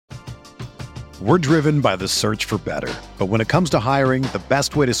We're driven by the search for better. But when it comes to hiring, the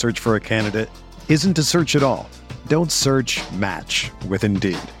best way to search for a candidate isn't to search at all. Don't search, match with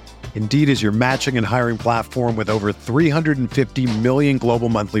Indeed. Indeed is your matching and hiring platform with over 350 million global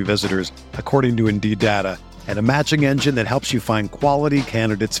monthly visitors, according to Indeed data, and a matching engine that helps you find quality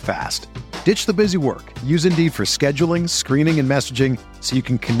candidates fast. Ditch the busy work. Use Indeed for scheduling, screening, and messaging so you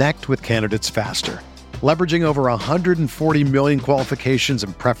can connect with candidates faster. Leveraging over 140 million qualifications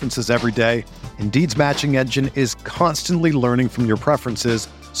and preferences every day, Indeed's matching engine is constantly learning from your preferences,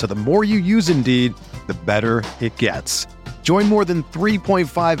 so the more you use Indeed, the better it gets. Join more than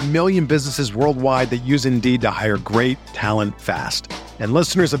 3.5 million businesses worldwide that use Indeed to hire great talent fast. And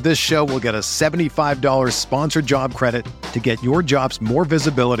listeners of this show will get a $75 sponsored job credit to get your jobs more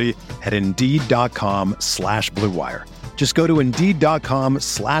visibility at Indeed.com/Blue Wire. Just go to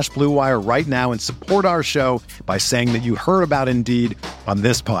Indeed.com/Blue Wire right now and support our show by saying that you heard about Indeed on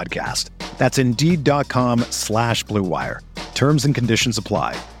this podcast. That's Indeed.com/Blue Wire. Terms and conditions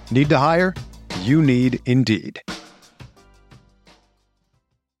apply. Need to hire? You need Indeed.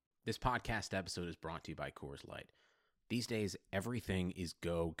 This podcast episode is brought to you by Coors Light. These days, everything is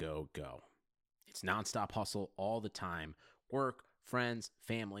go, go, go. It's nonstop hustle all the time. Work, friends,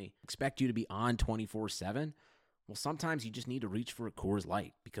 family, expect you to be on 24/7. Well, sometimes you just need to reach for a Coors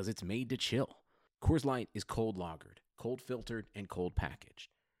Light because it's made to chill. Coors Light is cold lagered, cold filtered, and cold packaged.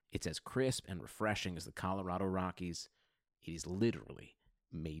 It's as crisp and refreshing as the Colorado Rockies. It is literally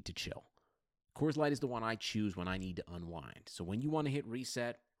made to chill. Coors Light is the one I choose when I need to unwind. So when you want to hit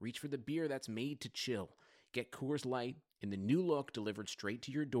reset, reach for the beer that's made to chill. Get Coors Light in the new look delivered straight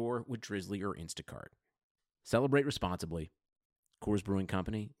to your door with Drizzly or Instacart. Celebrate responsibly. Coors Brewing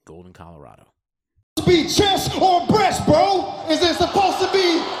Company, Golden, Colorado. Be chest or breast, bro? Is it supposed to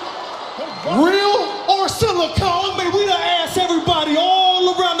be real or silicone? Man, we done asked everybody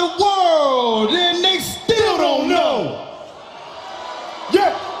all around the world, and they still don't know.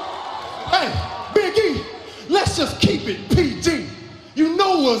 Yeah. Hey, Big E, let's just keep it PG. You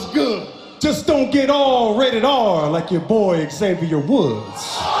know what's good. Just don't get all rated R like your boy Xavier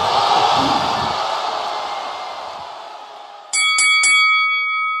Woods.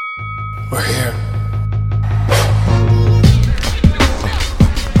 We're here.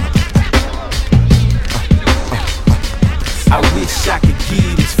 I wish I could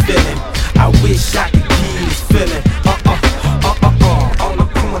give this feeling. I wish I could give this feeling. On the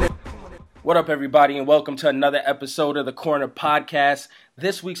corner. What up, everybody, and welcome to another episode of the Corner Podcast.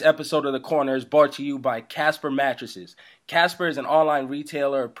 This week's episode of the Corner is brought to you by Casper Mattresses. Casper is an online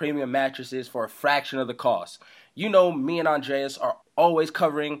retailer of premium mattresses for a fraction of the cost. You know, me and Andreas are always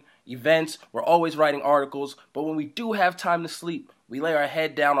covering events, we're always writing articles, but when we do have time to sleep, we lay our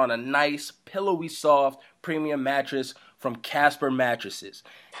head down on a nice, pillowy soft, premium mattress from Casper Mattresses.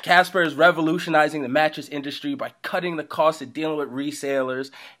 Casper is revolutionizing the mattress industry by cutting the cost of dealing with resellers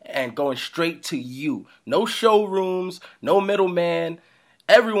and going straight to you. No showrooms, no middleman.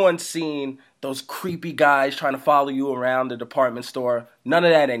 Everyone's seen those creepy guys trying to follow you around the department store. None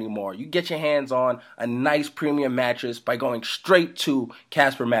of that anymore. You get your hands on a nice premium mattress by going straight to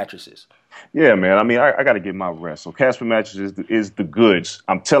Casper Mattresses. Yeah, man. I mean, I got to get my rest. So Casper Mattresses is the goods.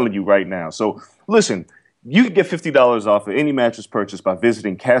 I'm telling you right now. So listen, you can get $50 off of any mattress purchase by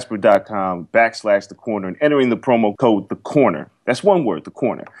visiting Casper.com/The Corner and entering the promo code The Corner. That's one word, The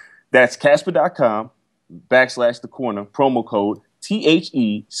Corner. That's Casper.com/The Corner, promo code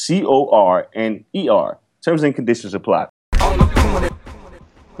TheCorner. Terms and conditions apply.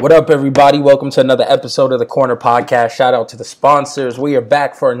 What up, everybody? Welcome to another episode of the Corner Podcast. Shout out to the sponsors. We are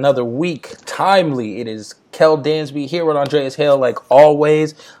back for another week. Timely. It is Kel Dansby here with Andreas Hale, like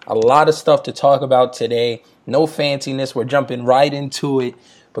always. A lot of stuff to talk about today. No fanciness. We're jumping right into it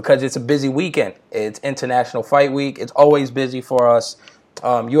because it's a busy weekend. It's International Fight Week. It's always busy for us.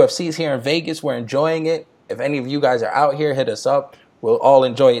 UFC is here in Vegas. We're enjoying it. If any of you guys are out here, hit us up. We'll all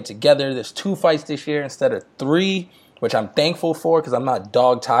enjoy it together. There's 2 fights this year instead of 3, which I'm thankful for because I'm not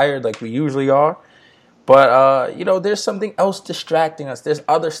dog tired like we usually are. But, there's something else distracting us. There's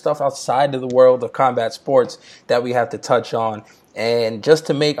other stuff outside of the world of combat sports that we have to touch on. And just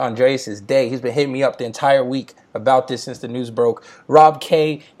to make Andreas' day, he's been hitting me up the entire week about this since the news broke. Rob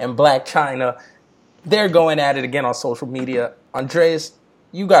K and Black Chyna, they're going at it again on social media. Andreas,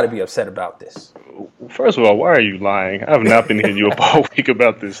 you got to be upset about this. First of all, why are you lying? I have not been hitting you up all week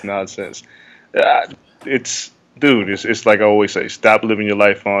about this nonsense. It's like I always say, stop living your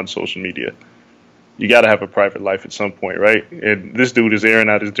life on social media. You got to have a private life at some point, right? And this dude is airing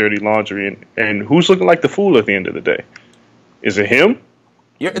out his dirty laundry. And who's looking like the fool at the end of the day? Is it him?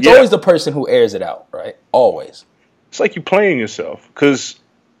 It's always the person who airs it out, right? Always. It's like you're playing yourself. Because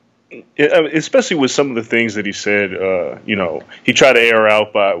especially with some of the things that he said. He tried to air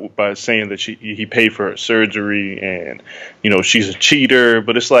out by saying that he paid for her surgery, and she's a cheater.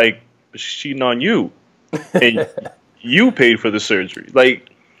 But it's like she's cheating on you, and you paid for the surgery. Like,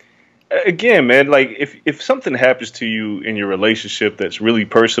 again, man, like if something happens to you in your relationship that's really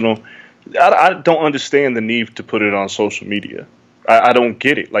personal, I don't understand the need to put it on social media. I don't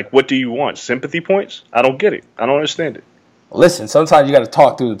get it. Like, what do you want? Sympathy points? I don't get it. I don't understand it. Listen, sometimes you got to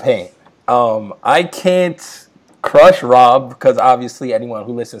talk through the pain. I can't crush Rob because obviously anyone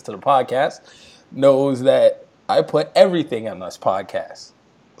who listens to the podcast knows that I put everything on this podcast.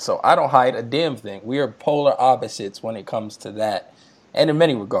 So I don't hide a damn thing. We are polar opposites when it comes to that, and in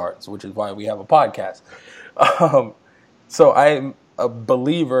many regards, which is why we have a podcast. So I'm a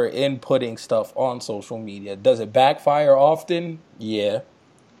believer in putting stuff on social media. Does it backfire often? Yeah.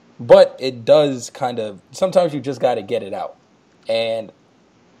 But it does kind of, sometimes you just got to get it out. And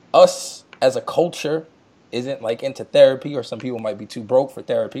us as a culture isn't like into therapy, or some people might be too broke for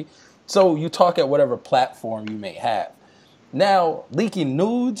therapy. So you talk at whatever platform you may have. Now, leaking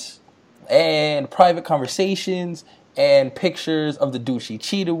nudes and private conversations and pictures of the dude she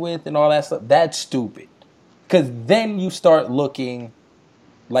cheated with and all that stuff, that's stupid. Because then you start looking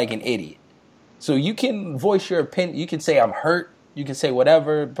like an idiot. So you can voice your opinion. You can say, I'm hurt. You can say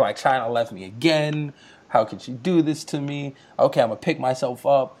whatever. Like, Chyna left me again. How could she do this to me? Okay, I'm going to pick myself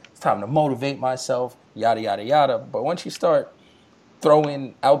up. It's time to motivate myself. Yada, yada, yada. But once you start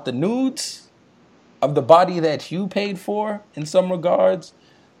throwing out the nudes of the body that you paid for in some regards,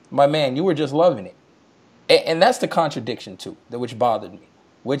 my man, you were just loving it. And that's the contradiction, too, which bothered me.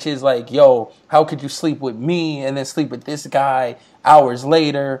 Which is like, yo, how could you sleep with me and then sleep with this guy hours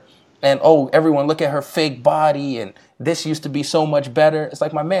later? And, oh, everyone look at her fake body and this used to be so much better. It's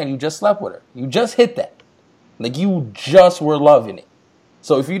like, my man, you just slept with her. You just hit that. Like, you just were loving it.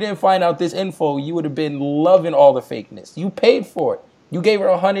 So if you didn't find out this info, you would have been loving all the fakeness. You paid for it. You gave her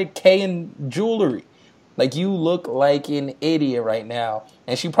 $100K in jewelry. Like, you look like an idiot right now.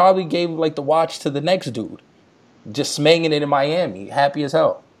 And she probably gave, like, the watch to the next dude. Just smanging it in Miami. Happy as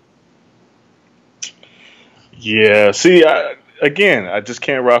hell. Yeah, see, I just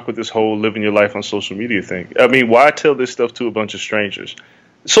can't rock with this whole living your life on social media thing. I mean, why tell this stuff to a bunch of strangers?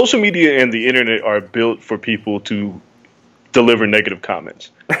 Social media and the internet are built for people to deliver negative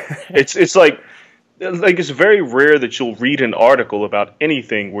comments. It's like it's very rare that you'll read an article about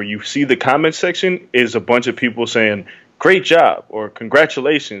anything where you see the comment section is a bunch of people saying, great job, or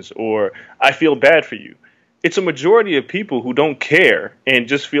congratulations, or I feel bad for you. It's a majority of people who don't care and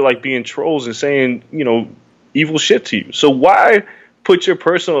just feel like being trolls and saying, evil shit to you. So why put your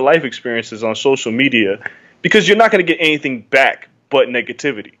personal life experiences on social media? Because you're not going to get anything back but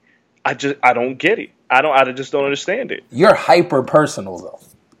negativity. I don't get it. I just don't understand it. You're hyper personal though.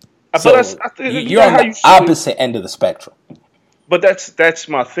 So you're on the opposite end of the spectrum. But that's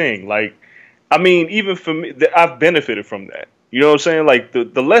my thing. Like, I mean, even for me, I've benefited from that. You know what I'm saying? Like,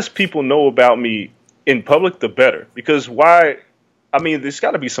 the less people know about me in public, the better. Because why? I mean, there's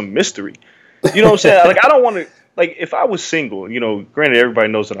got to be some mystery. You know what I'm saying? Like, I don't want to. Like, if I was single, granted everybody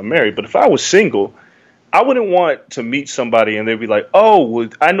knows that I'm married, but if I was single, I wouldn't want to meet somebody and they'd be like, "Oh, well,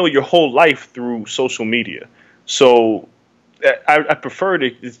 I know your whole life through social media." So I prefer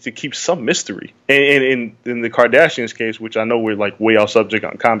to keep some mystery. And in the Kardashians' case, which I know we're like way off subject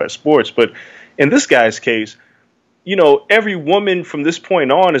on combat sports, but in this guy's case, every woman from this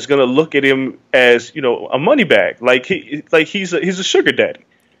point on is going to look at him as, a money bag. Like he's a sugar daddy.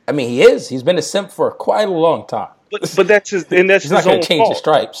 I mean, he is. He's been a simp for quite a long time. But that's his and that's He's his not going own to change fault. his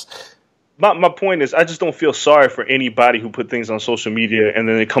stripes. My point is, I just don't feel sorry for anybody who put things on social media and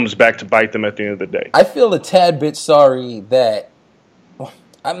then it comes back to bite them at the end of the day. I feel a tad bit sorry that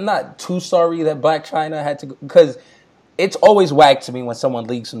I'm not too sorry that Black Chyna had to go, because it's always whack to me when someone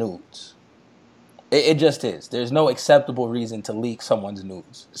leaks nudes. It just is. There's no acceptable reason to leak someone's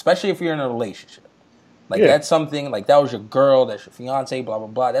nudes, especially if you're in a relationship. Like, that's something, like, that was your girl, that's your fiance, blah, blah,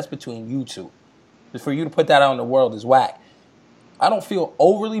 blah. That's between you two. Just for you to put that out in the world is whack. I don't feel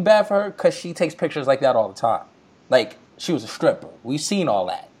overly bad for her because she takes pictures like that all the time. Like, she was a stripper. We've seen all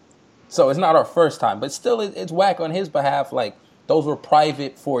that. So it's not our first time. But still, it's whack on his behalf. Like, those were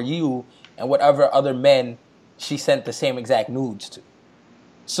private for you and whatever other men she sent the same exact nudes to.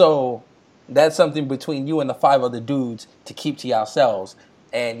 So that's something between you and the 5 other dudes to keep to yourselves.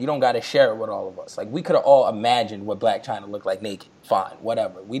 And you don't got to share it with all of us. Like, we could have all imagined what Black Chyna looked like naked. Fine,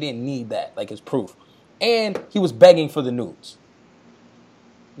 whatever. We didn't need that, like, as proof. And he was begging for the nudes.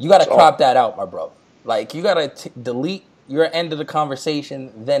 You got to crop that out, my brother. Like, you got to delete your end of the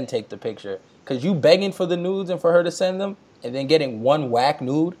conversation, then take the picture. Because you begging for the nudes and for her to send them, and then getting one whack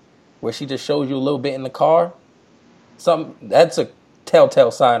nude, where she just shows you a little bit in the car, that's a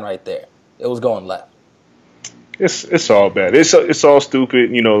telltale sign right there. It was going left. It's all bad. It's all stupid.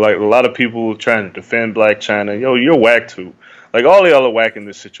 You know, like a lot of people trying to defend Black Chyna. Yo, you're whack too. Like all y'all are whack in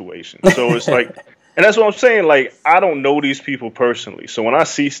this situation. So it's like, and that's what I'm saying. Like I don't know these people personally. So when I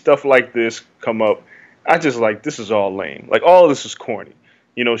see stuff like this come up, I just like, this is all lame. Like all of this is corny.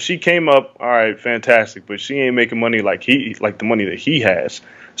 You know, she came up, all right, fantastic, but she ain't making money like the money that he has.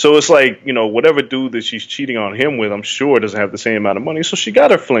 So it's like, you know, whatever dude that she's cheating on him with, I'm sure doesn't have the same amount of money. So she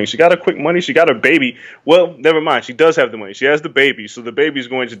got her fling. She got her quick money. She got her baby. Well, never mind. She does have the money. She has the baby. So the baby's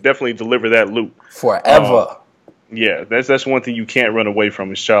going to definitely deliver that loot. Forever. Yeah, that's one thing you can't run away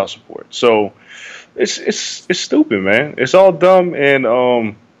from is child support. So it's stupid, man. It's all dumb. And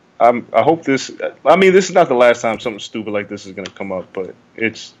I hope this, I mean, this is not the last time something stupid like this is going to come up, but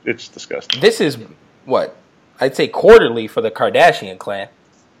it's disgusting. This is what? I'd say quarterly for the Kardashian clan.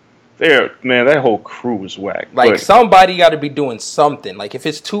 Man, that whole crew is whack. Like, somebody got to be doing something. Like, if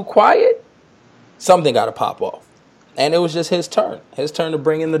it's too quiet, something got to pop off. And it was just his turn to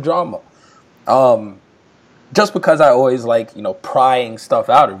bring in the drama. Just because I always like, you know, prying stuff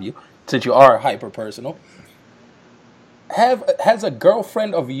out of you, since you are hyper personal. Has a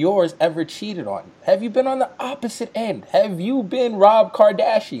girlfriend of yours ever cheated on you? Have you been on the opposite end? Have you been Rob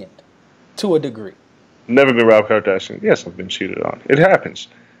Kardashian to a degree? Never been Rob Kardashian. Yes, I've been cheated on. It happens.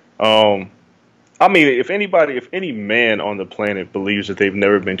 I mean, if any man on the planet believes that they've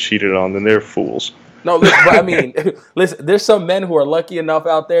never been cheated on, then they're fools. No, but I mean, listen, there's some men who are lucky enough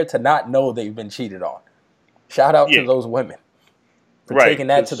out there to not know they've been cheated on. Shout out to those women for taking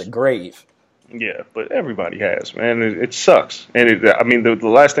that to the grave. Yeah, but everybody has, man. It sucks. And I mean, the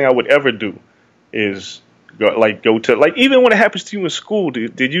last thing I would ever do is go to, like, even when it happens to you in school,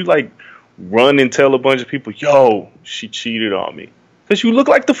 did you, like, run and tell a bunch of people, yo, she cheated on me? Because you look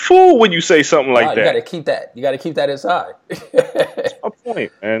like the fool when you say something like that. You got to keep that. You got to keep that inside. That's my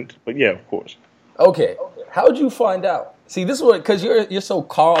point, man. But yeah, of course. Okay. How'd you find out? See, this is what, because you're so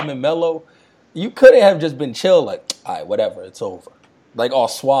calm and mellow, you couldn't have just been chill, like, all right, whatever, it's over. Like all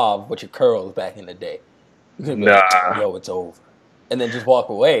suave with your curls back in the day. You could be like, yo, it's over. And then just walk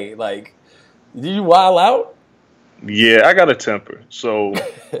away. Like, did you wild out? Yeah, I got a temper. So,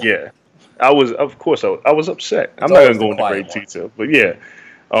 yeah. I was upset. I'm not going to go into great detail. But yeah,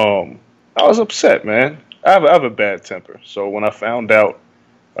 I was upset, man. I have a bad temper. So when I found out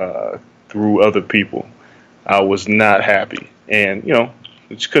through other people, I was not happy. And, you know,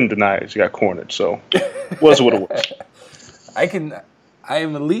 she couldn't deny it. She got cornered. So it was what it was. I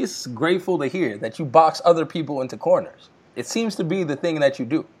am at least grateful to hear that you box other people into corners. It seems to be the thing that you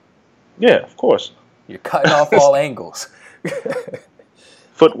do. Yeah, of course. You're cutting off all angles.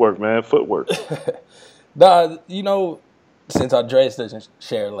 Footwork, man. Footwork. Nah, you know, since Andreas doesn't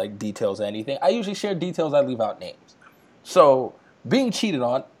share, like, details or anything, I usually share details. I leave out names. So, being cheated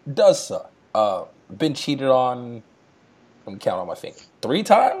on does suck. Been cheated on, let me count on my finger, 3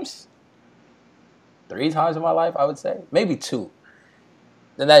 times? 3 times in my life, I would say. Maybe 2.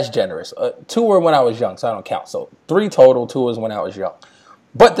 And that's generous. 2 were when I was young, so I don't count. So 3 total, 2 was when I was young.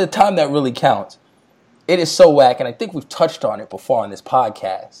 But the time that really counts, it is so whack, and I think we've touched on it before on this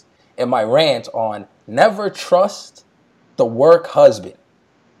podcast, in my rant on never trust the work husband.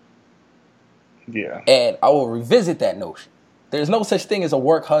 Yeah. And I will revisit that notion. There's no such thing as a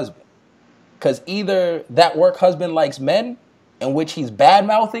work husband. Because either that work husband likes men, in which he's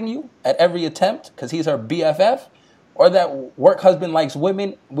bad-mouthing you at every attempt, because he's her BFF, or that work husband likes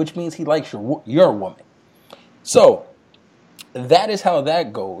women, which means he likes your woman. So, that is how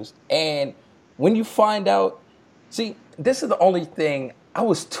that goes. And when you find out, see, this is the only thing, I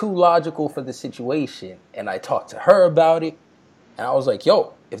was too logical for the situation, and I talked to her about it, and I was like,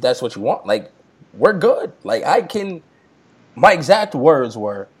 yo, if that's what you want, like, we're good. Like, my exact words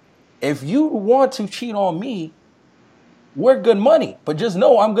were, if you want to cheat on me, we're good money, but just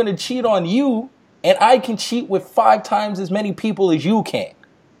know I'm going to cheat on you, and I can cheat with 5 times as many people as you can.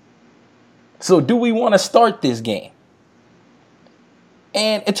 So do we want to start this game?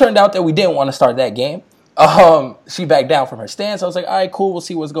 And it turned out that we didn't want to start that game. She backed down from her stance. I was like, all right, cool, we'll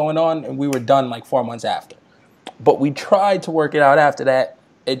see what's going on. And we were done like 4 months after. But we tried to work it out after that.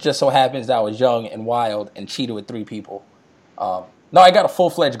 It just so happens that I was young and wild and cheated with 3 people. No, I got a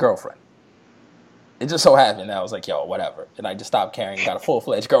full-fledged girlfriend. It just so happened that I was like, yo, whatever. And I just stopped caring and got a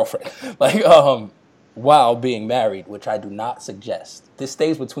full-fledged girlfriend. Like, while being married, which I do not suggest. This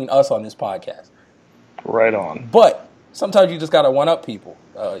stays between us on this podcast. Right on. But sometimes you just got to one-up people.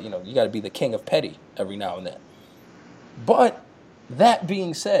 You got to be the king of petty every now and then. But that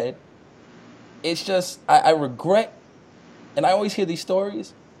being said, it's just, I regret, and I always hear these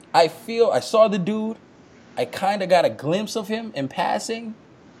stories, I saw the dude. I kind of got a glimpse of him in passing.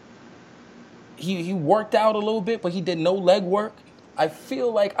 He worked out a little bit, but he did no leg work. I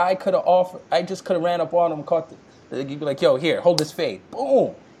feel like I just could have ran up on him, you'd be like, yo, here, hold this fade.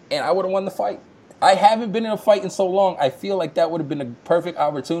 Boom. And I would have won the fight. I haven't been in a fight in so long. I feel like that would have been a perfect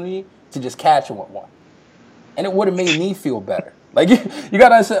opportunity to just catch him with one. And it would have made me feel better. Like, you got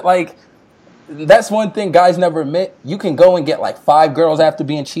to understand, like, that's one thing guys never admit. You can go and get like 5 girls after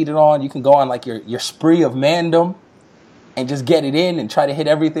being cheated on. You can go on like your spree of mandom and just get it in and try to hit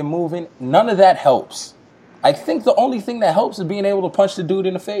everything moving. None of that helps. I think the only thing that helps is being able to punch the dude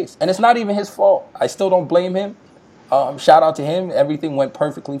in the face. And it's not even his fault. I still don't blame him. Shout out to him. Everything went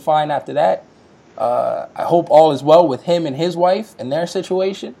perfectly fine after that. I hope all is well with him and his wife and their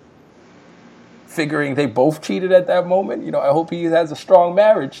situation. Figuring they both cheated at that moment. You know, I hope he has a strong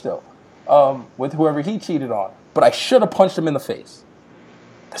marriage still with whoever he cheated on. But I should have punched him in the face.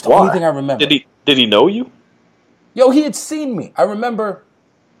 That's the only thing I remember. Did he know you? Yo, he had seen me. I remember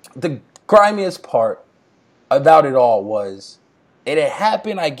the grimiest part about it all was it had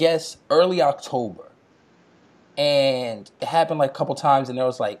happened, I guess, early October. And it happened like a couple times, and there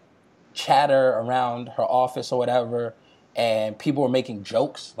was like chatter around her office or whatever, and people were making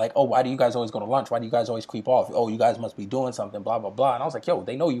jokes like, oh, why do you guys always go to lunch? Why do you guys always creep off? Oh, you guys must be doing something, blah, blah, blah. And I was like, yo,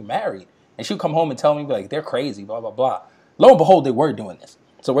 they know you married. And she would come home and tell me, like, they're crazy, blah, blah, blah. Lo and behold, they were doing this.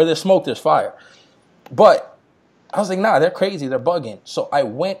 So where there's smoke, there's fire. But I was like, nah, they're crazy, they're bugging. So I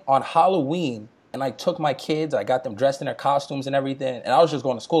went on Halloween, and I took my kids, I got them dressed in their costumes and everything. And I was just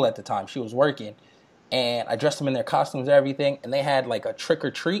going to school at the time. She was working. And I dressed them in their costumes and everything. And they had like a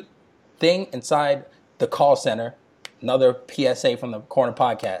trick-or-treat thing inside the call center. Another PSA from the Corner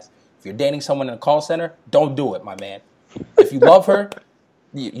Podcast. If you're dating someone in a call center, don't do it, my man. If you love her,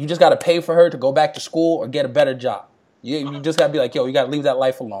 you just got to pay for her to go back to school or get a better job. You just got to be like, yo, you got to leave that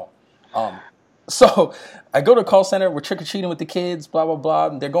life alone. So I go to the call center. We're trick-or-treating with the kids, blah, blah,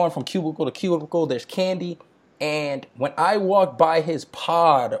 blah. They're going from cubicle to cubicle. There's candy. And when I walked by his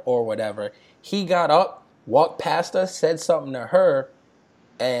pod or whatever, he got up, walked past us, said something to her,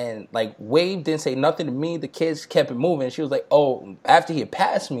 and like waved, didn't say nothing to me. The kids kept it moving. She was like, oh, after he had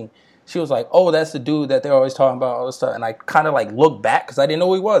passed me, she was like, oh, that's the dude that they're always talking about, all this stuff. And I kind of like looked back because I didn't know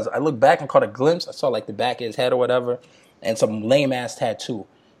who he was. I looked back and caught a glimpse. I saw like the back of his head or whatever and some lame-ass tattoo.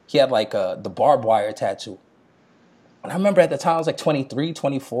 He had like the barbed wire tattoo. And I remember at the time I was like 23,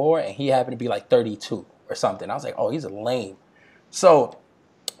 24, and he happened to be like 32 or something. I was like, oh, he's a lame. So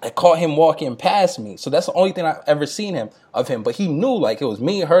I caught him walking past me. So that's the only thing I've ever seen of him. But he knew, like, it was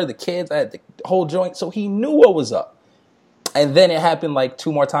me, her, the kids. I had the whole joint. So he knew what was up. And then it happened like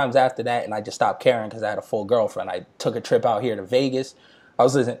 2 more times after that, and I just stopped caring because I had a full girlfriend. I took a trip out here to Vegas. I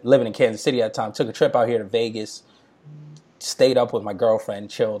was living in Kansas City at the time. Took a trip out here to Vegas, stayed up with my girlfriend,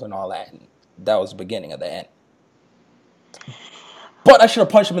 chilled and all that. And that was the beginning of the end. But I should have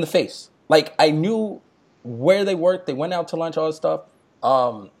punched him in the face. Like, I knew where they worked. They went out to lunch, all this stuff.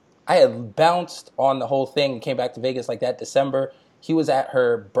 I had bounced on the whole thing and came back to Vegas like that December. He was at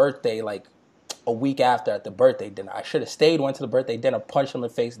her birthday like a week after at the birthday dinner. I should have stayed, went to the birthday dinner, punched him in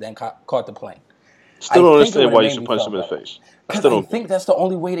the face, then caught the plane. Still don't understand why you should punch him in the face. I think that's the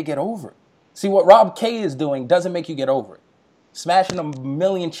only way to get over it. See, what Rob K is doing doesn't make you get over it. Smashing a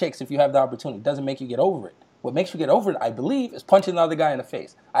million chicks if you have the opportunity doesn't make you get over it. What makes you get over it, I believe, is punching the other guy in the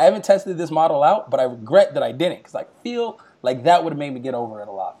face. I haven't tested this model out, but I regret that I didn't because I feel like that would have made me get over it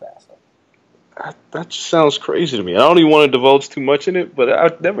a lot faster. That just sounds crazy to me. I don't even want to divulge too much in it, but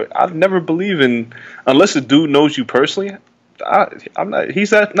I'd never believe in, unless a dude knows you personally.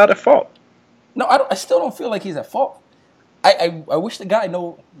 He's not at fault. No, I still don't feel like he's at fault. I wish the guy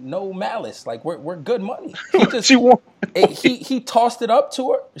no malice. Like we're good money. He just he tossed it up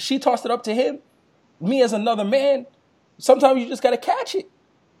to her. She tossed it up to him. Me as another man, sometimes you just gotta catch it.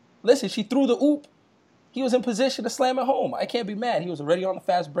 Listen, she threw the oop. He was in position to slam it home. I can't be mad. He was already on the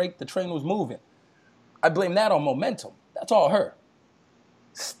fast break. The train was moving. I blame that on momentum. That's all her.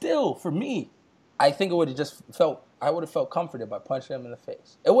 Still, for me, I think I would have felt comforted by punching him in the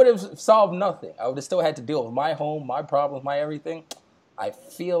face. It would have solved nothing. I would have still had to deal with my home, my problems, my everything. I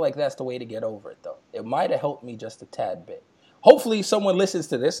feel like that's the way to get over it, though. It might have helped me just a tad bit. Hopefully someone listens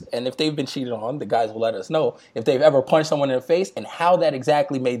to this, and if they've been cheated on, the guys will let us know if they've ever punched someone in the face and how that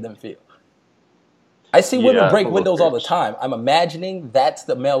exactly made them feel. I see women break windows all the time. I'm imagining that's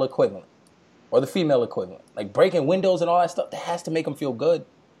the male equivalent or the female equivalent. Like breaking windows and all that stuff, that has to make them feel good.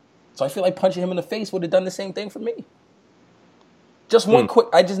 So I feel like punching him in the face would have done the same thing for me. Just one quick,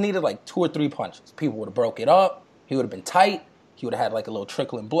 I just needed like 2 or 3 punches. People would have broke it up. He would have been tight. He would have had like a little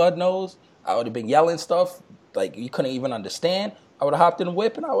trickling blood nose. I would have been yelling stuff like you couldn't even understand. I would have hopped in a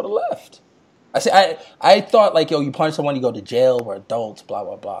whip and I would have left. I thought like, yo, you punch someone, you go to jail. We're adults, blah,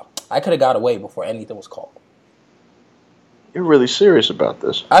 blah, blah. I could have got away before anything was called. You're really serious about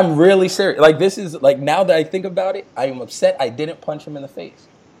this. I'm really serious. Like, this is, like, now that I think about it, I am upset I didn't punch him in the face.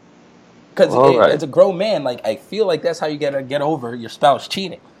 Because as a grown man, like, I feel like that's how you get over your spouse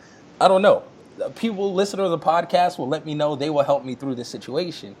cheating. I don't know. People listen to the podcast will let me know. They will help me through this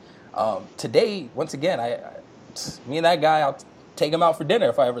situation. Today, once again, me and that guy, I'll take him out for dinner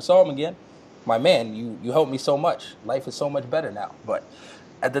if I ever saw him again. My man, you helped me so much. Life is so much better now. But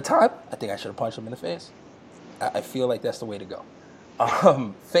at the time, I think I should have punched him in the face. I feel like that's the way to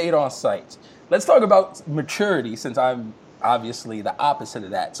go. Fade on sight. Let's talk about maturity, since I'm obviously the opposite of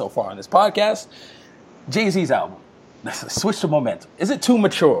that so far on this podcast. Jay-Z's album. Let's switch to momentum. Is it too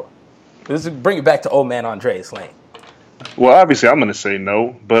mature? Let's bring it back to old man Andreas Lane. Well, obviously, I'm going to say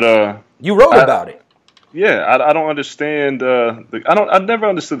no, but you wrote about it. Yeah, I don't understand. I've never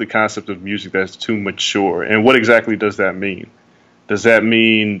understood the concept of music that's too mature, and what exactly does that mean? Does that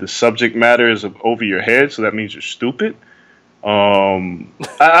mean the subject matter is over your head, so that means you're stupid?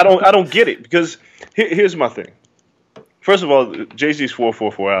 I don't get it, because here's my thing. First of all, Jay-Z's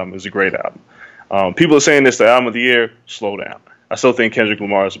 444 album is a great album. People are saying this the album of the year. Slow down. I still think Kendrick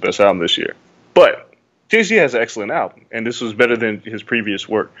Lamar is the best album this year. But Jay-Z has an excellent album, and this was better than his previous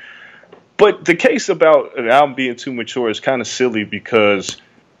work. But the case about an album being too mature is kind of silly, because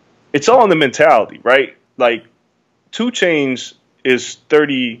it's all in the mentality, right? Like, 2 Chainz is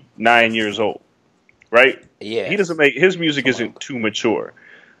 39 years old, right? Yeah. His music isn't too mature.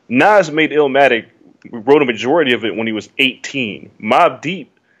 Nas made Illmatic, wrote a majority of it when he was 18. Mobb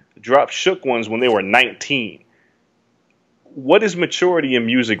Deep dropped Shook Ones when they were 19. What is maturity in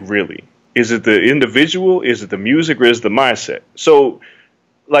music really? Is it the individual? Is it the music? Or is it the mindset? So,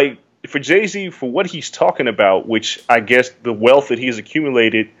 like, for Jay-Z, for what he's talking about, which I guess the wealth that he's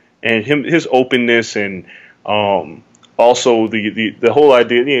accumulated and his openness, and also the whole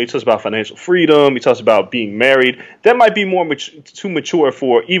idea, he talks about financial freedom, he talks about being married. That might be too mature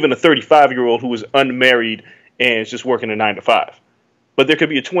for even a 35-year-old who is unmarried and is just working a 9-to-5. But there could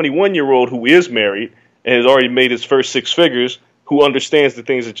be a 21-year-old who is married and has already made his first 6 figures, who understands the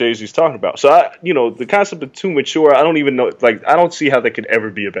things that Jay-Z's talking about. So, the concept of too mature, I don't even know, like, I don't see how that could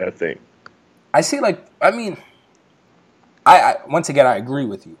ever be a bad thing. I once again, I agree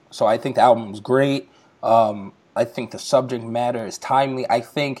with you. So I think the album was great. I think the subject matter is timely. I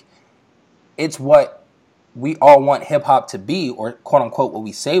think it's what we all want hip-hop to be, or quote-unquote what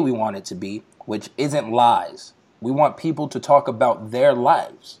we say we want it to be, which isn't lies. We want people to talk about their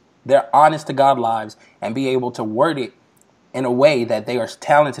lives, their honest-to-God lives, and be able to word it in a way that they are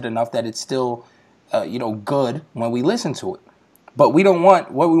talented enough that it's still, good when we listen to it. But we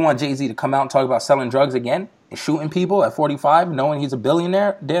want Jay-Z to come out and talk about selling drugs again and shooting people at 45, knowing he's a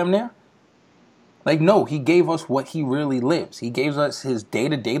billionaire, damn near. Like, no, he gave us what he really lives. He gave us his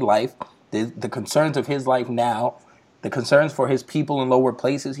day-to-day life, the concerns of his life now, the concerns for his people in lower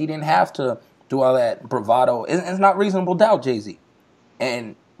places. He didn't have to do all that bravado. It's not reasonable doubt, Jay-Z.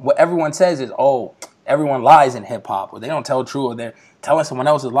 And what everyone says is, everyone lies in hip-hop, or they don't tell the truth, or they're telling someone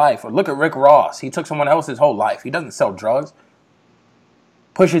else's life. Or look at Rick Ross. He took someone else's whole life. He doesn't sell drugs.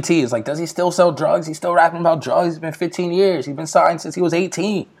 Pusha T is like, does he still sell drugs? He's still rapping about drugs. It's been 15 years. He's been signed since he was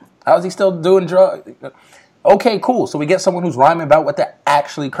 18. How is he still doing drugs? Okay, cool. So we get someone who's rhyming about what they're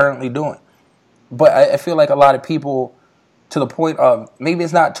actually currently doing. But I feel like a lot of people, to the point of maybe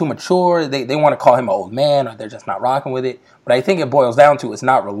it's not too mature, they want to call him an old man, or they're just not rocking with it. But I think it boils down to it's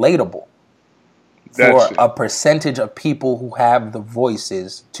not relatable for a percentage of people who have the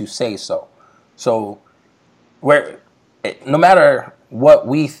voices to say so. So no matter what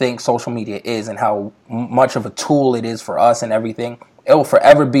we think social media is and how much of a tool it is for us and everything, it will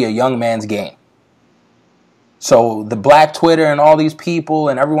forever be a young man's game. So the Black Twitter and all these people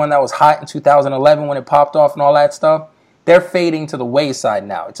and everyone that was hot in 2011 when it popped off and all that stuff, they're fading to the wayside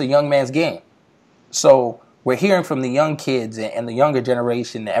now. It's a young man's game. So we're hearing from the young kids and the younger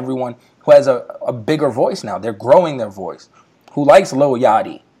generation, everyone who has a bigger voice now. They're growing their voice. Who likes Lil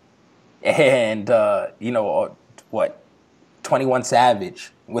Yachty and, 21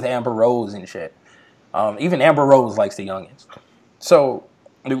 Savage with Amber Rose and shit. Even Amber Rose likes the youngins. So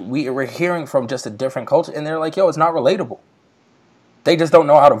we're hearing from just a different culture, and they're like, yo, it's not relatable. They just don't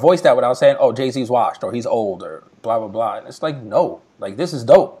know how to voice that without saying, oh, Jay-Z's washed, or he's old, or blah, blah, blah. And it's like, no, like, this is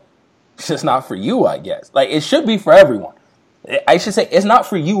dope. It's just not for you, I guess. Like, it should be for everyone. I should say it's not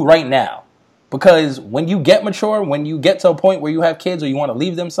for you right now. Because when you get mature, when you get to a point where you have kids or you want to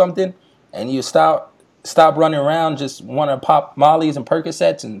leave them something, and you stop running around, just want to pop Mollies and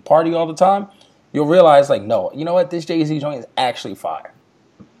Percocets and party all the time, you'll realize, like, no, you know what? This Jay-Z joint is actually fire.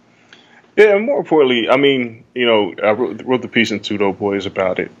 Yeah, and more importantly, I mean, I wrote the piece in Two Dope Boys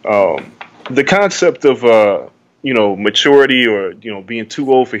about it. The concept of, maturity or, being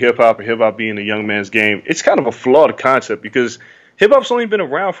too old for hip-hop or hip-hop being a young man's game, it's kind of a flawed concept because hip-hop's only been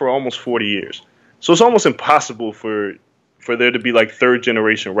around for almost 40 years. So it's almost impossible for there to be, like,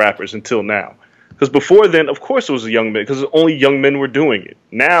 third-generation rappers until now. Because before then, of course, it was a young man, because only young men were doing it.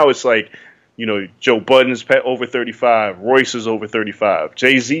 Now it's like, Joe Budden's over 35, Royce is over 35,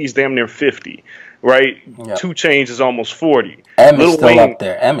 Jay-Z's damn near 50, right? Yep. 2 Chainz is almost 40. M is still up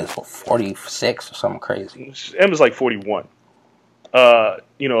there. M is 46 or something crazy. M is like 41. Like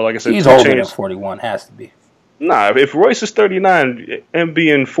I said, he's older than 41, has to be. Nah, if Royce is 39, M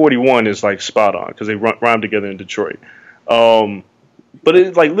being 41 is like spot on because they rhyme together in Detroit. But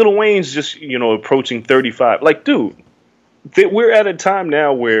it's like Lil Wayne's just, approaching 35. Like, dude, we're at a time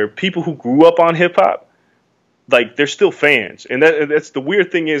now where people who grew up on hip hop, like, they're still fans. And that's the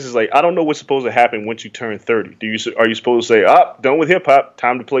weird thing is like, I don't know what's supposed to happen once you turn 30. Are you supposed to say, done with hip hop,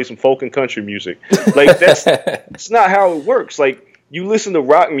 time to play some folk and country music? Like, that's not how it works. Like, you listen to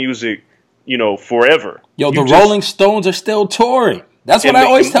rock music, forever. Yo, the Rolling Stones are still touring. That's what I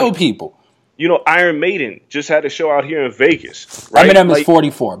always tell people. Iron Maiden just had a show out here in Vegas. Right? Eminem is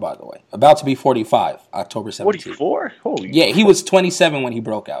 44, by the way. About to be 45, October 17th. 44? Holy yeah, he was 27 when he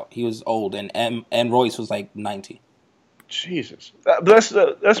broke out. He was old, and Royce was like 19. Jesus.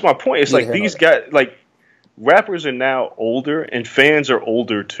 That's my point. It's like these guys, like, rappers are now older, and fans are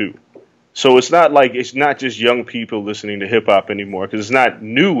older too. So it's not just young people listening to hip-hop anymore, because it's not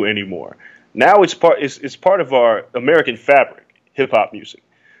new anymore. Now it's part of our American fabric, hip-hop music.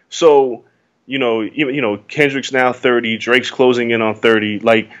 So... Kendrick's now 30, Drake's closing in on 30.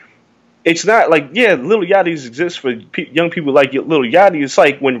 Like, it's not like, yeah, Lil Yachty's exist for young people like Lil Yachty. It's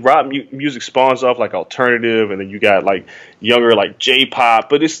like when rap music spawns off like alternative, and then you got like younger like J-pop,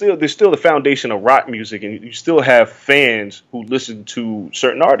 but there's still the foundation of rock music, and you still have fans who listen to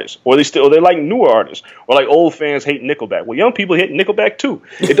certain artists, or they like newer artists, or like old fans hate Nickelback. Well, young people hate Nickelback too.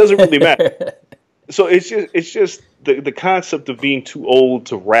 It doesn't really matter. So it's just the concept of being too old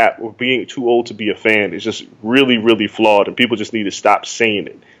to rap or being too old to be a fan is just really, really flawed, and people just need to stop saying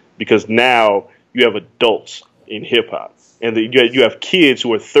it, because now you have adults in hip hop, and you have kids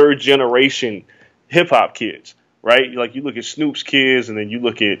who are third generation hip hop kids, right? Like, you look at Snoop's kids, and then you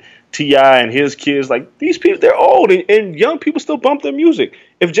look at T.I. and his kids. Like, these people, they're old, and young people still bump their music.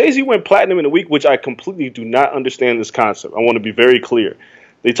 If Jay-Z went platinum in a week, which I completely do not understand this concept, I want to be very clear.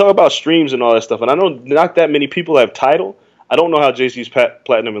 They talk about streams and all that stuff, and I know not that many people have Tidal. I don't know how Jay-Z's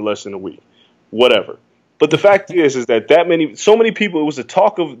platinum in less than a week. Whatever. But the fact is that so many people, it was the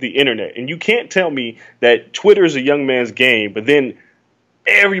talk of the internet, and you can't tell me that Twitter is a young man's game, but then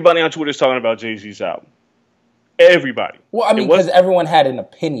everybody on Twitter is talking about Jay-Z's album. Everybody. Well, I mean, because everyone had an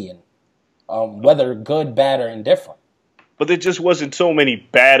opinion, whether good, bad, or indifferent. But there just wasn't so many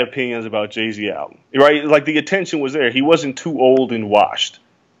bad opinions about Jay-Z album, right? Like, the attention was there. He wasn't too old and washed.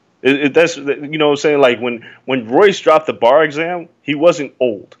 That's, what I'm saying? Like, when Royce dropped the bar exam, he wasn't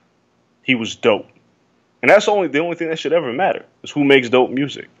old. He was dope. And that's the only thing that should ever matter, is who makes dope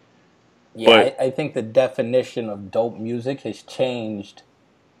music. Yeah, but I think the definition of dope music has changed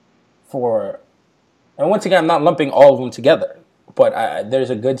and once again, I'm not lumping all of them together, but there's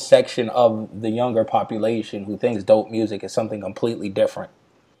a good section of the younger population who thinks dope music is something completely different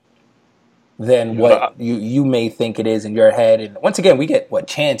than what you may think it is in your head. And once again, we get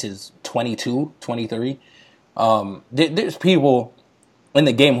Chance is 22, 23. There's people in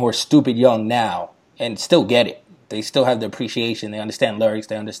the game who are stupid young now and still get it. They still have the appreciation. They understand lyrics.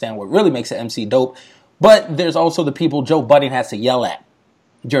 They understand what really makes an MC dope. But there's also the people Joe Budden has to yell at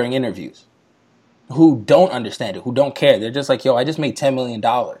during interviews who don't understand it, who don't care. They're just like, yo, I just made $10 million.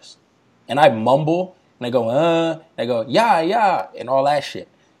 And I mumble, and I go, yeah, and all that shit.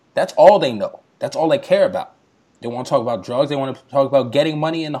 That's all they know. That's all they care about. They want to talk about drugs. They want to talk about getting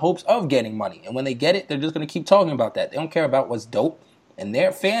money in the hopes of getting money. And when they get it, they're just going to keep talking about that. They don't care about what's dope. And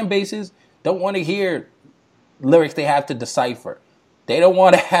their fan bases don't want to hear lyrics they have to decipher. They don't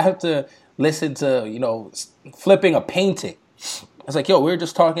want to have to listen to, flipping a painting. It's like, yo, we were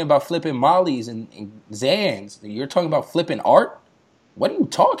just talking about flipping Mollies and Zans. You're talking about flipping art? What are you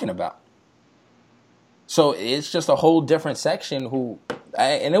talking about? So it's just a whole different section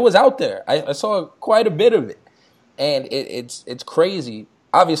and it was out there. I saw quite a bit of it. And it's crazy.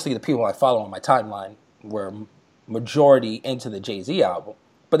 Obviously, the people I follow on my timeline were majority into the Jay-Z album.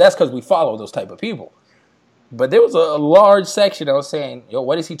 But that's because we follow those type of people. But there was a large section that was saying, yo,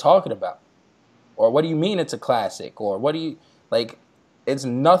 what is he talking about? Or what do you mean it's a classic? Or what do you, like, It's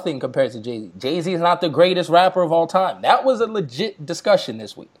nothing compared to Jay-Z. Jay-Z is not the greatest rapper of all time. That was a legit discussion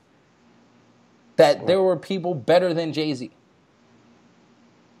this week. That there were people better than Jay-Z.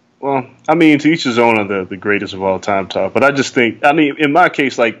 Well, I mean, to each his own on the greatest of all time talk. But I just think, I mean, in my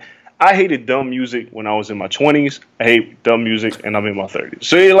case, like, I hated dumb music when I was in my 20s. I hate dumb music and I'm in my 30s.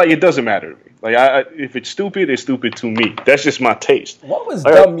 So, it doesn't matter to me. Like, if it's stupid to me. That's just my taste. What was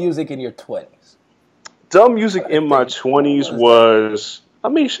dumb music in your 20s? Dumb music in my 20s was, I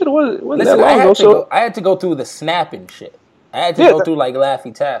mean, shit, it wasn't Listen, that long ago. I had to go through the snapping shit. I had to go through, like,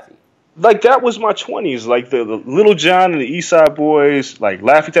 Laffy Taffy. Like, that was my 20s. Like, the Little John and the East Side Boys, like,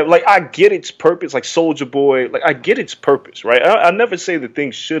 Laffy Taffy. Like, I get its purpose, like Soulja Boy. Like, I get its purpose, right? I never say that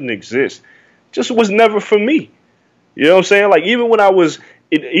things shouldn't exist. Just was never for me. You know what I'm saying? Like, even when I was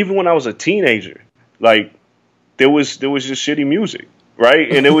a teenager, like, there was just shitty music,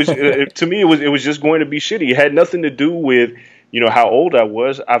 right? And it was, to me, it was just going to be shitty. It had nothing to do with, how old I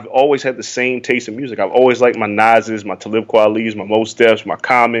was. I've always had the same taste in music. I've always liked my Nas's, my Talib Kweli's, my Mos Def's, my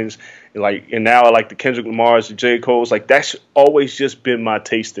Commons, and now I like the Kendrick Lamar's, the J. Cole's. Like, that's always just been my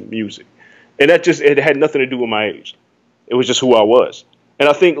taste in music, and it had nothing to do with my age. It was just who I was. And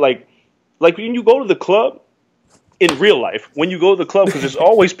I think like when you go to the club in real life, when you go to the club, because there's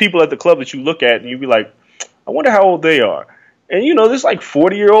always people at the club that you look at and you be like, I wonder how old they are. And there's like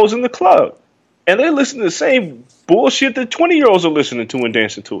 40-year-olds in the club. And they listen to the same bullshit that 20-year-olds are listening to and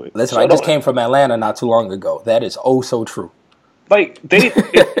dancing to it. Listen, I just came from Atlanta not too long ago. That is oh so true. Like,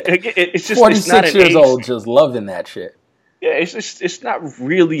 it's just 46 years old just loving that shit. Yeah, it's not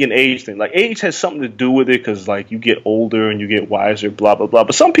really an age thing. Like, age has something to do with it because, like, you get older and you get wiser, blah, blah, blah.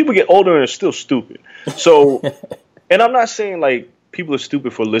 But some people get older and are still stupid. So, and I'm not saying, like, people are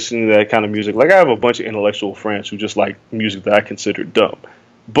stupid for listening to that kind of music. Like, I have a bunch of intellectual friends who just like music that I consider dumb.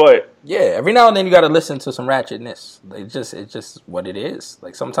 But yeah, every now and then you got to listen to some ratchetness. It's just what it is.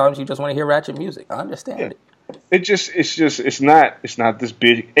 Like, sometimes you just want to hear ratchet music. I understand it. It's not this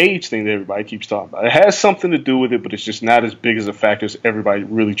big age thing that everybody keeps talking about. It has something to do with it, but it's just not as big as a factor as everybody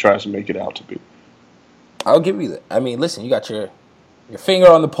really tries to make it out to be. I'll give you that. I mean, listen, you got your finger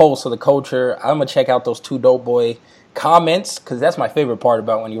on the pulse of the culture. I'm gonna check out those two dope boy comments because that's my favorite part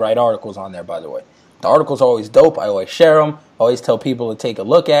about when you write articles on there. By the way, the articles are always dope. I always share them. I always tell people to take a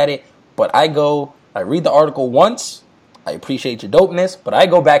look at it. But I read the article once. I appreciate your dopeness, but I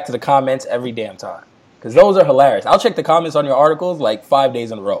go back to the comments every damn time. Because those are hilarious. I'll check the comments on your articles like 5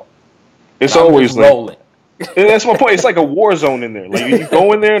 days in a row. It's always rolling. That's my point. It's like a war zone in there. Like, you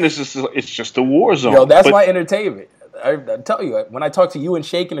go in there and it's just a war zone. Yo, that's my entertainment. I tell you, when I talk to you and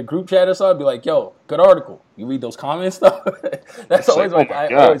Shake in a group chat or so, I'd be like, yo, good article. You read those comments stuff? That's always like,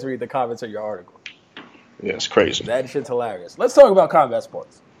 I always read the comments of your article. Yeah, it's crazy. That shit's hilarious. Let's talk about combat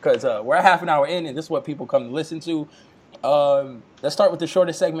sports. Because we're a half an hour in and this is what people come to listen to. Let's start with the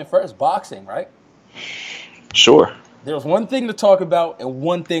shortest segment first. Boxing, right? Sure. There's one thing to talk about and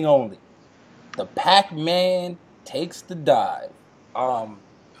one thing only. The Pac-Man takes the dive.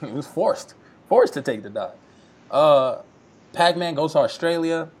 He was forced to take the dive. Pac-Man goes to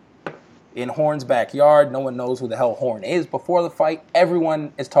Australia in Horn's backyard. No one knows who the hell Horn is before the fight.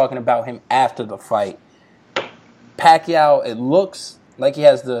 Everyone is talking about him after the fight. Pacquiao, it looks like he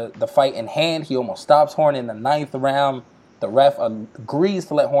has the fight in hand. He almost stops Horn in the 9th round. The ref agrees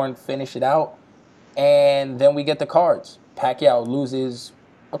to let Horn finish it out. And then we get the cards. Pacquiao loses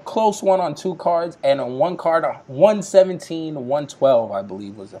a close one on 2 cards, and on 1 card, 117-112, I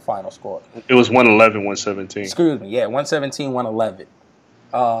believe, was the final score. It was 111-117. Excuse me, yeah, 117-111.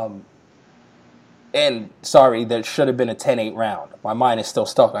 And sorry, there should have been a 10-8 round. My mind is still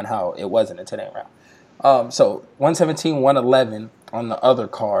stuck on how it wasn't a 10-8 round. So 117-111 on the other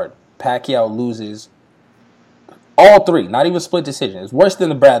card. Pacquiao loses all 3, not even split decision. It's worse than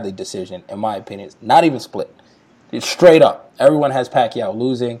the Bradley decision, in my opinion. It's not even split. It's straight up. Everyone has Pacquiao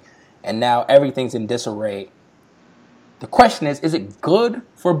losing, and now everything's in disarray. The question is it good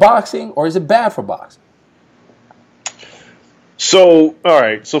for boxing or is it bad for boxing? So, all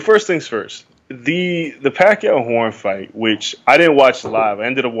right. So first things first. The Pacquiao Horn fight, which I didn't watch live. I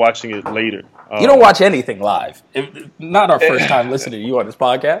ended up watching it later. You don't watch anything live. Not our first time listening to you on this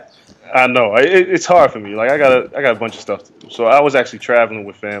podcast. I know it's hard for me. Like I got a bunch of stuff to do. So I was actually traveling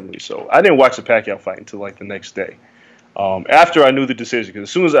with family, so I didn't watch the Pacquiao fight until like the next day. After I knew the decision, because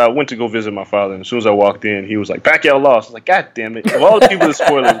as soon as I went to go visit my father, and as soon as I walked in, he was like, "Pacquiao lost." I was like, "God damn it!" Of all the people that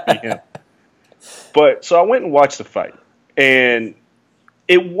spoiled it, would be him. But so I went and watched the fight, and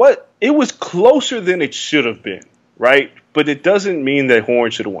it was closer than it should have been, right? But it doesn't mean that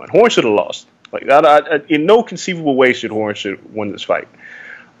Horn should have won. Horn should have lost. Like in no conceivable way should Horn won this fight.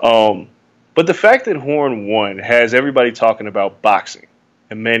 But the fact that Horn won has everybody talking about boxing,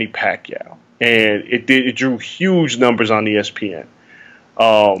 and Manny Pacquiao, and it drew huge numbers on ESPN.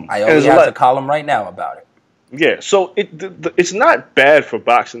 I already have a column right now about it. Yeah, so it's not bad for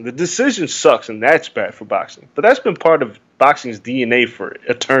boxing. The decision sucks, and that's bad for boxing. But that's been part of boxing's DNA for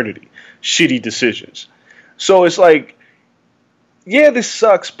eternity. Shitty decisions. So it's like, yeah, this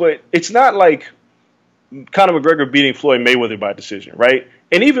sucks, but it's not like Conor McGregor beating Floyd Mayweather by decision, right?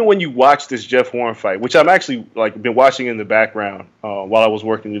 And even when you watch this Jeff Horn fight, which I'm actually been watching in the background while I was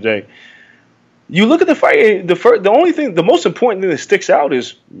working today, you look at the fight. The most important thing that sticks out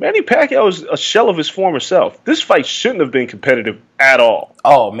is Manny Pacquiao is a shell of his former self. This fight shouldn't have been competitive at all.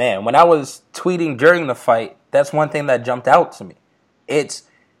 Oh man, when I was tweeting during the fight, that's one thing that jumped out to me. And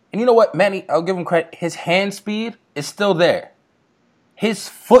you know what, Manny? I'll give him credit. His hand speed is still there. His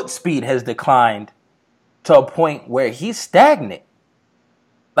foot speed has declined to a point where he's stagnant.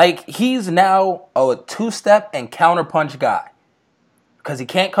 Like, he's now a two-step and counterpunch guy. Because he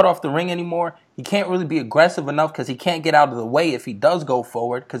can't cut off the ring anymore. He can't really be aggressive enough because he can't get out of the way if he does go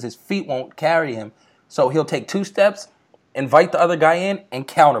forward because his feet won't carry him. So he'll take two steps, invite the other guy in, and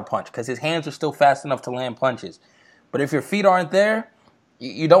counterpunch because his hands are still fast enough to land punches. But if your feet aren't there,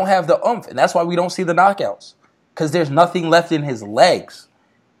 you don't have the oomph. And that's why we don't see the knockouts. Because there's nothing left in his legs.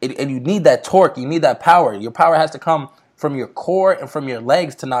 And you need that torque. You need that power. Your power has to come from your core and from your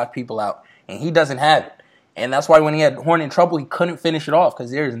legs to knock people out. And he doesn't have it. And that's why when he had Horn in trouble, he couldn't finish it off because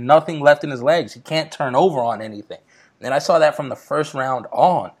there's nothing left in his legs. He can't turn over on anything. And I saw that from the first round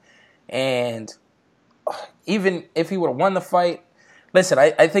on. And even if he would have won the fight, listen,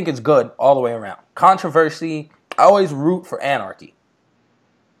 I think it's good all the way around. Controversy, I always root for anarchy.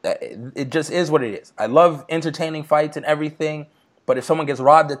 It just is what it is. I love entertaining fights and everything, but if someone gets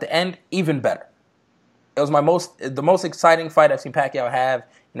robbed at the end, even better. It was the most exciting fight I've seen Pacquiao have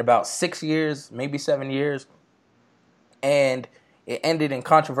in about 6 years, maybe 7 years. And it ended in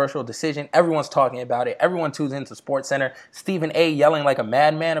controversial decision. Everyone's talking about it. Everyone tunes into SportsCenter. Stephen A. yelling like a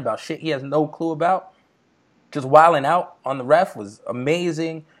madman about shit he has no clue about. Just wilding out on the ref was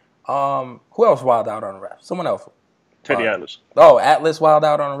amazing. Who else wilded out on the ref? Someone else. Teddy Atlas. Oh, Atlas wilded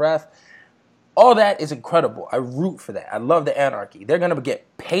out on the ref. All that is incredible. I root for that. I love the anarchy. They're going to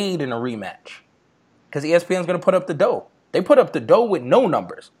get paid in a rematch because ESPN's going to put up the dough. They put up the dough with no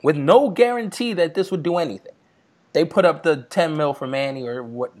numbers, with no guarantee that this would do anything. They put up the 10 mil for Manny, or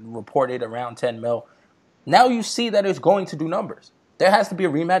what reported around 10 mil. Now you see that it's going to do numbers. There has to be a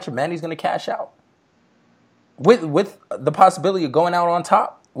rematch and Manny's going to cash out. With the possibility of going out on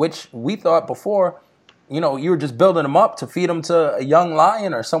top, which we thought before, you were just building him up to feed him to a young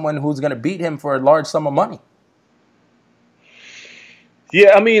lion or someone who's going to beat him for a large sum of money.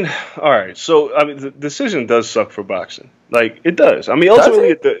 Yeah, I mean, all right. So, the decision does suck for boxing. Like, it does. I mean,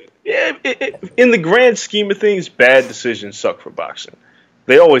 ultimately, in the grand scheme of things, bad decisions suck for boxing.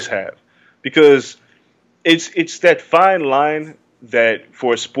 They always have. Because it's that fine line that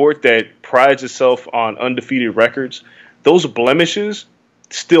for a sport that prides itself on undefeated records, those blemishes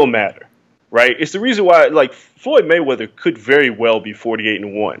still matter, right? It's the reason why, like, Floyd Mayweather could very well be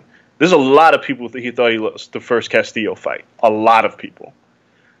 48-1. There's a lot of people that he thought he lost the first Castillo fight. A lot of people.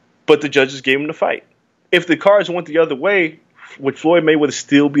 But the judges gave him the fight. If the cards went the other way, would Floyd Mayweather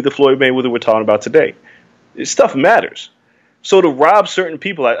still be the Floyd Mayweather we're talking about today? Stuff matters. So to rob certain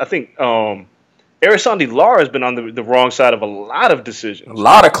people, I think Araceli Lara has been on the wrong side of a lot of decisions. A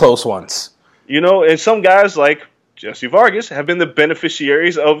lot of close ones. And some guys like Jesse Vargas have been the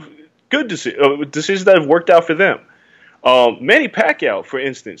beneficiaries of good decisions that have worked out for them. Manny Pacquiao, for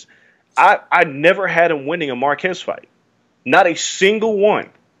instance, I never had him winning a Marquez fight. Not a single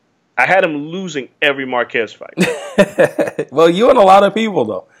one. I had him losing every Marquez fight. Well, you and a lot of people,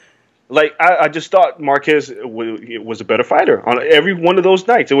 though. Like, I just thought Marquez was a better fighter on every one of those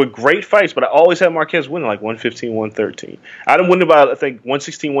nights. They were great fights, but I always had Marquez winning like 115, 113. I didn't win about, I think,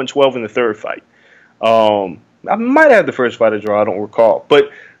 116, 112 in the third fight. I might have had the first fight a draw. I don't recall. But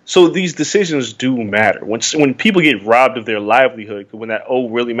so these decisions do matter. When people get robbed of their livelihood, when that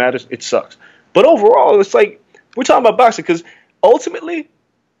really matters, it sucks. But overall, it's like we're talking about boxing because ultimately,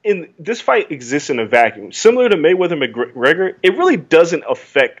 this fight exists in a vacuum. Similar to Mayweather-McGregor, it really doesn't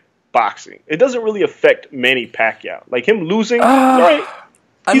affect boxing. It doesn't really affect Manny Pacquiao. Like, him losing, right?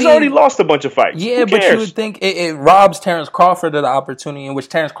 He's already lost a bunch of fights. Yeah, but you would think it robs Terrence Crawford of the opportunity, in which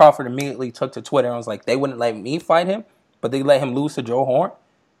Terrence Crawford immediately took to Twitter and was like, they wouldn't let me fight him, but they let him lose to Joe Horn.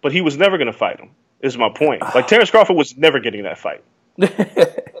 But he was never going to fight him, is my point. Like, Terrence Crawford was never getting that fight.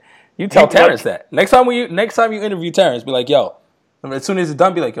 You tell Terrence that. Next time you interview Terrence, be like, yo, as soon as it's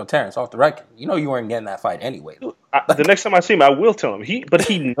done, be like, yo, Terrence, off the record, you weren't getting that fight anyway. The next time I see him, I will tell him. But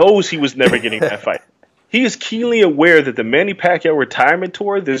he knows he was never getting that fight. He is keenly aware that the Manny Pacquiao retirement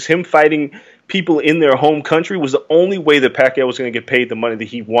tour, there's him fighting people in their home country, was the only way that Pacquiao was going to get paid the money that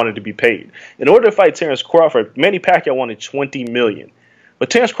he wanted to be paid. In order to fight Terrence Crawford, Manny Pacquiao wanted $20 million. But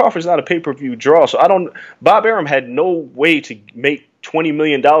Terrence Crawford's not a pay-per-view draw, so Bob Arum had no way to make $20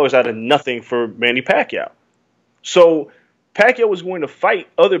 million out of nothing for Manny Pacquiao. So Pacquiao was going to fight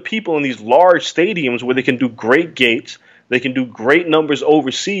other people in these large stadiums where they can do great gates, they can do great numbers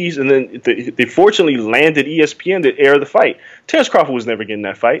overseas, and then they fortunately landed ESPN to air the fight. Terrence Crawford was never getting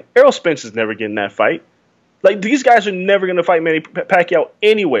that fight. Errol Spence is never getting that fight. Like, these guys are never going to fight Manny Pacquiao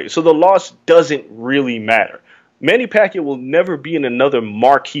anyway, so the loss doesn't really matter. Manny Pacquiao will never be in another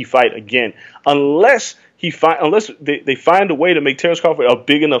marquee fight again unless they find a way to make Terrence Crawford a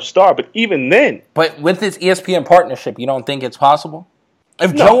big enough star. But even then... But with this ESPN partnership, you don't think it's possible?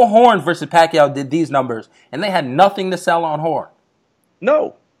 If Joe Horn versus Pacquiao did these numbers and they had nothing to sell on Horn.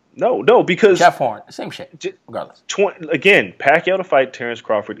 No, because... Jeff Horn, same shit, regardless. Again, Pacquiao to fight Terrence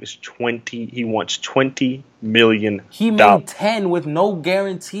Crawford is 20... He wants $20 million. He made 10 with no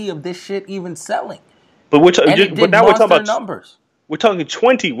guarantee of this shit even selling. But now we're talking about numbers. We're talking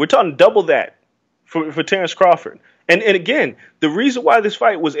 20. We're talking double that for Terrence Crawford. And again, the reason why this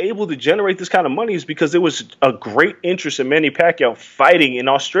fight was able to generate this kind of money is because there was a great interest in Manny Pacquiao fighting in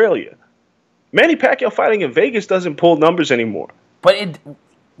Australia. Manny Pacquiao fighting in Vegas doesn't pull numbers anymore. But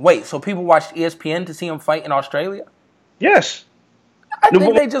wait, so people watched ESPN to see him fight in Australia? Yes. I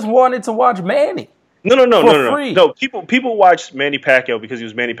think they just wanted to watch Manny. No. Free. No, people watched Manny Pacquiao because he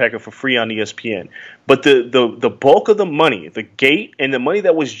was Manny Pacquiao for free on ESPN. But the bulk of the money, the gate, and the money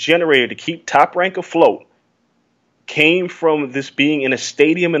that was generated to keep Top Rank afloat came from this being in a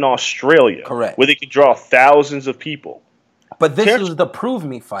stadium in Australia. Correct. Where they could draw thousands of people. But this was the Prove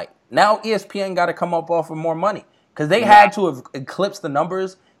Me fight. Now ESPN got to come up off of more money because they had to have eclipsed the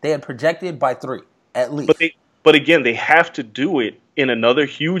numbers they had projected by 3, at least. But again, they have to do it in another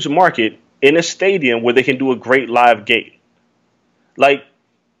huge market in a stadium where they can do a great live gate. Like,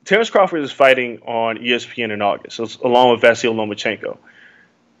 Terrence Crawford is fighting on ESPN in August, so along with Vasyl Lomachenko.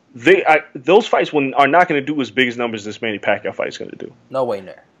 Those fights are not going to do as big as numbers as this Manny Pacquiao fight is going to do. No way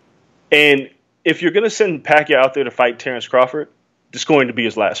there. And if you're going to send Pacquiao out there to fight Terrence Crawford, this is going to be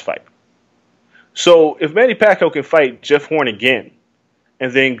his last fight. So if Manny Pacquiao can fight Jeff Horn again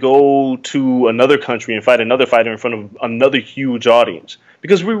and then go to another country and fight another fighter in front of another huge audience,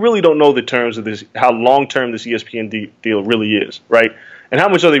 because we really don't know the terms of this, how long-term this ESPN deal really is, right? And how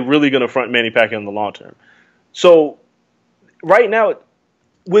much are they really going to front Manny Pacquiao in the long term? So right now,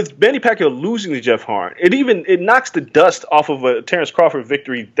 with Manny Pacquiao losing to Jeff Horn, it knocks the dust off of a Terrence Crawford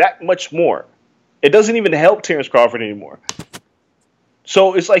victory that much more. It doesn't even help Terrence Crawford anymore.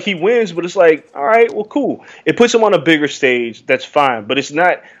 So it's like he wins, but it's like, all right, well, cool. It puts him on a bigger stage. That's fine. But it's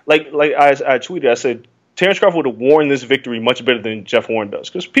not like I tweeted. I said, Terrence Crawford would have worn this victory much better than Jeff Horn does.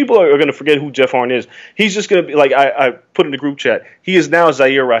 Because people are going to forget who Jeff Horn is. He's just going to be, like I put in the group chat, he is now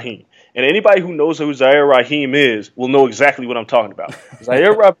Zaire Rahim. And anybody who knows who Zaire Rahim is will know exactly what I'm talking about.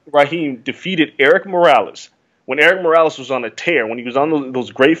 Zaire Rahim defeated Eric Morales when Eric Morales was on a tear, when he was on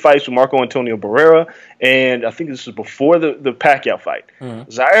those great fights with Marco Antonio Barrera, and I think this was before the Pacquiao fight. Mm-hmm.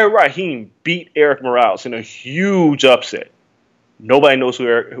 Zaire Rahim beat Eric Morales in a huge upset. Nobody knows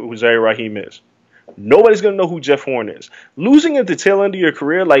who Zaire Rahim is. Nobody's going to know who Jeff Horn is. Losing at the tail end of your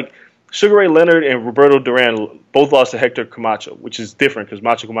career, like Sugar Ray Leonard and Roberto Duran both lost to Hector Camacho, which is different because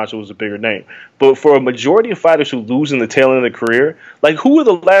Macho Camacho was a bigger name. But for a majority of fighters who lose in the tail end of their career, like, who are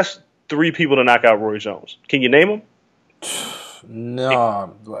the last 3 people to knock out Roy Jones? Can you name them?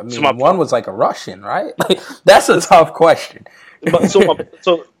 No. I mean, one was like a Russian, right? That's a tough question.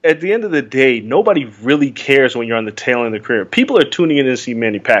 So at the end of the day, nobody really cares when you're on the tail end of the career. People are tuning in to see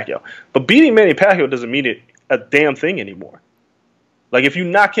Manny Pacquiao. But beating Manny Pacquiao doesn't mean it a damn thing anymore. Like, if you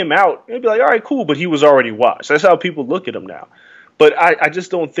knock him out, it'd be like, all right, cool, but he was already washed. That's how people look at him now. But I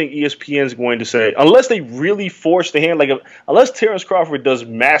just don't think ESPN's going to say, unless they really force the hand, like, unless Terrence Crawford does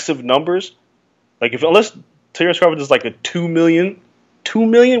massive numbers, like, unless Terrence Crawford does like a 2 million,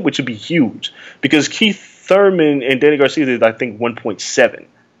 which would be huge, because Keith Thurman and Danny Garcia did, I think, 1.7.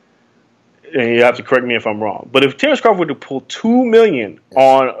 And you have to correct me if I'm wrong. But if Terrence Crawford would pull 2 million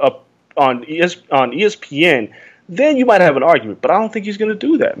on ESPN, then you might have an argument. But I don't think he's going to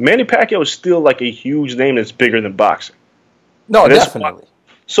do that. Manny Pacquiao is still like a huge name that's bigger than boxing. No, definitely.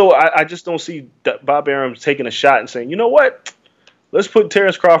 So I just don't see Bob Arum taking a shot and saying, you know what, let's put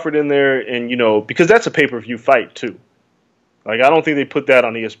Terrence Crawford in there, and because that's a pay-per-view fight too. Like, I don't think they put that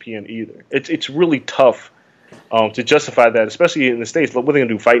on ESPN either. It's really tough to justify that, especially in the States. What are they going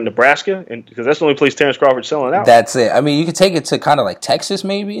to do, fight in Nebraska? And because that's the only place Terrence Crawford's selling out. That's it. I mean, you could take it to kind of like Texas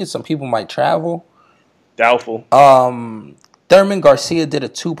maybe. Some people might travel. Doubtful. Thurman Garcia did a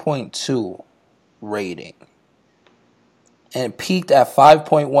 2.2 rating and peaked at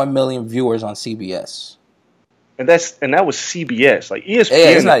 5.1 million viewers on CBS. And that was CBS. Like ESPN. Yeah,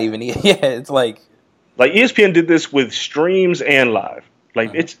 it's not even. Yeah, it's like ESPN did this with streams and live.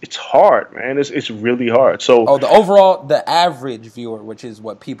 Like it's hard, man. It's really hard. So the average viewer, which is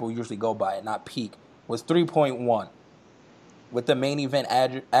what people usually go by, not peak, was 3.1, with the main event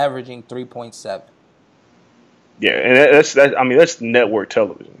averaging 3.7. Yeah, and that's network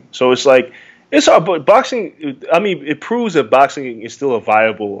television. So it's like it's hard, but boxing. I mean, it proves that boxing is still a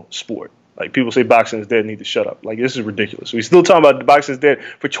viable sport. Like people say boxing is dead, need to shut up. Like this is ridiculous. We still talking about boxing is dead.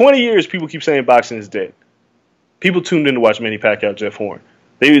 For 20 years, people keep saying boxing is dead. People tuned in to watch Manny Pacquiao, Jeff Horn.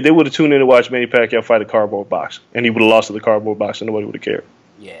 They would have tuned in to watch Manny Pacquiao fight a cardboard box, and he would have lost to the cardboard box, and nobody would have cared.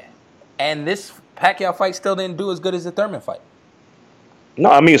 Yeah, and this Pacquiao fight still didn't do as good as the Thurman fight. No,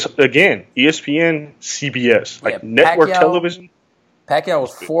 I mean, it's, again, ESPN, CBS, like network television. Pacquiao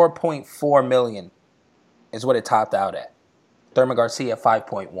was 4.4 million, is what it topped out at. Thurman Garcia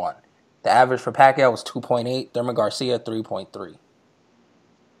 5.1. The average for Pacquiao was 2.8. Thurman Garcia 3.3.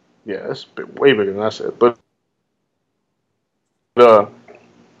 Yeah, that's way bigger than I said, but.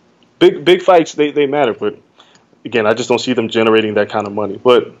 Big fights, they matter, but again, I just don't see them generating that kind of money.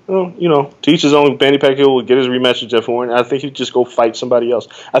 But, to each his own. Manny Pacquiao will get his rematch with Jeff Horn. I think he'd just go fight somebody else.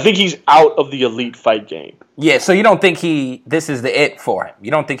 I think he's out of the elite fight game. Yeah, so you don't think this is the it for him?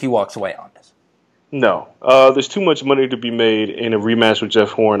 You don't think he walks away on this? No. There's too much money to be made in a rematch with Jeff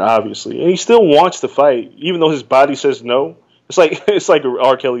Horn, obviously. And he still wants to fight, even though his body says no. It's like a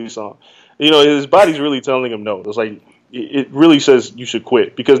R. Kelly song. His body's really telling him no. It's like, it really says you should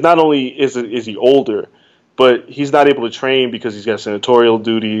quit, because not only is he older, but he's not able to train because he's got senatorial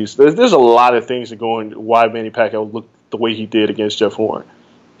duties. There's a lot of things that go into why Manny Pacquiao looked the way he did against Jeff Horn.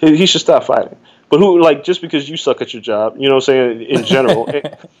 He should stop fighting. But just because you suck at your job, you know what I'm saying, in general,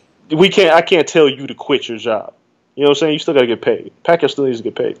 I can't tell you to quit your job. You know what I'm saying? You still got to get paid. Pacquiao still needs to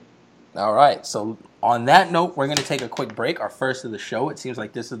get paid. All right. So on that note, we're going to take a quick break, our first of the show. It seems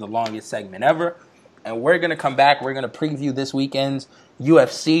like this is the longest segment ever. And we're going to come back. We're going to preview this weekend's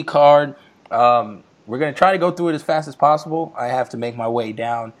UFC card. We're going to try to go through it as fast as possible. I have to make my way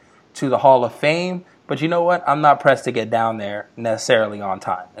down to the Hall of Fame. But you know what? I'm not pressed to get down there necessarily on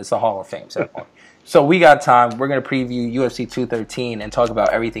time. It's the Hall of Fame ceremony. So we got time. We're going to preview UFC 213 and talk about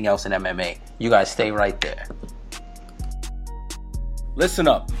everything else in MMA. You guys stay right there. Listen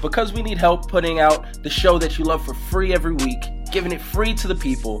up. Because we need help putting out the show that you love for free every week, giving it free to the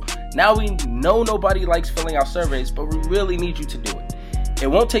people. Now we know nobody likes filling out surveys, but we really need you to do it. It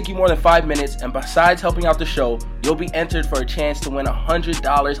won't take you more than 5 minutes, and besides helping out the show, you'll be entered for a chance to win a $100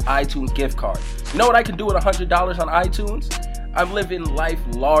 iTunes gift card. You know what I can do with $100 on iTunes? I'm living life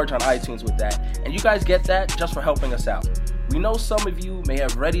large on iTunes with that, and you guys get that just for helping us out. We know some of you may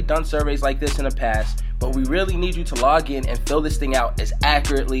have already done surveys like this in the past, but we really need you to log in and fill this thing out as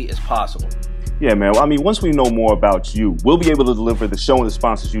accurately as possible. Yeah, man. I mean, once we know more about you, we'll be able to deliver the show and the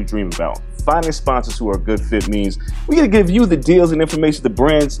sponsors you dream about. Finding sponsors who are a good fit means we're going to give you the deals and information the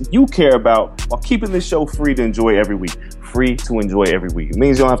brands you care about while keeping this show free to enjoy every week. Free to enjoy every week. It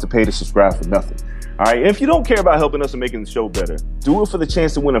means you don't have to pay to subscribe for nothing. All right, and if you don't care about helping us and making the show better, do it for the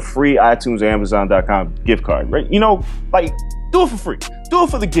chance to win a free iTunes or Amazon.com gift card, right? Do it for free. Do it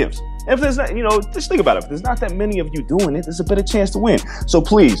for the gifts. And if there's not, just think about it. If there's not that many of you doing it, there's a better chance to win. So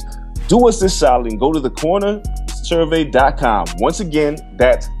please, do us this solid and go to thecornersurvey.com. Once again,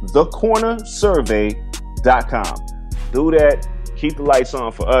 that's thecornersurvey.com. Do that. Keep the lights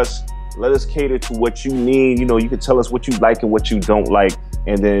on for us. Let us cater to what you need. You can tell us what you like and what you don't like,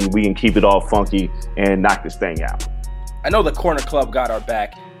 and then we can keep it all funky and knock this thing out. I know the Corner Club got our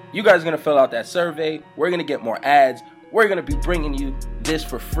back. You guys are going to fill out that survey. We're going to get more ads. We're going to be bringing you this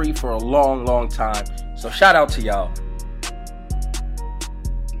for free for a long, long time. So shout out to y'all.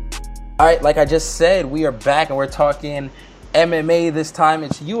 All right, like I just said, we are back and we're talking MMA this time.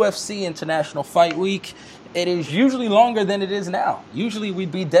 It's UFC International Fight Week. It is usually longer than it is now. Usually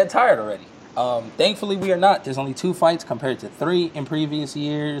we'd be dead tired already. Thankfully, we are not. There's only 2 fights compared to 3 in previous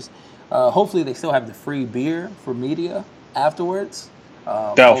years. Hopefully, they still have the free beer for media afterwards.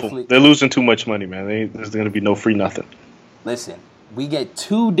 Doubtful. They're losing too much money, man. There's going to be no free nothing. Listen, we get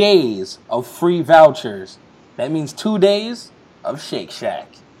 2 days of free vouchers. That means 2 days of Shake Shack.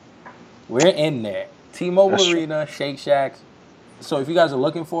 We're in there. T-Mobile Arena, Shake Shack. So if you guys are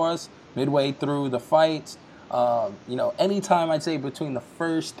looking for us midway through the fights, anytime I'd say between the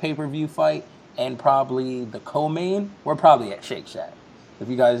first pay-per-view fight and probably the co-main, we're probably at Shake Shack. If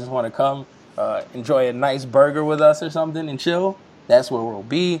you guys just want to come enjoy a nice burger with us or something and chill, that's where we'll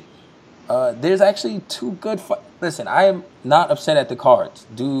be. There's actually two good fights. Listen, I am not upset at the cards.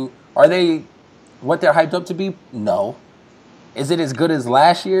 Are they what they're hyped up to be? No. Is it as good as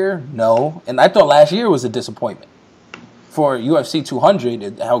last year? No. And I thought last year was a disappointment. For UFC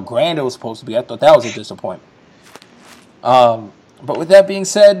 200, how grand it was supposed to be, I thought that was a disappointment. But with that being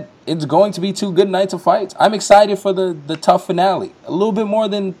said, it's going to be two good nights of fights. I'm excited for the tough finale. A little bit more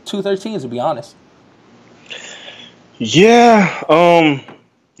than 213s, to be honest. Yeah.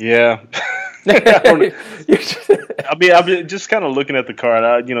 Yeah. I mean, I'm just kind of looking at the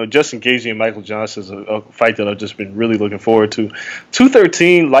card. Justin Gaethje and Michael Johnson is a fight that I've just been really looking forward to.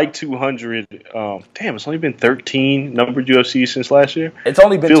 213, like 200. Damn, it's only been 13 numbered UFC since last year. It's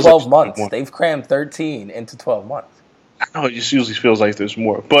only been 12 months. They've crammed 13 into 12 months. I know, it just usually feels like there's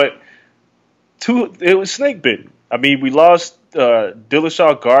more. But it was snake bitten. I mean, we lost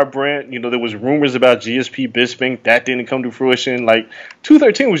Dillashaw Garbrandt. There was rumors about GSP Bisping. That didn't come to fruition. Like,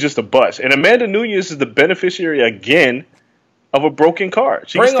 213 was just a bust. And Amanda Nunes is the beneficiary again of a broken card.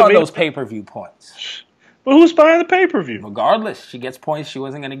 Bring on those pay-per-view points. But who's buying the pay-per-view? Regardless, she gets points she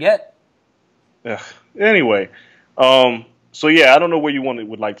wasn't going to get. Anyway, so yeah, I don't know where you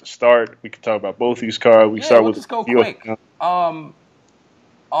would like to start. We could talk about both these cards. We'll just go quick. On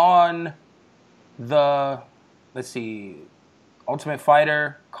the, let's see, Ultimate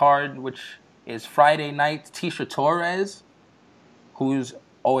Fighter card, which is Friday night, Tisha Torres, who's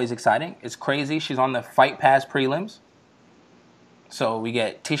always exciting. It's crazy. She's on the Fight Pass prelims. So we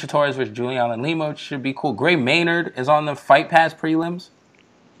get Tisha Torres versus Juliana Lima, which should be cool. Gray Maynard is on the Fight Pass prelims.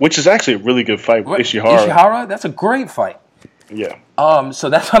 Which is actually a really good fight with Ishihara. That's a great fight. Yeah. So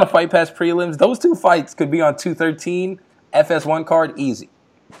that's on the Fight Pass prelims. Those two fights could be on 213 FS1 card, easy.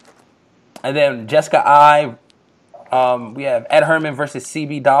 And then Jessica I, we have Ed Herman versus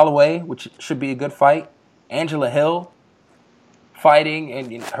CB Dollaway, which should be a good fight. Angela Hill fighting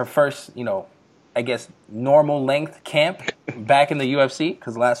in her first, I guess, normal length camp back in the UFC,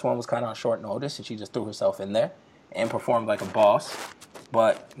 because the last one was kind of on short notice, and she just threw herself in there and performed like a boss.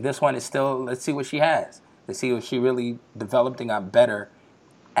 But this one is still, let's see what she has. Let's see if she really developed and got better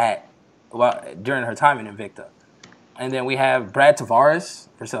during her time in Invicta. And then we have Brad Tavares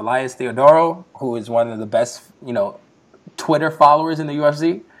versus Elias Theodorou, who is one of the best, Twitter followers in the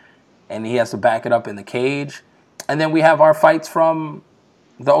UFC. And he has to back it up in the cage. And then we have our fights from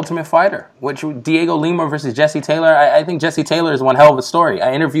the Ultimate Fighter, which Diego Lima versus Jesse Taylor. I think Jesse Taylor is one hell of a story.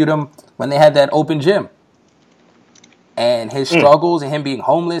 I interviewed him when they had that open gym. And his struggles and him being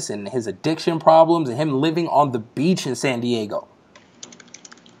homeless and his addiction problems and him living on the beach in San Diego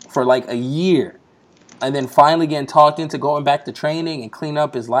for like a year. And then finally getting talked into going back to training and clean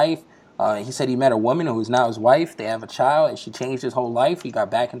up his life. He said he met a woman who is now his wife. They have a child, and she changed his whole life. He got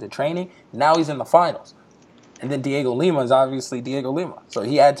back into training. Now he's in the finals. And then Diego Lima is obviously Diego Lima. So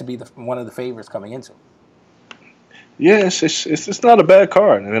he had to be one of the favorites coming into it. Yeah, it's not a bad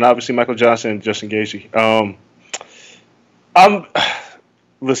card. And then obviously Michael Johnson and Justin Gaethje.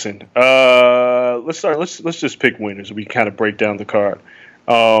 Listen, let's start. Let's just pick winners. We kind of break down the card.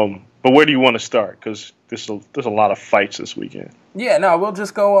 But where do you want to start? Because there's a lot of fights this weekend. Yeah, no, we'll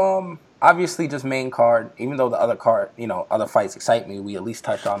just go. Obviously, just main card. Even though the other card, other fights excite me, we at least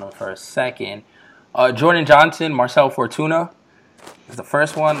touched on them for a second. Jordan Johnson, Marcel Fortuna is the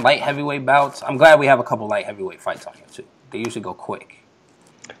first one. Light heavyweight bouts. I'm glad we have a couple light heavyweight fights on here too. They usually go quick.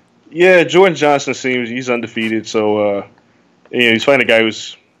 Yeah, Jordan Johnson he's undefeated. So he's fighting a guy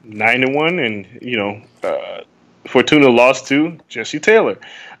who's 9-1, and Fortuna lost to Jesse Taylor.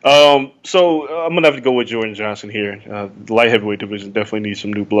 So I'm gonna have to go with Jordan Johnson here. The light heavyweight division definitely needs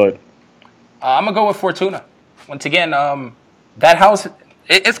some new blood. I'm gonna go with Fortuna. Once again, that house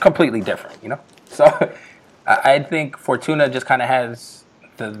it's completely different, So I think Fortuna just kind of has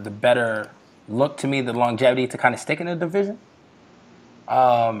the better look to me, the longevity to kind of stick in the division.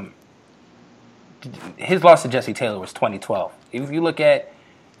 His loss to Jesse Taylor was 2012. If you look at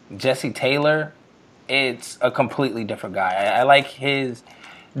Jesse Taylor, it's a completely different guy. I like his...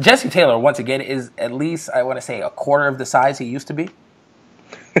 Jesse Taylor, once again, is at least, I want to say, a quarter of the size he used to be.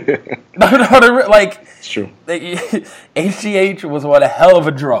 It's true. HGH was one hell of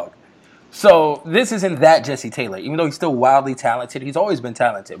a drug. So this isn't that Jesse Taylor. Even though he's still wildly talented, he's always been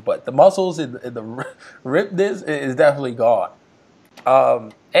talented. But the muscles and the ripness is definitely gone.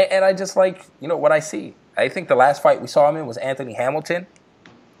 And I just like, what I see. I think the last fight we saw him in was Anthony Hamilton.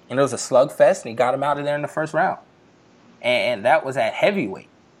 And it was a slugfest, and he got him out of there in the first round. And that was at heavyweight.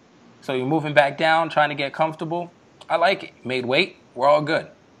 So you're moving back down, trying to get comfortable. I like it. Made weight, we're all good.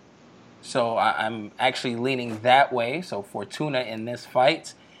 So I'm actually leaning that way. So Fortuna in this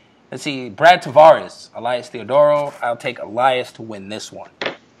fight. Let's see, Brad Tavares, Elias Theodorou. I'll take Elias to win this one.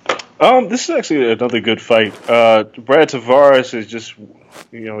 This is actually another good fight. Brad Tavares is just,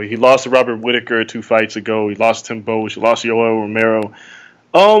 he lost to Robert Whittaker 2 fights ago. He lost to Tim Boach. He lost to Yoel Romero.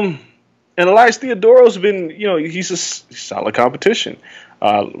 And Elias Theodoro's been, he's a solid competition.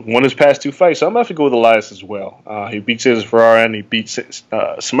 Won his past 2 fights, so I'm going to have to go with Elias as well. He beat Cesar Ferrara and he beat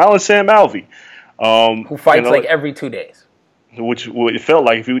Smiling Sam Alvey. Who fights like every 2 days. Which it felt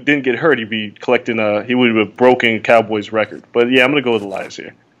like if he didn't get hurt, he'd be collecting he would have broken Cowboys' record. But yeah, I'm going to go with Elias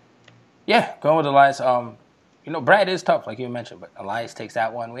here. Yeah, going with Elias. Brad is tough, like you mentioned, but Elias takes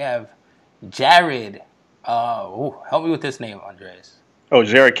that one. We have Jared. Help me with this name, Andres. Oh,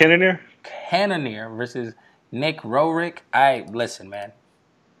 Jared Cannonier? Cannonier versus Nick Rorick. Listen, man.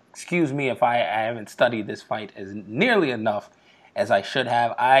 Excuse me if I haven't studied this fight as nearly enough as I should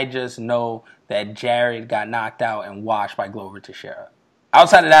have. I just know that Jared got knocked out and washed by Glover Teixeira.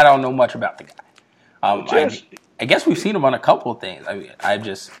 Outside of that, I don't know much about the guy. I guess we've seen him on a couple of things.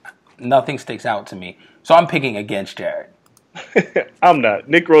 Nothing sticks out to me. So I'm picking against Jared. I'm not.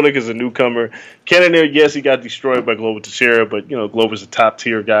 Nick Rorick is a newcomer. Cannonier, yes, he got destroyed by Glover Teixeira, but, Glover's a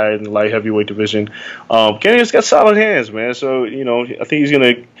top-tier guy in the light heavyweight division. Cannonier's got solid hands, man. So, I think he's going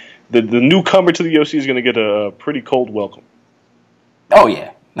to – the newcomer to the UFC is going to get a pretty cold welcome. Oh,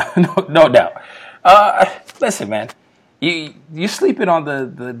 yeah. no doubt. Listen, man. You're sleeping on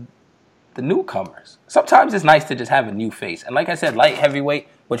the newcomers. Sometimes it's nice to just have a new face. And like I said, light heavyweight,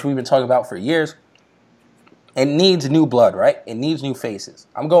 which we've been talking about for years, it needs new blood, right? It needs new faces.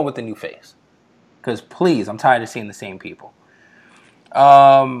 I'm going with the new face. Because, please, I'm tired of seeing the same people.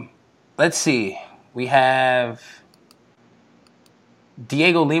 Let's see. We have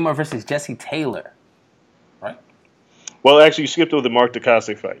Diego Lima versus Jesse Taylor, right? Well, actually, you skipped over the Mark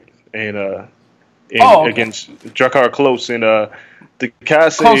DeCasse fight. Against Drakkar Klose. And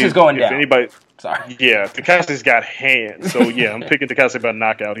DeCasse... Close is going down. Anybody... Sorry. Yeah, DeCasse's got hands. So, yeah, I'm picking DeCasse by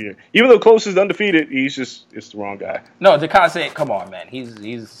knockout here. Even though Klose is undefeated, it's the wrong guy. No, DeCasse, come on, man.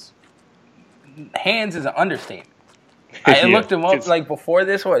 He's hands is an understatement. I looked him up, before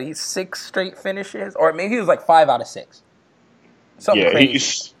this, he's 6 straight finishes? Or maybe he was 5 out of 6. Something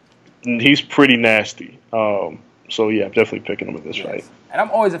crazy. He's pretty nasty. So, yeah, I'm definitely picking him in this fight. And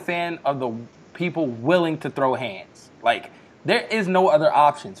I'm always a fan of the people willing to throw hands. There is no other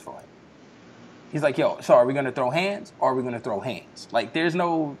options for him. He's like, so are we going to throw hands or are we going to throw hands? There's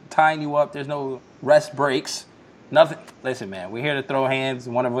no tying you up. There's no rest breaks. Nothing. Listen, man, we're here to throw hands.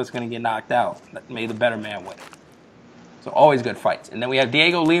 One of us is going to get knocked out. May the better man win. So always good fights. And then we have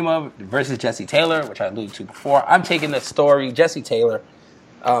Diego Lima versus Jesse Taylor, which I alluded to before. I'm taking the story, Jesse Taylor,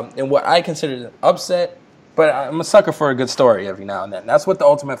 in what I consider an upset. But I'm a sucker for a good story every now and then. That's what the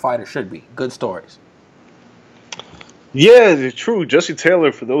Ultimate Fighter should be. Good stories. Yeah, it's true. Jesse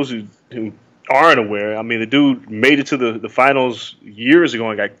Taylor, for those who aren't aware, the dude made it to the finals years ago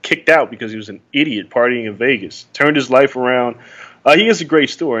and got kicked out because he was an idiot partying in Vegas. Turned his life around. He has a great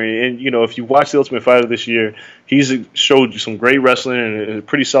story. And, if you watch The Ultimate Fighter this year, he's showed some great wrestling and a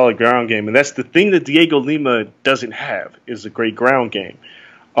pretty solid ground game. And that's the thing that Diego Lima doesn't have, is a great ground game.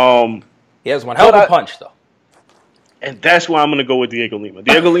 He has one hell of a punch, though. And that's why I'm going to go with Diego Lima.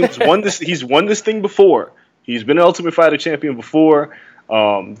 Diego Lima's won this. He's won this thing before. He's been an Ultimate Fighter champion before.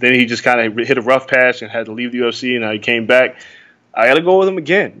 Then he just kind of hit a rough patch and had to leave the UFC, and now he came back. I got to go with him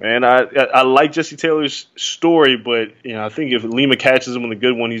again, man. I like Jesse Taylor's story, but I think if Lima catches him on the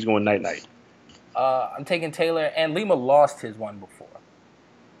good one, he's going night-night. I'm taking Taylor, and Lima lost his one before.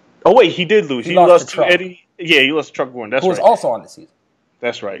 Oh, wait, he did lose. He lost to Eddie. Yeah, he lost to Truck Gordon. That's right. Who was also on the season.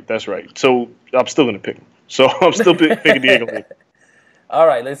 That's right. So I'm still going to pick him. So I'm still picking Diego Lima. All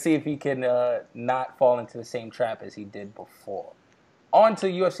right, let's see if he can not fall into the same trap as he did before. On to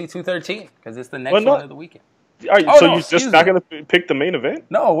UFC 213, because it's the next one of the weekend. You're just not going to pick the main event?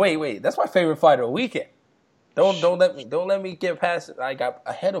 No, wait. That's my favorite fight of the weekend. Don't let me get past it. I got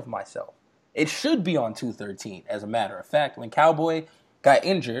ahead of myself. It should be on 213, as a matter of fact. When Cowboy got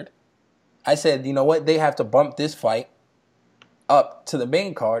injured, I said, you know what? They have to bump this fight up to the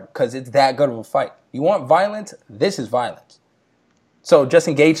main card because it's that good of a fight. You want violence? This is violence. So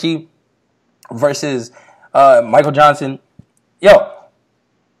Justin Gaethje versus Michael Johnson.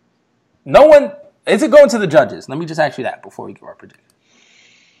 No one... Is it going to the judges? Let me just ask you that before we give our prediction.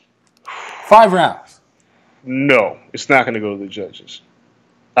 5 rounds. No, it's not going to go to the judges.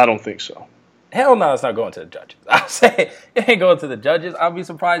 I don't think so. Hell no, it's not going to the judges. I'll say it ain't going to the judges. I'll be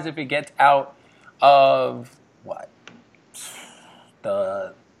surprised if it gets out of,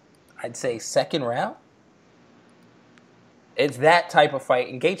 I'd say second round. It's that type of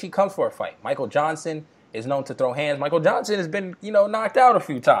fight. And Gaethje comes for a fight. Michael Johnson is known to throw hands. Michael Johnson has been, knocked out a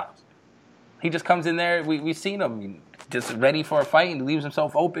few times. He just comes in there. We've seen him just ready for a fight and leaves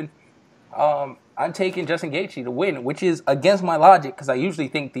himself open. I'm taking Justin Gaethje to win, which is against my logic because I usually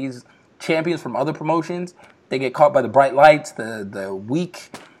think these champions from other promotions, they get caught by the bright lights, the weak,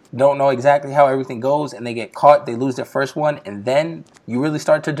 don't know exactly how everything goes, and they get caught, they lose their first one, and then you really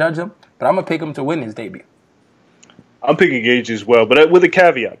start to judge them. But I'm going to pick him to win his debut. I'm picking Gaethje as well, but with a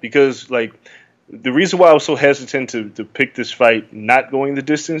caveat, because like the reason why I was so hesitant to pick this fight not going the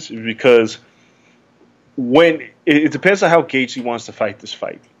distance is because when it depends on how Gaethje wants to fight this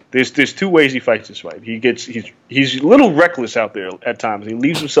fight. There's two ways he fights this fight. He's a little reckless out there at times. He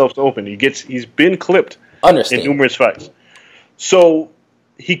leaves himself open. He's been clipped in numerous fights. So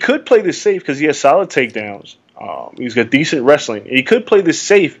he could play this safe because he has solid takedowns. He's got decent wrestling. He could play this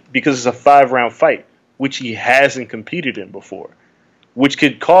safe because it's a 5-round fight, which he hasn't competed in before, which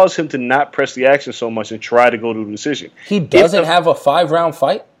could cause him to not press the action so much and try to go to a decision. He doesn't have a 5-round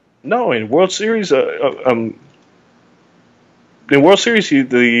fight? No, in World Series, the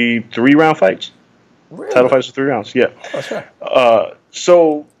 3-round fights. Really? Title fights are 3 rounds, yeah. Oh, sure.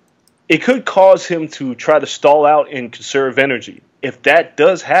 So it could cause him to try to stall out and conserve energy. If that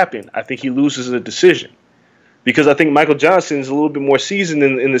does happen, I think he loses a decision. Because I think Michael Johnson is a little bit more seasoned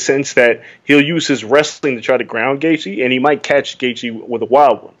in the sense that he'll use his wrestling to try to ground Gaethje, and he might catch Gaethje with a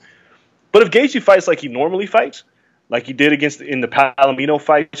wild one. But if Gaethje fights like he normally fights, like he did in the Palomino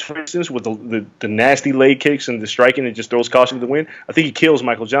fights, for instance, with the nasty leg kicks and the striking and just throws caution to the wind, I think he kills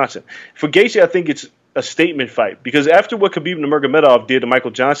Michael Johnson. For Gaethje, I think it's a statement fight because after what Khabib Nurmagomedov did to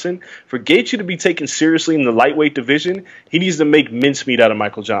Michael Johnson, for Gaethje to be taken seriously in the lightweight division, he needs to make mincemeat out of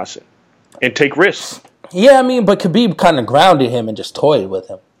Michael Johnson and take risks. Yeah, I mean, but Khabib kind of grounded him and just toyed with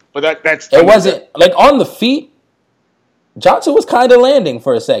him. But it wasn't like on the feet. Johnson was kind of landing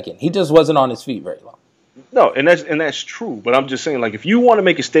for a second. He just wasn't on his feet very long. No, and that's true. But I'm just saying, like, if you want to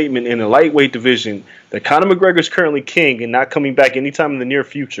make a statement in a lightweight division that Conor McGregor is currently king and not coming back anytime in the near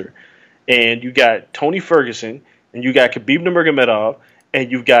future, and you got Tony Ferguson, and you got Khabib Nurmagomedov,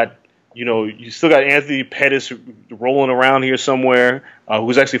 and you've got, you still got Anthony Pettis rolling around here somewhere,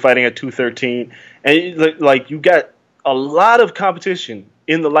 who's actually fighting at 213, and like you got a lot of competition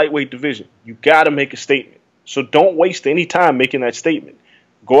in the lightweight division. You got to make a statement. So don't waste any time making that statement.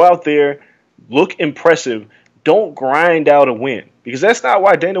 Go out there. Look impressive. Don't grind out a win because that's not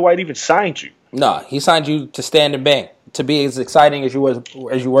why Dana White even signed you. No, he signed you to stand and bang, to be as exciting as you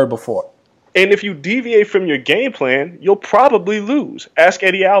were before. And if you deviate from your game plan, you'll probably lose. Ask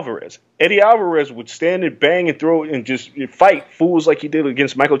Eddie Alvarez. Eddie Alvarez would stand and bang and throw and just fight fools like he did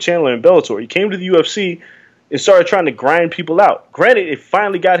against Michael Chandler in Bellator. He came to the UFC and started trying to grind people out. Granted, it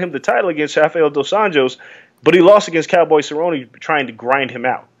finally got him the title against Rafael Dos Anjos, but he lost against Cowboy Cerrone trying to grind him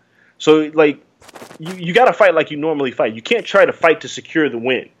out. So, like, you got to fight like you normally fight. You can't try to fight to secure the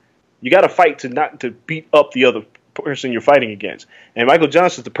win. You got to fight to beat up the other person you're fighting against. And Michael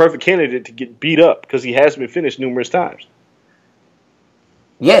Johnson's the perfect candidate to get beat up because he has been finished numerous times.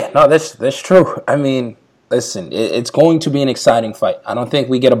 Yeah, no, that's true. I mean, listen, it's going to be an exciting fight. I don't think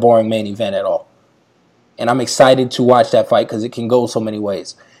we get a boring main event at all. And I'm excited to watch that fight because it can go so many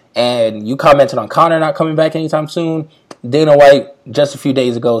ways. And you commented on Conor not coming back anytime soon. Dana White, just a few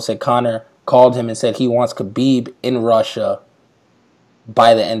days ago, said Conor called him and said he wants Khabib in Russia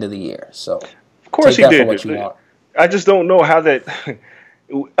by the end of the year. So, of course he did. I just don't know how that.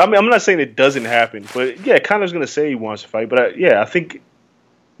 I mean, I'm not saying it doesn't happen, but yeah, Conor's going to say he wants to fight. But I think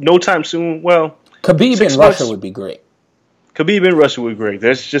no time soon. Well, Khabib in Russia would be great. Khabib in Russia would be great.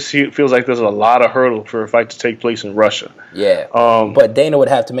 That's just it feels like there's a lot of hurdle for a fight to take place in Russia. Yeah, but Dana would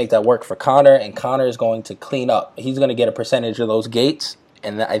have to make that work for Conor, and Conor is going to clean up. He's going to get a percentage of those gates,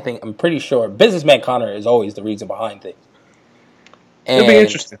 and I'm pretty sure businessman Conor is always the reason behind things. And it'll be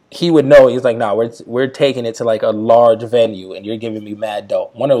interesting. He would know. He's like, "No, we're taking it to like a large venue, and you're giving me mad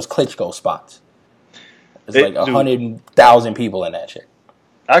dough." One of those Klitschko spots. It's like 100,000 people in that shit.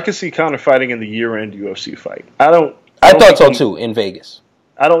 I could see Conor fighting in the year-end UFC fight. I thought so too in Vegas.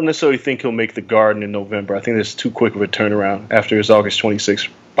 I don't necessarily think he'll make the Garden in November. I think that's too quick of a turnaround after his August 26th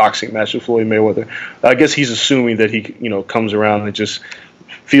boxing match with Floyd Mayweather. I guess he's assuming that he comes around and just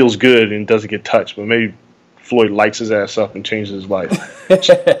feels good and doesn't get touched, but maybe Floyd lights his ass up and changes his life.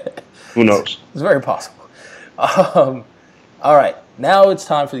 Who knows? It's very possible. All right, now it's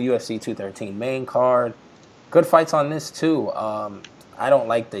time for the UFC 213 main card. Good fights on this too. I don't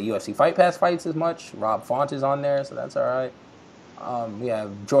like the UFC Fight Pass fights as much. Rob Font is on there, so that's all right. We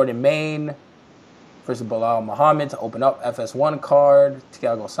have Jordan Main versus Bilal Muhammad to open up FS1 card.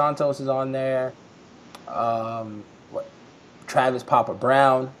 Thiago Santos is on there. Travis Papa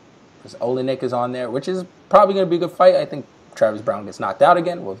Brown versus Olenek is on there, which is probably going to be a good fight. I think Travis Brown gets knocked out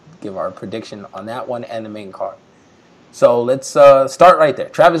again. We'll give our prediction on that one and the main card. So let's start right there.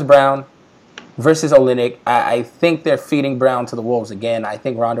 Travis Brown versus Oleinik. I think they're feeding Brown to the wolves again. I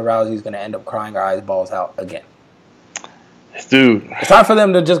think Ronda Rousey is going to end up crying her eyeballs out again. Dude. It's time for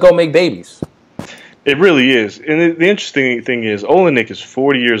them to just go make babies. It really is. And the interesting thing is, Oleinik is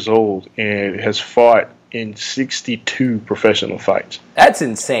 40 years old and has fought in 62 professional fights. That's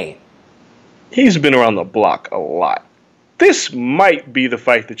insane. He's been around the block a lot. This might be the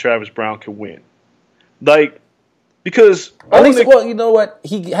fight that Travis Brown could win. Because... At least, well, you know what?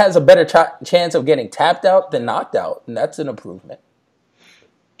 He has a better chance of getting tapped out than knocked out, and that's an improvement.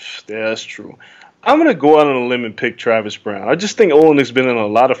 Yeah, that's true. I'm going to go out on a limb and pick Travis Brown. I just think Oleinik's been in a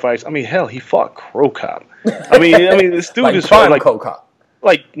lot of fights. I mean, hell, he fought Crow Cop. I mean, this dude like is prime Crow Cop.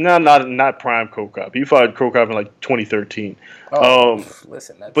 Like, not prime Crow Cop. He fought Crow Cop in like 2013.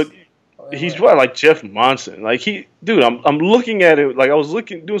 Listen, that's... But he's fought like Jeff Monson. Like, I'm looking at it. Like, I was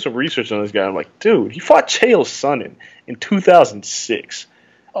doing some research on this guy. I'm like, dude, he fought Chael Sonnen in 2006.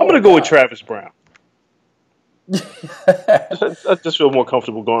 I'm going to go with Travis Brown. I just feel more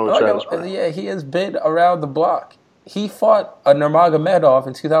comfortable going with Travis Brown. Yeah, he has been around the block. He fought a Nurmagomedov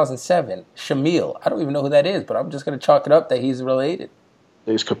in 2007. Shamil. I don't even know who that is, but I'm just going to chalk it up that he's related.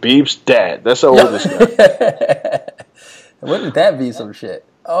 He's Khabib's dad. That's how old this guy. Wouldn't that be some shit?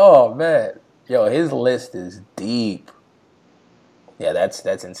 Oh, man. Yo, his list is deep. Yeah, that's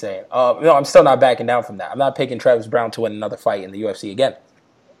insane. No, I'm still not backing down from that. I'm not picking Travis Brown to win another fight in the UFC again.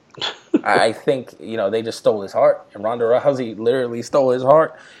 I think, they just stole his heart. And Ronda Rousey literally stole his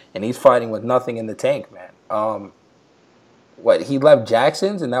heart. And he's fighting with nothing in the tank, man. He left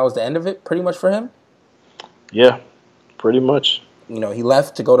Jackson's and that was the end of it pretty much for him? Yeah, pretty much. He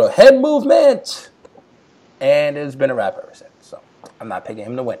left to go to Head Movement. And it's been a wrap ever since. So I'm not picking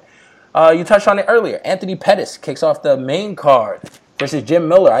him to win. You touched on it earlier. Anthony Pettis kicks off the main card versus Jim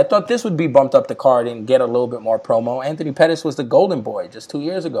Miller. I thought this would be bumped up the card and get a little bit more promo. Anthony Pettis was the golden boy just 2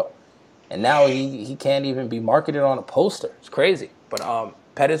 years ago. And now he can't even be marketed on a poster. It's crazy. But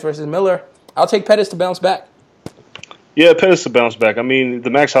Pettis versus Miller, I'll take Pettis to bounce back. Yeah, Pettis to bounce back. I mean, the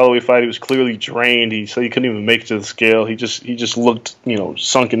Max Holloway fight, he was clearly drained. He couldn't even make it to the scale. He just looked,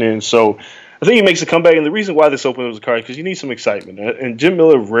 sunken in. So I think he makes a comeback. And the reason why this opened was a card because you need some excitement. And Jim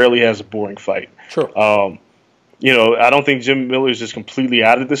Miller rarely has a boring fight. Sure. I don't think Jim Miller is just completely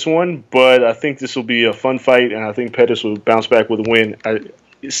out of this one, but I think this will be a fun fight, and I think Pettis will bounce back with a win.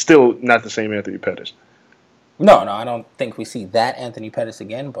 It's still not the same Anthony Pettis. No, I don't think we see that Anthony Pettis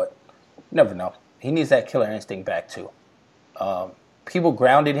again, but you never know. He needs that killer instinct back, too. People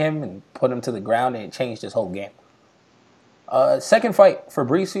grounded him and put him to the ground, and it changed his whole game. Second fight,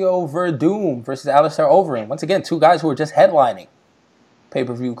 Fabricio Verdum versus Alistair Overeem. Once again, two guys who are just headlining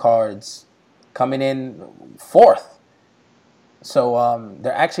pay-per-view cards, coming in fourth. So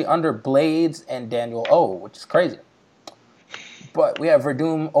they're actually under Blades and Daniel O, which is crazy. But we have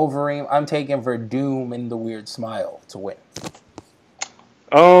Verdum, Overeem. I'm taking Verdum in the weird smile to win.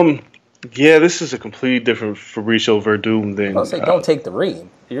 Yeah, this is a completely different Fabricio Verdum than... I'll say don't take the Reem.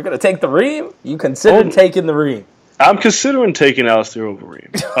 You're going to take the Reem? You consider taking the Reem. I'm considering taking Alistair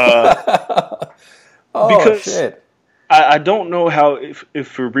Overeem. Because shit. I don't know how if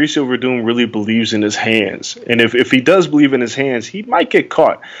Fabricio Verdum really believes in his hands. And if he does believe in his hands, he might get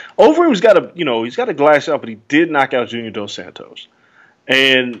caught. Overeem's got a glass out, but he did knock out Junior Dos Santos.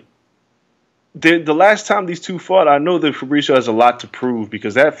 And the last time these two fought, I know that Fabricio has a lot to prove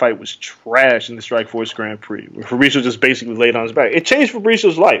because that fight was trash in the Strikeforce Grand Prix, where Fabricio just basically laid on his back. It changed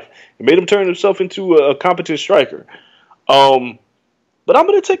Fabricio's life. It made him turn himself into a competent striker. But I'm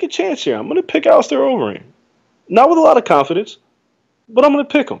going to take a chance here. I'm going to pick Alistair Overeem. Not with a lot of confidence, but I'm going to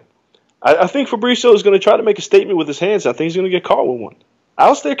pick him. I think Fabricio is going to try to make a statement with his hands. I think he's going to get caught with one.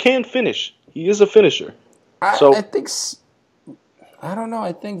 Alistair can finish. He is a finisher. I don't know.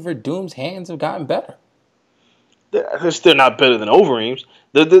 I think Verdum's hands have gotten better. They're still not better than Overeem's.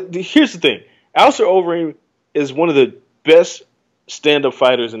 Here's the thing. Alistair Overeem is one of the best stand-up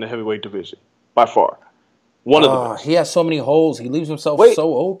fighters in the heavyweight division, by far. One of the best. He has so many holes. He leaves himself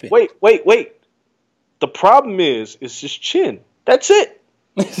so open. Wait. The problem is his chin. That's it.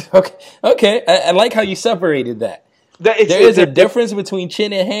 Okay. I like how you separated that. There is a difference between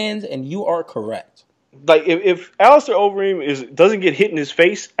chin and hands, and you are correct. Like, if Alistair Overeem doesn't get hit in his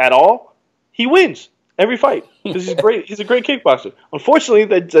face at all, he wins every fight because he's great. He's a great kickboxer. Unfortunately,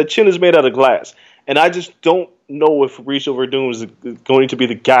 that chin is made out of glass, and I just don't know if Fabricio Verdum is going to be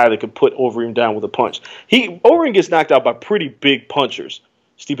the guy that could put Overeem down with a punch. Overeem gets knocked out by pretty big punchers.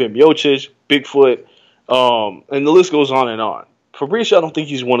 Stipe Miocic, Bigfoot, and the list goes on and on. Fabricio, I don't think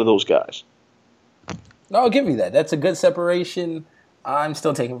he's one of those guys. No, I'll give you that. That's a good separation. I'm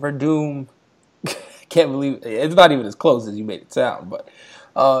still taking Verdum. Can't believe it's not even as close as you made it sound. But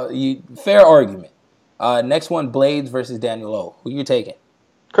Fair argument. Next one, Blades versus Daniel O. Who you taking?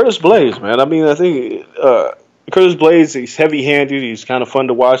 Curtis Blades, man. I mean, I think Curtis Blades, he's heavy-handed. He's kind of fun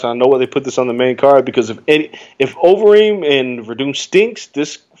to watch. I know why they put this on the main card because if Overeem and Verdum stinks,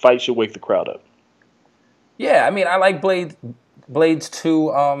 this fight should wake the crowd up. Yeah, I mean, I like Blades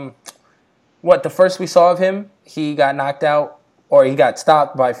too. The first we saw of him, he got knocked out, or he got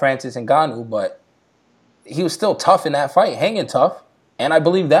stopped by Francis Ngannou, but he was still tough in that fight, hanging tough. And I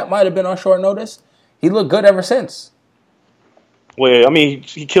believe that might have been on short notice. He looked good ever since. Well, I mean,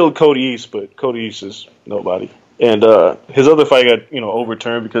 he killed Cody East, but Cody East is nobody. And his other fight got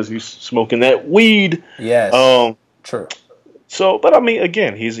overturned because he's smoking that weed. Yes, true. So, but I mean,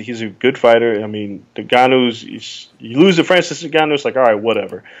 again, he's a good fighter. I mean, the Ngannou's, you lose to Francis Ngannou, it's like, all right,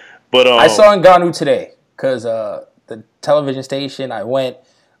 whatever. But I saw Ngannou today because the television station I went,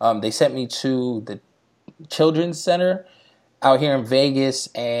 they sent me to the Children's Center out here in Vegas,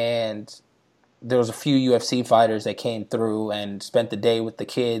 and there was a few UFC fighters that came through and spent the day with the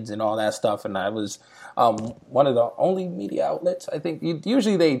kids and all that stuff. And I was one of the only media outlets. I think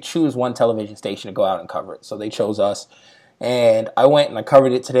usually they choose one television station to go out and cover it. So they chose us. And I went and I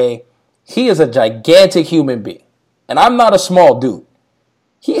covered it today. He is a gigantic human being. And I'm not a small dude.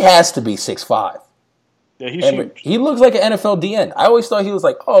 He has to be 6'5". Yeah, he's huge. He looks like an NFL DN. I always thought he was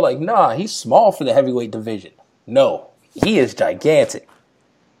nah, he's small for the heavyweight division. No, he is gigantic.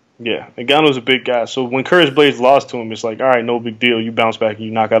 Yeah, Ngannou's a big guy. So when Curtis Blades lost to him, it's like, all right, no big deal. You bounce back and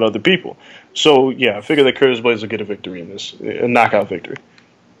you knock out other people. So, yeah, I figure that Curtis Blades will get a victory in this, a knockout victory.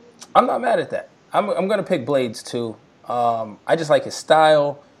 I'm not mad at that. I'm going to pick Blades, too. I just like his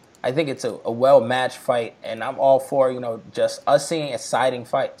style. I think it's a well-matched fight, and I'm all for, just us seeing exciting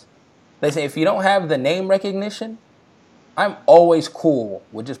fights. They say if you don't have the name recognition, I'm always cool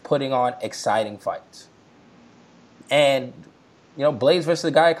with just putting on exciting fights. And Blades versus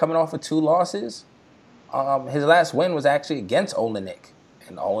a guy coming off of 2 losses. His last win was actually against Olenek,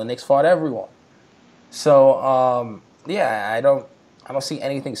 and Olenek fought everyone. So I don't see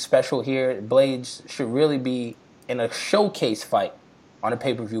anything special here. Blades should really be in a showcase fight on a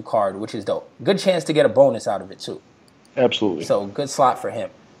pay-per-view card, which is dope. Good chance to get a bonus out of it too. Absolutely. So good slot for him.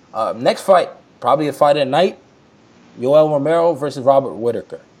 Next fight, probably a fight at night. Yoel Romero versus Robert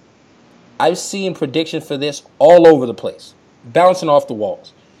Whittaker. I've seen predictions for this all over the place, bouncing off the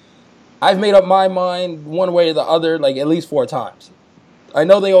walls. I've made up my mind one way or the other, like at least 4 times. I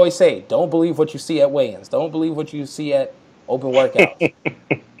know they always say, don't believe what you see at weigh-ins. Don't believe what you see at open workouts.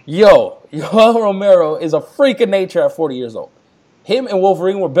 Yoel Romero is a freak of nature at 40 years old. Him and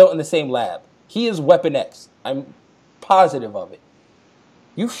Wolverine were built in the same lab. He is Weapon X. I'm positive of it.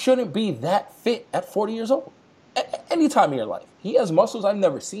 You shouldn't be that fit at 40 years old. At any time in your life. He has muscles I've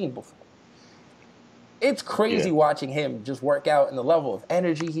never seen before. It's crazy watching him just work out and the level of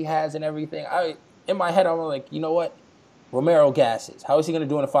energy he has and everything. In my head, I'm like, you know what? Romero gasses. How is he going to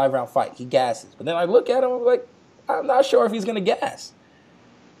do in a 5-round fight? He gasses. But then I look at him, I'm like, I'm not sure if he's going to gas.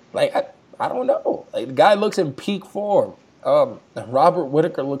 Like, I don't know. Like, the guy looks in peak form. Robert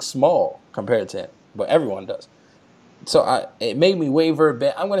Whittaker looks small compared to him, but everyone does. So it made me waver a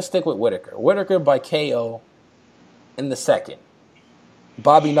bit. I'm going to stick with Whittaker. Whittaker by KO in the second.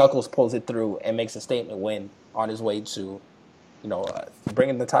 Bobby Knuckles pulls it through and makes a statement win on his way to,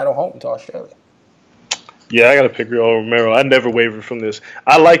 bringing the title home to Australia. Yeah, I got to pick Yoel Romero. I never wavered from this.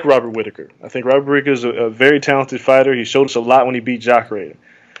 I like Robert Whittaker. I think Robert Whittaker is a very talented fighter. He showed us a lot when he beat Jacare.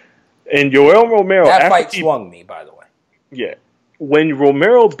 And Yoel Romero... That fight swung me, by the way. Yeah. When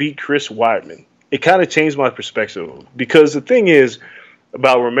Romero beat Chris Weidman, it kind of changed my perspective of him. Because the thing is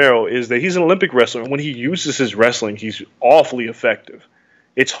about Romero is that he's an Olympic wrestler. And when he uses his wrestling, he's awfully effective.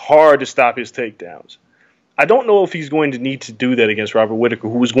 It's hard to stop his takedowns. I don't know if he's going to need to do that against Robert Whittaker,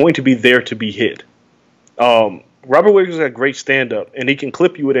 who is going to be there to be hit. Robert Whittaker's got great stand-up, and he can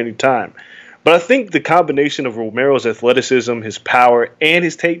clip you at any time. But I think the combination of Romero's athleticism, his power, and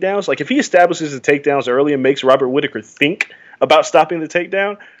his takedowns, like if he establishes the takedowns early and makes Robert Whittaker think about stopping the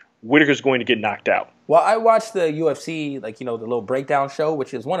takedown, Whittaker's going to get knocked out. Well, I watched the UFC, the little breakdown show,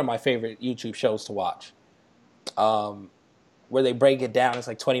 which is one of my favorite YouTube shows to watch, where they break it down. It's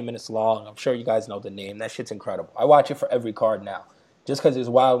like 20 minutes long. I'm sure you guys know the name. That shit's incredible. I watch it for every card now, just because it's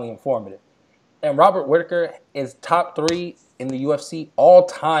wildly informative. And Robert Whittaker is top 3 in the UFC all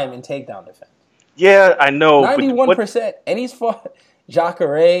time in takedown defense. Yeah, I know. 91%. And he's fought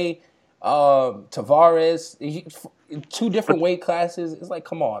Jacare, Tavares, 2 different weight classes. It's like,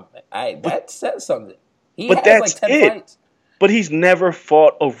 come on, man. That says something. He has like 10 fights. But he's never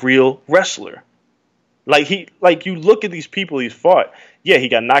fought a real wrestler. Like you look at these people he's fought. Yeah, he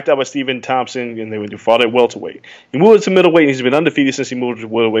got knocked out by Stephen Thompson, and they fought at welterweight. He moved to middleweight, and he's been undefeated since he moved to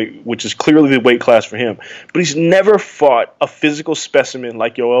middleweight, which is clearly the weight class for him. But he's never fought a physical specimen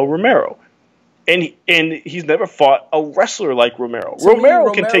like Yoel Romero. And he's never fought a wrestler like Romero.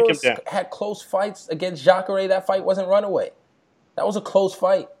 Romero can take him down. Had close fights against Jacare. That fight wasn't runaway. That was a close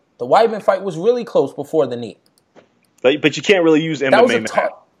fight. The Weidman fight was really close before the knee. But you can't really use MMA.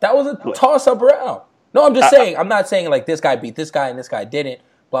 That was a toss-up round. No, I'm just saying. I'm not saying like this guy beat this guy and this guy didn't.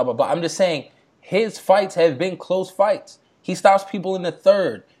 Blah blah blah. I'm just saying his fights have been close fights. He stops people in the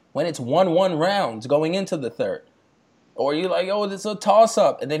third when it's 1-1 rounds going into the third. Or you're like, oh, it's a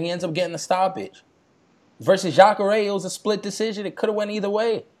toss-up, and then he ends up getting a stoppage. Versus Jacare, it was a split decision. It could have went either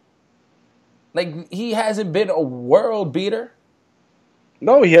way. Like, he hasn't been a world beater.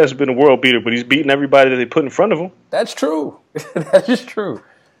 No, he hasn't been a world beater, but he's beaten everybody that they put in front of him. That's true. That is true.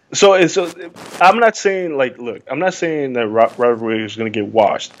 So I'm not saying, like, look, I'm not saying that Robert Whittaker is going to get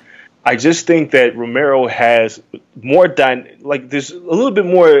washed. I just think that Romero has more, there's a little bit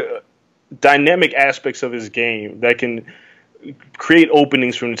more dynamic aspects of his game that can create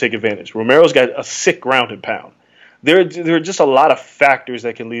openings for him to take advantage. Romero's got a sick ground and pound. There are just a lot of factors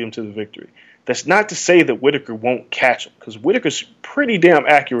that can lead him to the victory. That's not to say that Whittaker won't catch him, because Whittaker's pretty damn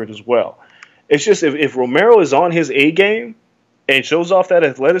accurate as well. It's just if Romero is on his A game and shows off that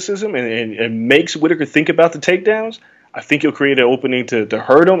athleticism and makes Whittaker think about the takedowns, I think he'll create an opening to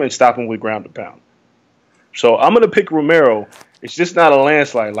hurt him and stop him with ground and pound. So I'm going to pick Romero. It's just not a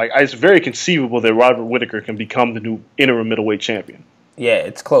landslide. Like, it's very conceivable that Robert Whittaker can become the new interim middleweight champion. Yeah,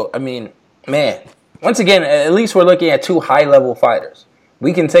 it's close. I mean, man, once again, at least we're looking at two high-level fighters.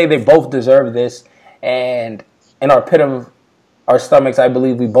 We can say they both deserve this, and in our pit of our stomachs, I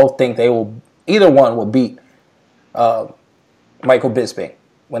believe we both think either one will beat Michael Bisping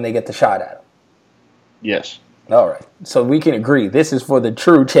when they get the shot at him. Yes. All right. So we can agree. This is for the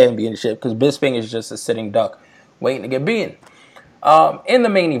true championship, because Bisping is just a sitting duck waiting to get beaten. In the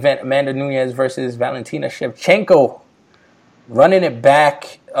main event, Amanda Nunes versus Valentina Shevchenko, running it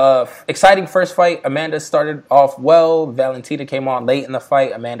back. Exciting first fight. Amanda started off well. Valentina came on late in the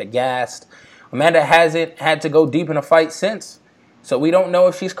fight. Amanda gassed. Amanda hasn't had to go deep in a fight since, so we don't know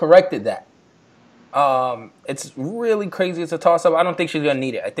if she's corrected that. It's really crazy. It's a toss-up. I don't think she's going to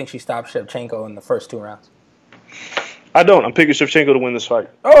need it. I think she stopped Shevchenko in the first 2 rounds. I don't. I'm picking Shevchenko to win this fight.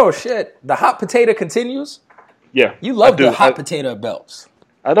 Oh, shit. The hot potato continues? Yeah. You love the hot potato belts.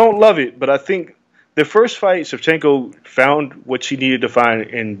 I don't love it, but I think the first fight, Shevchenko found what she needed to find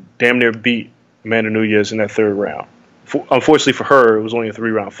and damn near beat Amanda Nunes in that third round. Unfortunately for her, it was only a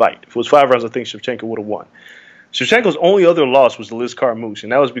 3-round fight. If it was 5 rounds, I think Shevchenko would have won. Shevchenko's only other loss was the Liz Carmouche,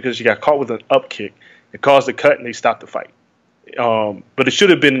 and that was because she got caught with an up kick. It caused a cut, and they stopped the fight. But it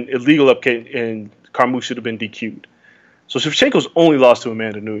should have been illegal up kick, and Carmouche should have been DQ'd. So Shevchenko's only lost to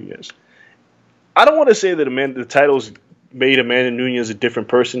Amanda Nunes. I don't want to say that the title's made Amanda Nunes a different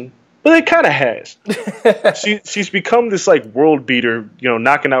person, but it kind of has. She's become this like world beater,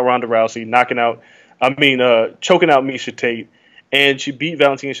 knocking out Ronda Rousey, choking out Miesha Tate, and she beat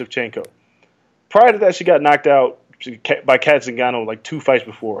Valentina Shevchenko. Prior to that, she got knocked out by Kat Zingano like 2 fights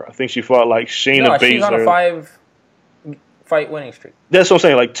before. I think she fought like Shayna Baszler. She's on a 5-fight winning streak. That's what I'm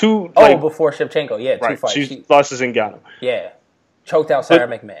saying. Like 2. Before Shevchenko, yeah, 2 fights. She lost to Zingano. Yeah, choked out Sarah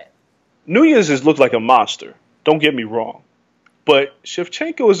McMahon. Nunes has looked like a monster. Don't get me wrong, but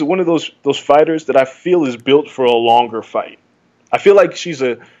Shevchenko is one of those fighters that I feel is built for a longer fight. I feel like she's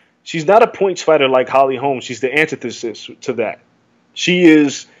not a points fighter like Holly Holm. She's the antithesis to that.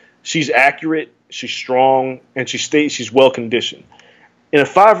 She's accurate, she's strong, and she's well conditioned. In a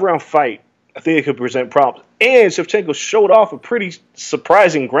 5-round fight, I think it could present problems. And Shevchenko showed off a pretty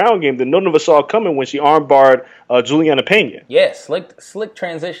surprising ground game that none of us saw coming when she armbarred Juliana Pena. Yeah, slick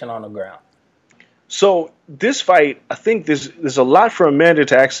transition on the ground. So this fight, I think there's a lot for Amanda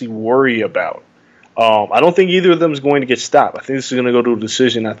to actually worry about. I don't think either of them is going to get stopped. I think this is going to go to a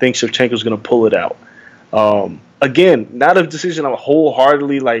decision. I think Shevchenko's going to pull it out. Again, not a decision I'm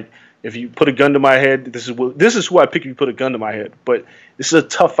wholeheartedly like. If you put a gun to my head, this is who I pick if you put a gun to my head. But this is a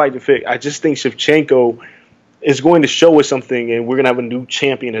tough fight to pick. I just think Shevchenko is going to show us something, and we're going to have a new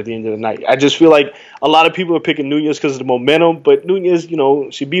champion at the end of the night. I just feel like a lot of people are picking Nunes because of the momentum, but Nunes,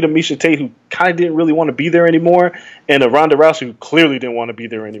 she beat a Miesha Tate who kind of didn't really want to be there anymore, and a Ronda Rousey who clearly didn't want to be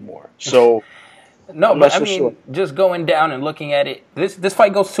there anymore. So, no, but just going down and looking at it, this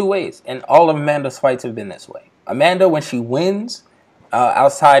fight goes 2 ways, and all of Amanda's fights have been this way. Amanda, when she wins,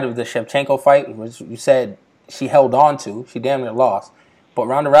 outside of the Shevchenko fight, which you said she held on to, she damn near lost. But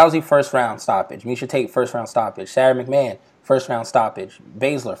Ronda Rousey, first round stoppage. Miesha Tate, first round stoppage. Sarah McMahon, first round stoppage.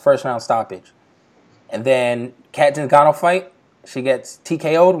 Baszler, first round stoppage. And then Kat Zingano fight, she gets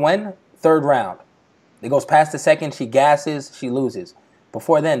TKO'd when? 3rd round. It goes past the second, she gasses, she loses.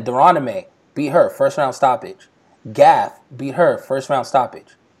 Before then, Duraname beat her, 1st round stoppage. Gaff beat her, 1st round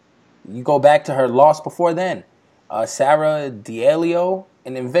stoppage. You go back to her loss before then. Sarah D'Alio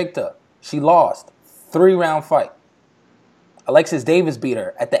in Invicta, she lost. 3-round fight. Alexis Davis beat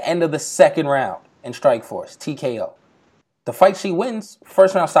her at the end of the 2nd round in Strikeforce, TKO. The fight she wins,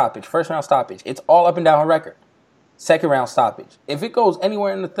 1st round stoppage, 1st round stoppage. It's all up and down her record. 2nd round stoppage. If it goes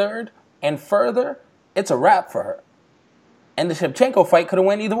anywhere in the 3rd and further, it's a wrap for her. And the Shevchenko fight could have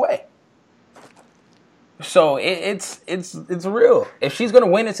went either way. So it's real. If she's going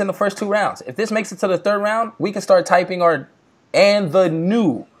to win, it's in the first 2 rounds. If this makes it to the 3rd round, we can start typing and the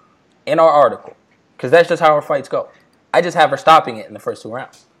new in our article. Because that's just how her fights go. I just have her stopping it in the first 2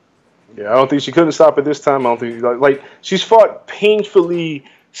 rounds. Yeah, I don't think she couldn't stop it this time. I don't think like she's fought painfully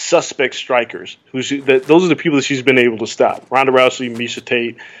suspect strikers. Those are the people that she's been able to stop. Ronda Rousey, Miesha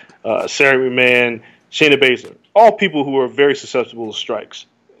Tate, Sarah McMahon, Shayna Baszler. All people who are very susceptible to strikes.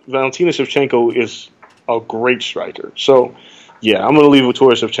 Valentina Shevchenko is a great striker. So, yeah, I'm going to leave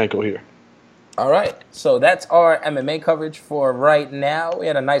Victoria Shevchenko here. All right. So that's our MMA coverage for right now. We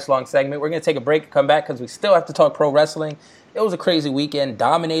had a nice long segment. We're going to take a break and come back because we still have to talk pro wrestling. It was a crazy weekend,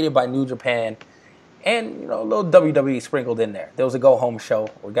 dominated by New Japan. And, a little WWE sprinkled in there. There was a go-home show.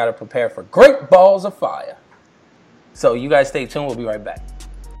 We got to prepare for Great Balls of Fire. So you guys stay tuned. We'll be right back.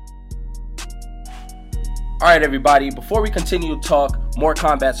 All right, everybody. Before we continue to talk more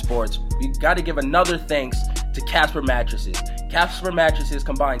combat sports, we got to give another thanks to Casper Mattresses. Casper Mattresses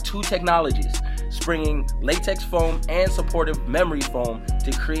combine 2 technologies, springing latex foam and supportive memory foam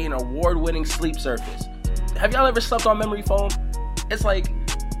to create an award-winning sleep surface. Have y'all ever slept on memory foam? It's like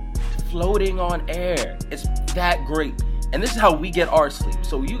floating on air. It's that great. And this is how we get our sleep.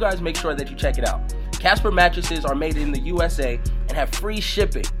 So you guys make sure that you check it out. Casper Mattresses are made in the USA and have free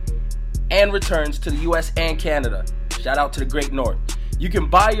shipping and returns to the US and Canada. Shout out to the Great North. You can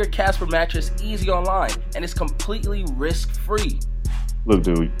buy your Casper mattress easy online, and it's completely risk-free. Look,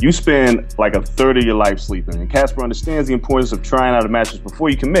 dude, you spend like a third of your life sleeping, and Casper understands the importance of trying out a mattress before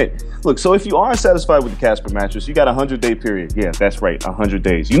you commit. Look, so if you aren't satisfied with the Casper mattress, you got a 100-day period. Yeah, that's right, 100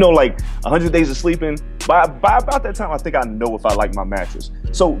 days. Like 100 days of sleeping, by about that time, I think I know if I like my mattress.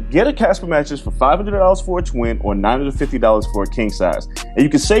 So get a Casper mattress for $500 for a twin or $950 for a king size. And you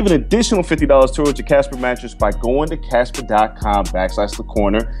can save an additional $50 towards your Casper mattress by going to Casper.com/The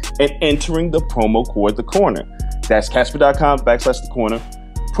Corner and entering the promo code The Corner. That's Casper.com/The Corner.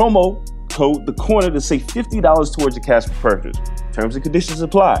 Promo code The Corner to save $50 towards your Casper purchase. Terms and conditions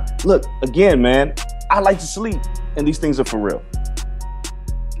apply. Look, again, man, I like to sleep, and these things are for real.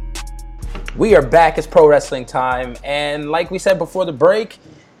 We are back. It's pro wrestling time. And like we said before the break,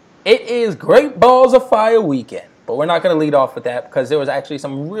 it is Great Balls of Fire weekend. But we're not going to lead off with that because there was actually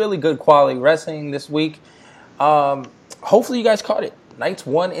some really good quality wrestling this week. Hopefully you guys caught it. Nights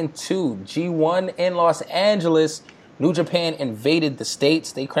 1 and 2, G1 in Los Angeles. New Japan invaded the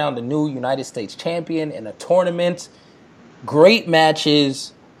States. They crowned a new United States champion in a tournament. Great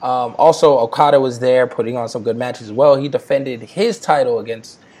matches. Also, Okada was there putting on some good matches as well. He defended his title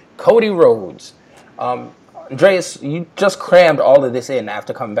against Cody Rhodes. Andreas, you just crammed all of this in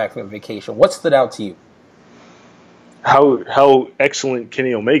after coming back from vacation. What stood out to you? How excellent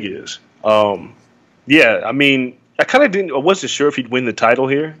Kenny Omega is. Yeah, I mean, I wasn't sure if he'd win the title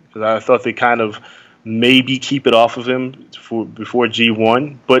here because I thought they kind of maybe keep it off of him before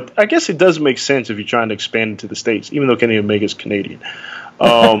G1. But I guess it does make sense if you're trying to expand into the States, even though Kenny Omega is Canadian.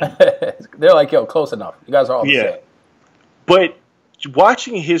 They're like, yo, close enough. You guys are all the same. But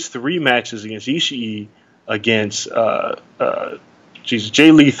watching his 3 matches against Ishii, against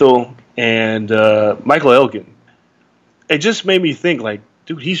Jay Lethal, and Michael Elgin, it just made me think, like,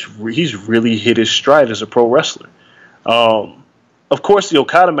 dude, he's really hit his stride as a pro wrestler. Of course, the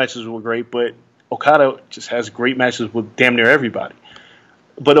Okada matches were great, but Okada just has great matches with damn near everybody.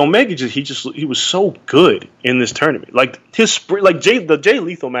 But Omega he was so good in this tournament. Like his sprint, the Jay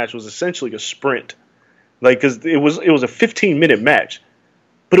Lethal match was essentially a sprint, because it was a 15-minute match,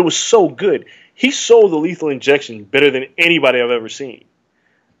 but it was so good. He sold the lethal injection better than anybody I've ever seen.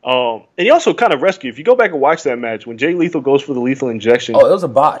 And he also kind of rescued. If you go back and watch that match, when Jay Lethal goes for the lethal injection, it was a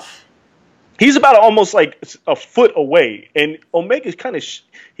botch. He's about almost like a foot away, and Omega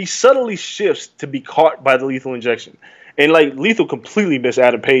he subtly shifts to be caught by the lethal injection, and like Lethal completely missed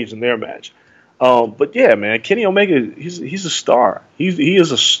Adam Page in their match. But yeah, man, Kenny Omega, he's a star. He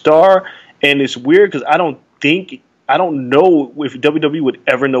is a star, and it's weird because I don't know if WWE would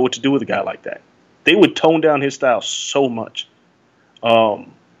ever know what to do with a guy like that. They would tone down his style so much.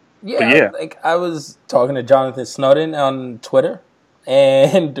 Yeah, like I was talking to Jonathan Snowden on Twitter,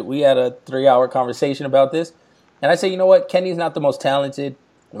 and we had a 3-hour conversation about this. And I said, you know what? Kenny's not the most talented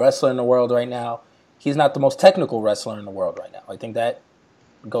wrestler in the world right now. He's not the most technical wrestler in the world right now. I think that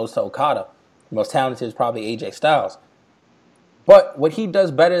goes to Okada. The most talented is probably AJ Styles. But what he does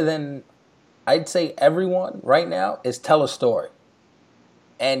better than, I'd say, everyone right now is tell a story.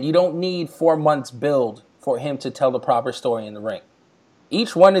 And you don't need 4 months build for him to tell the proper story in the ring.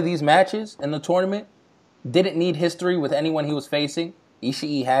 Each one of these matches in the tournament didn't need history with anyone he was facing.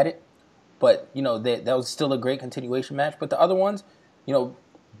 Ishii had it. But, that was still a great continuation match. But the other ones,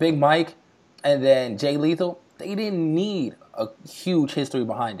 Big Mike and then Jay Lethal, they didn't need a huge history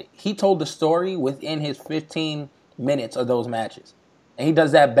behind it. He told the story within his 15 minutes of those matches. And he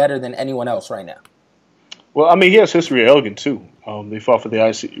does that better than anyone else right now. Well, I mean, he has history at Elgin, too. They fought for the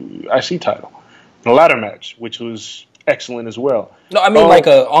IC title in a ladder match, which was excellent as well. No, I mean like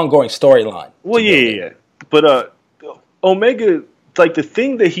an ongoing storyline. Well, yeah. But Omega, like the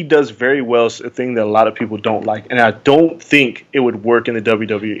thing that he does very well is a thing that a lot of people don't like, and I don't think it would work in the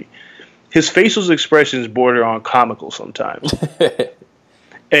WWE. His facial expressions border on comical sometimes.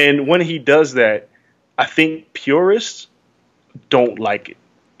 And when he does that, I think purists don't like it.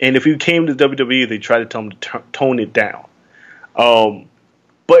 And if he came to WWE, they try to tell him to tone it down.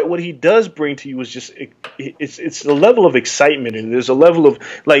 But what he does bring to you is just it's a level of excitement, and there's a level of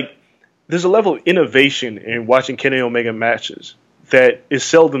innovation in watching Kenny Omega matches that is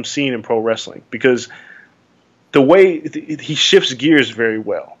seldom seen in pro wrestling, because the way he shifts gears very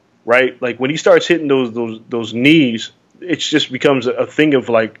well, right? Like when he starts hitting those knees, it just becomes a thing of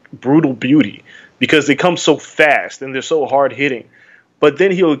like brutal beauty because they come so fast and they're so hard hitting. But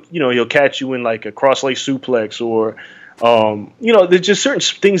then he'll catch you in like a cross-leg suplex or there's just certain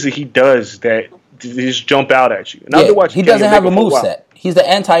things that he does that just jump out at you. And he doesn't have a moveset. He's the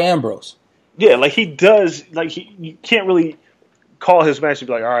anti-Ambrose. Yeah, like he does. Like you can't really call his match and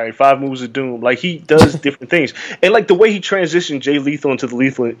be like, all right, 5 moves of doom. Like he does different things, and like the way he transitioned Jay Lethal into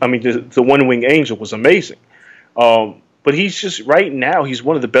the One Wing Angel was amazing. But he's just right now he's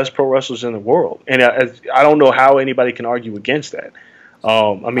one of the best pro wrestlers in the world, and I don't know how anybody can argue against that.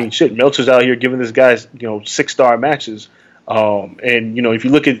 Meltzer's out here giving this guys 6-star matches. And if you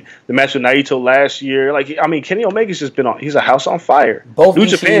look at the match with Naito last year, Kenny Omega's just been he's a house on fire. Both New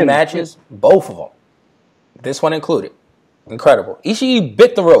Japan matches, both of them, this one included, incredible. Ishii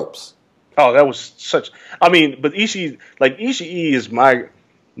bit the ropes. Oh, that was but Ishii is my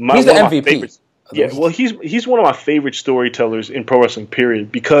he's the MVP. Yeah, well, he's one of my favorite storytellers in pro wrestling,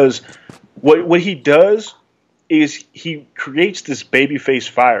 period, because what he does is he creates this babyface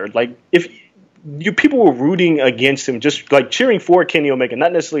fire. Like if people were rooting against him, just like cheering for Kenny Omega,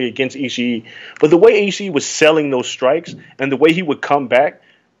 not necessarily against Ishii, but the way Ishii was selling those strikes and the way he would come back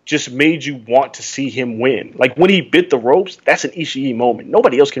just made you want to see him win. Like when he bit the ropes, that's an Ishii moment.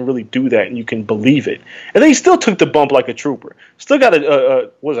 Nobody else can really do that, and you can believe it. And then he still took the bump like a trooper. Still got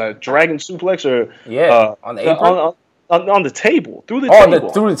a dragon suplex or on the apron. On the table, through the table.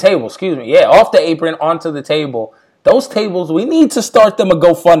 Through the table, excuse me. Yeah, off the apron, onto the table. Those tables, we need to start them a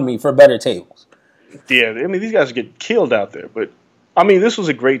GoFundMe for better tables. Yeah, I mean, these guys get killed out there. But, I mean, this was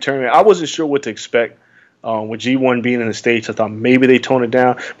a great tournament. I wasn't sure what to expect with G1 being in the States. I thought maybe they toned it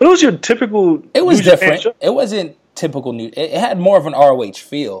down. But it was your typical It was different. It wasn't typical New. It had more of an ROH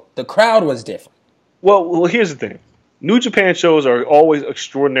feel. The crowd was different. Well, here's the thing. New Japan shows are always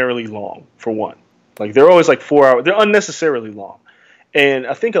extraordinarily long, for one. Like, they're always like 4 hours. They're unnecessarily long. And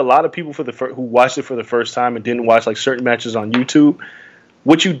I think a lot of people who watched it for the first time and didn't watch like certain matches on YouTube,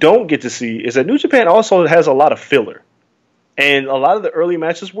 what you don't get to see is that New Japan also has a lot of filler. And a lot of the early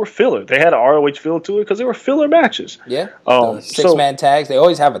matches were filler. They had an ROH feel to it because they were filler matches. Yeah. 6-man tags. They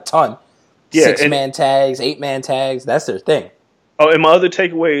always have a ton. Yeah, 6-man tags, 8-man tags. That's their thing. Oh, and my other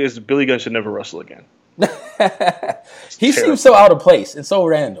takeaway is Billy Gunn should never wrestle again. He seems so out of place and so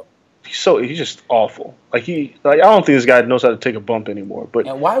random. He's just awful. I don't think this guy knows how to take a bump anymore. But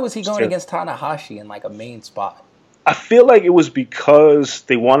and why was he going against Tanahashi in like a main spot? I feel like it was because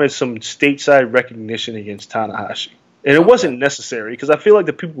they wanted some stateside recognition against Tanahashi, and it wasn't necessary because I feel like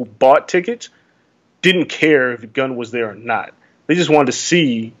the people who bought tickets didn't care if Gunn was there or not. They just wanted to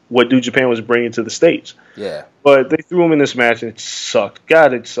see what New Japan was bringing to the States. Yeah. But they threw him in this match, and it sucked.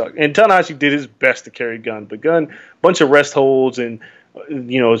 God, it sucked. And Tanahashi did his best to carry Gunn, but Gunn, bunch of rest holds and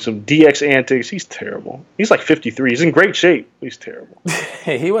some DX antics. He's terrible. He's like 53. He's in great shape. He's terrible.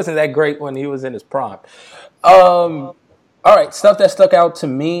 He wasn't that great when he was in his prime. All right, stuff that stuck out to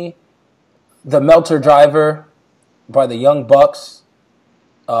me. The Meltzer driver by the Young Bucks.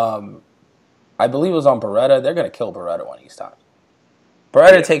 I believe it was on Beretta. They're going to kill Beretta one of these times.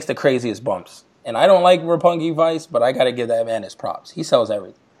 Beretta takes the craziest bumps. And I don't like Roppongi Vice, but I got to give that man his props. He sells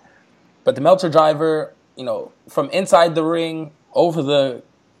everything. But the Meltzer driver, from inside the ring, over the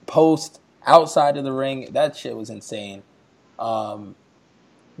post, outside of the ring, that shit was insane.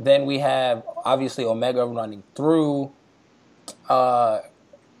 Then we have, obviously, Omega running through. War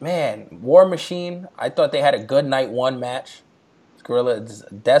Machine, I thought they had a good night one match. Gorilla's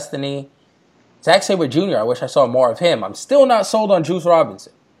Destiny. Zack Sabre Jr., I wish I saw more of him. I'm still not sold on Juice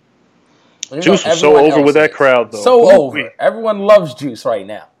Robinson. Juice is so over with that crowd, though. So over. Everyone loves Juice right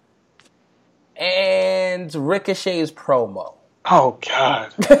now. And Ricochet's promo. Oh,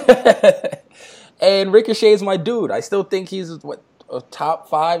 God. And Ricochet's my dude. I still think he's a top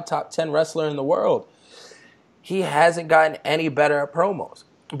 5, top 10 wrestler in the world. He hasn't gotten any better at promos.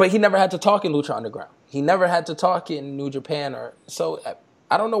 But he never had to talk in Lucha Underground. He never had to talk in New Japan. So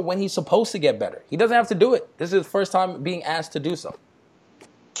I don't know when he's supposed to get better. He doesn't have to do it. This is his first time being asked to do so.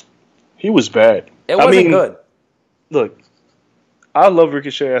 He was bad. It wasn't good. Look, I love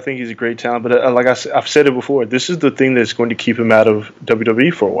Ricochet. I think he's a great talent. But like I've said it before, this is the thing that's going to keep him out of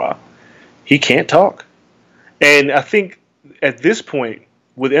WWE for a while. He can't talk. And I think at this point,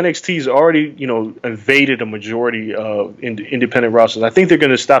 with NXT's already, invaded a majority of independent rosters, I think they're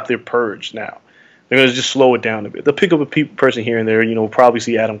going to stop their purge now. They're going to just slow it down a bit. They'll pick up a person here and there. Probably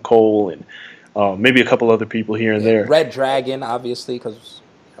see Adam Cole and maybe a couple other people here and there. Red Dragon, obviously, because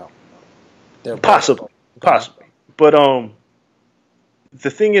they're possibly. But the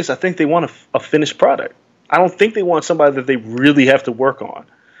thing is, I think they want a finished product. I don't think they want somebody that they really have to work on.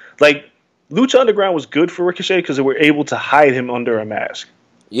 Like, Lucha Underground was good for Ricochet because they were able to hide him under a mask.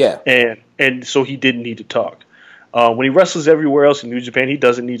 Yeah. And so he didn't need to talk. When he wrestles everywhere else in New Japan, he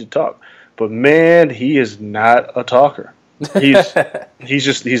doesn't need to talk. But man, he is not a talker. He's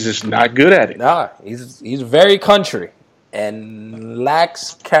just not good at it. Nah, he's very country and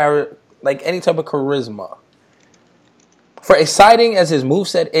lacks any type of charisma. For exciting as his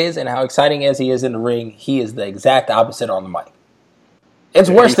moveset is and how exciting as he is in the ring, he is the exact opposite on the mic. It's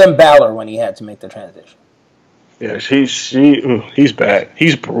worse than Balor when he had to make the transition. Yeah, he's bad.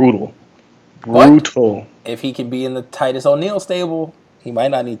 He's brutal. Brutal. But if he can be in the Titus O'Neil stable, he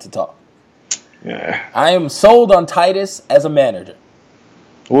might not need to talk. Yeah. I am sold on Titus as a manager.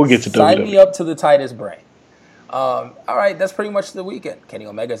 We'll get to WWE. Sign me up to the Titus brain. All right, that's pretty much the weekend. Kenny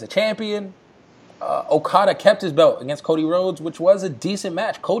Omega's a champion. Okada kept his belt against Cody Rhodes, which was a decent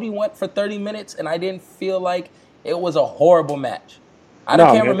match. Cody went for 30 minutes, and I didn't feel like it was a horrible match. I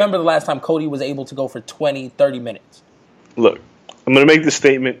can't remember the last time Cody was able to go for 20, 30 minutes. Look, I'm going to make this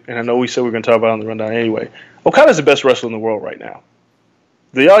statement, and I know we said we are going to talk about it on the rundown anyway. Okada's the best wrestler in the world right now.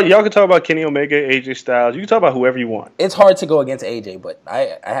 Y'all can talk about Kenny Omega, AJ Styles. You can talk about whoever you want. It's hard to go against AJ, but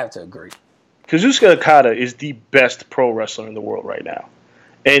I have to agree. Kazuchika Okada is the best pro wrestler in the world right now.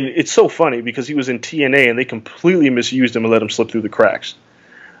 And it's so funny because he was in TNA, and they completely misused him and let him slip through the cracks.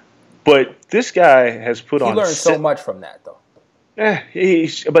 But this guy has put on... He learned so much from that, though.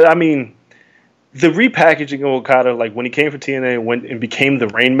 But I mean, the repackaging of Okada, like when he came from TNA and became the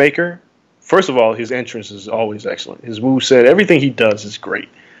Rainmaker, first of all, his entrance is always excellent. His moveset, everything he does is great.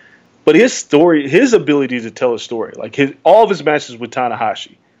 But his story, his ability to tell a story, like all of his matches with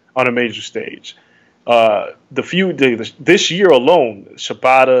Tanahashi on a major stage, this year alone,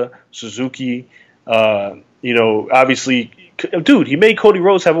 Shibata, Suzuki, obviously, dude, he made Cody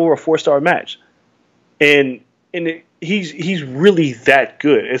Rhodes have over a 4-star match, and he's really that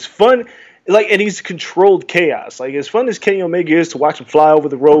good. It's fun, and he's controlled chaos. Like, as fun as Kenny Omega is to watch him fly over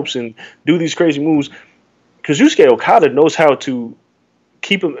the ropes and do these crazy moves, Kazuchika Okada knows how to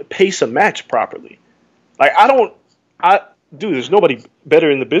pace a match properly. Like, dude, there's nobody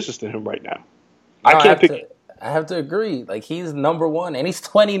better in the business than him right now. I have to agree. Like, he's number one, and he's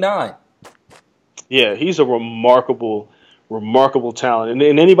 29. Yeah, he's a remarkable talent.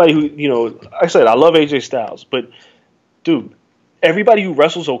 And anybody who, like I said, I love AJ Styles, but dude, everybody who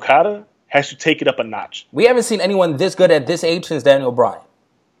wrestles Okada has to take it up a notch. We haven't seen anyone this good at this age since Daniel Bryan.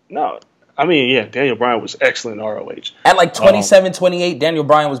 No. I mean, yeah, Daniel Bryan was excellent in ROH. At like 27, 28, Daniel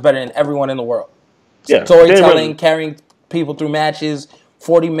Bryan was better than everyone in the world. Yeah, storytelling, carrying people through matches,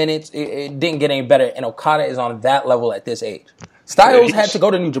 40 minutes, it didn't get any better. And Okada is on that level at this age. Styles had to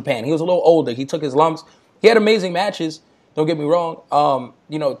go to New Japan. He was a little older. He took his lumps. He had amazing matches. Don't get me wrong.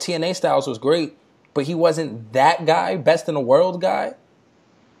 TNA Styles was great, but he wasn't that guy, best in the world guy,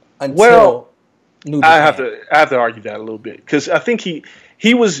 until New Japan. I have to argue that a little bit because I think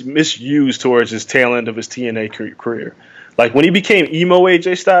he was misused towards his tail end of his TNA career. Like when he became emo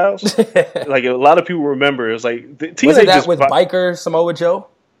AJ Styles, like a lot of people remember, it was like TNA. Was it that with Biker Samoa Joe?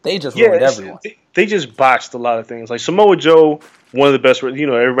 They just ruined everyone. They just botched a lot of things. Like Samoa Joe, one of the best.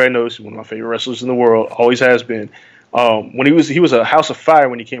 Everybody knows he's one of my favorite wrestlers in the world. Always has been. When he was a house of fire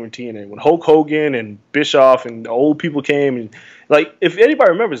when he came to TNA. When Hulk Hogan and Bischoff and old people came, and like if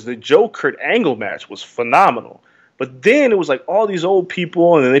anybody remembers, the Joe Kurt Angle match was phenomenal. But then it was like all these old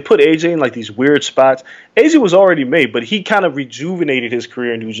people, and then they put AJ in like these weird spots. AJ was already made, but he kind of rejuvenated his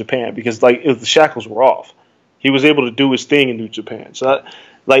career in New Japan because like if the shackles were off, he was able to do his thing in New Japan. So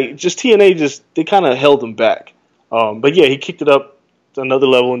just TNA they kind of held him back. But yeah, he kicked it up to another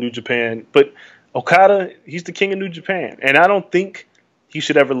level in New Japan. But Okada, he's the king of New Japan, and I don't think he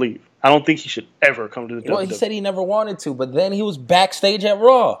should ever leave. I don't think he should ever come to the WWE. Well, he said he never wanted to, but then he was backstage at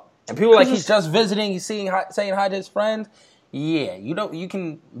Raw. And people were like, he's just visiting, he's saying hi to his friends. Yeah, you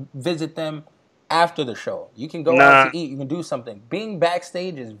can visit them after the show. You can go out to eat, you can do something. Being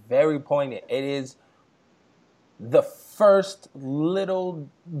backstage is very poignant. It is the first little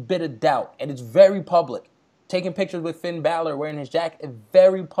bit of doubt, and it's very public. Taking pictures with Finn Balor wearing his jacket is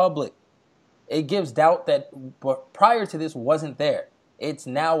very public. It gives doubt that prior to this wasn't there. It's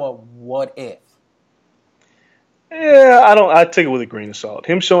now a what if. Yeah, I take it with a grain of salt.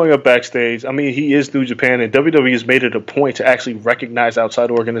 Him showing up backstage, I mean, he is New Japan, and WWE has made it a point to actually recognize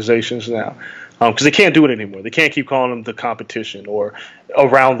outside organizations now. Because they can't do it anymore. They can't keep calling them the competition or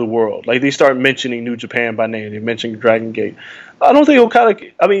around the world. Like, they start mentioning New Japan by name. They mention Dragon Gate. I don't think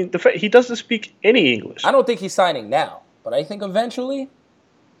Okada, I mean, the fact he doesn't speak any English. I don't think he's signing now, but I think eventually,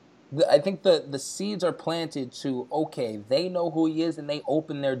 I think the seeds are planted to, okay, they know who he is and they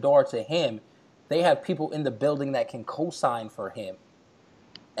open their door to him. They have people in the building that can co-sign for him.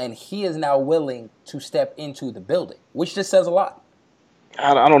 And he is now willing to step into the building, which just says a lot.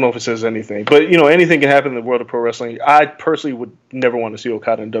 I don't know if it says anything. But, anything can happen in the world of pro wrestling. I personally would never want to see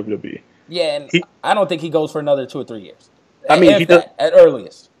Okada in WWE. Yeah, and I don't think he goes for another 2 or 3 years. I mean, he does, at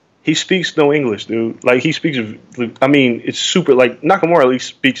earliest. He speaks no English, dude. Like, he speaks, I mean, it's super, like, Nakamura at least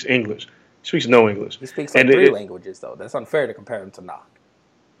speaks English. He speaks no English. He speaks like 3 languages, though. That's unfair to compare him to Nak.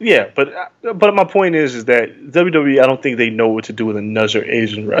 Yeah, but my point is that WWE, I don't think they know what to do with another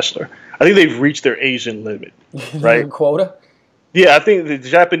Asian wrestler. I think they've reached their Asian limit, right? Quota? Yeah, I think the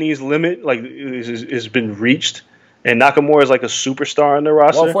Japanese limit has been reached, and Nakamura is like a superstar in the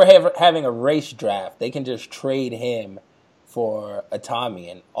roster. Well, if we're having a race draft, they can just trade him for Atami,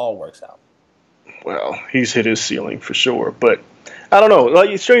 and all works out. Well, he's hit his ceiling for sure, but I don't know.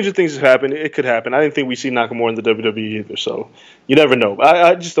 Like, stranger things have happened. It could happen. I didn't think we see Nakamura in the WWE either, so you never know.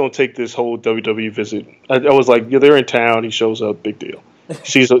 I just don't take this whole WWE visit. I was like, yeah, they're in town. He shows up. Big deal.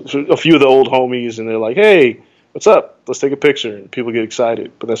 Sees a few of the old homies, and they're like, hey, what's up? Let's take a picture. And people get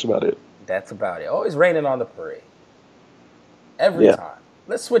excited, but that's about it. That's about it. Always raining on the parade. Every time.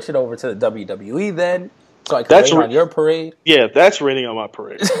 Let's switch it over to the WWE then, so I can rain on your parade. Yeah, that's raining on my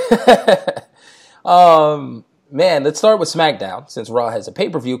parade. Man, let's start with SmackDown, since Raw has a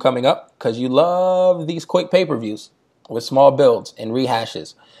pay-per-view coming up, because you love these quick pay-per-views with small builds and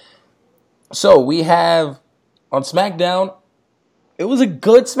rehashes. So we have, on SmackDown, it was a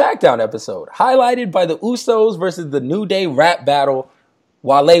good SmackDown episode, highlighted by the Usos versus the New Day rap battle.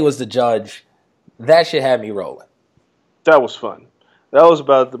 Wale was the judge. That shit had me rolling. That was fun. That was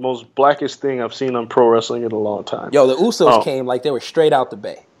about the most blackest thing I've seen on pro wrestling in a long time. Yo, the Usos came like they were straight out the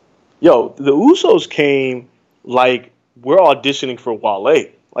bay. Yo, the Usos came like we're auditioning for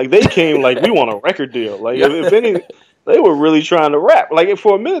Wale. Like, they came like we want a record deal. Like, if any, they were really trying to rap. Like,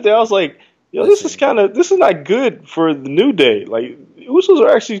 for a minute there, I was like, yo, this is not good for the New Day. Like, Usos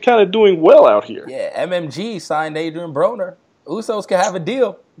are actually kind of doing well out here. Yeah, MMG signed Adrian Broner. Usos can have a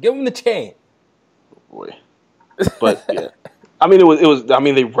deal. Give him the chain. Boy. But, yeah. I mean, it was. I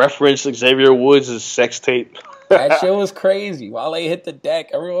mean, they referenced Xavier Woods' sex tape. That shit was crazy. Wale hit the deck.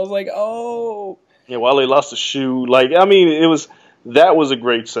 Everyone was like, oh. Yeah, Wale lost a shoe. Like, I mean, that was a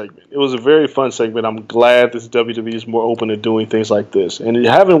great segment. It was a very fun segment. I'm glad this WWE is more open to doing things like this. And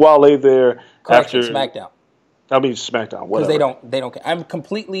having Wale there after SmackDown. I mean, SmackDown, whatever. Because they don't care.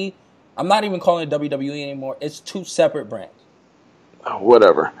 I'm not even calling it WWE anymore. It's 2 separate brands. Oh,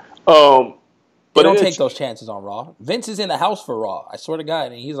 whatever. But don't take those chances on Raw. Vince is in the house for Raw. I swear to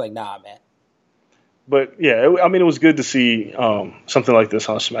God. And he's like, nah, man. But, yeah, I mean, it was good to see something like this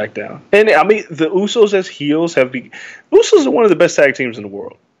on SmackDown. And, I mean, the Usos as heels Usos are one of the best tag teams in the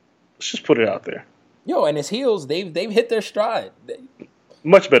world. Let's just put it out there. Yo, and as heels, they've hit their stride.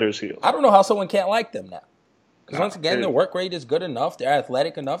 Much better as heels. I don't know how someone can't like them now. Because once again, their work rate is good enough. They're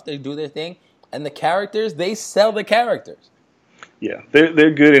athletic enough. They do their thing. And the characters, they sell the characters. Yeah,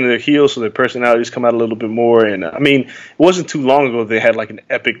 they're good and they're heels, so their personalities come out a little bit more. And I mean, it wasn't too long ago they had like an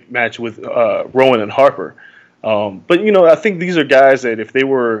epic match with Rowan and Harper. But I think these are guys that if they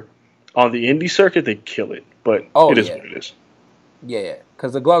were on the indie circuit, they'd kill it. But it is what it is. Yeah,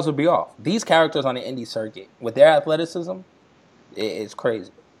 because the gloves would be off. These characters on the indie circuit, with their athleticism, it's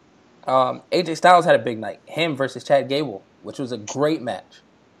crazy. AJ Styles had a big night. Him versus Chad Gable, which was a great match.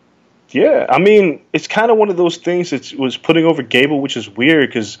 Yeah, I mean, it's kind of one of those things that was putting over Gable, which is weird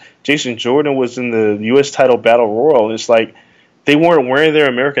because Jason Jordan was in the U.S. title battle royal. And it's like they weren't wearing their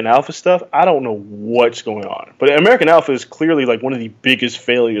American Alpha stuff. I don't know what's going on. But American Alpha is clearly like one of the biggest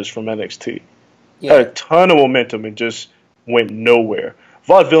failures from NXT. Yeah. Had a ton of momentum and just went nowhere.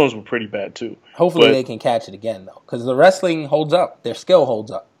 Vaudevillains were pretty bad too. Hopefully they can catch it again, though, because the wrestling holds up. Their skill holds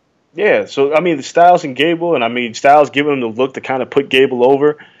up. Yeah, so, I mean, the Styles and Gable, and, I mean, Styles giving him the look to kind of put Gable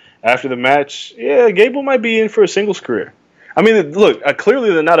over after the match. Yeah, Gable might be in for a singles career. I mean, look,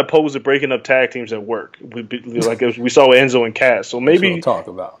 clearly they're not opposed to breaking up tag teams at work, like we saw with Enzo and Cass. So maybe we'll talk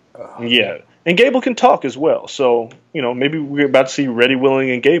about. Yeah, and Gable can talk as well. So, maybe we're about to see Ready, Willing,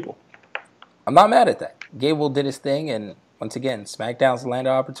 and Gable. I'm not mad at that. Gable did his thing, and once again, SmackDown's landed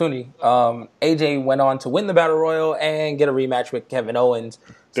opportunity. AJ went on to win the Battle Royal and get a rematch with Kevin Owens.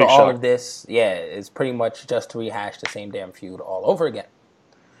 So all of this, is pretty much just to rehash the same damn feud all over again.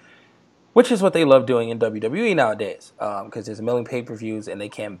 Which is what they love doing in WWE nowadays, because there's a million pay-per-views and they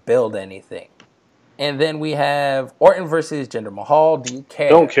can't build anything. And then we have Orton versus Jinder Mahal. Do you care?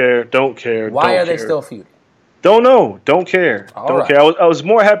 Don't care. Why are they still feuding? Don't know. Don't care. All right. Care. I was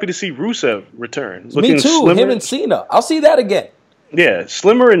more happy to see Rusev return. Me too. Slimmer. Him and Cena. I'll see that again. Yeah,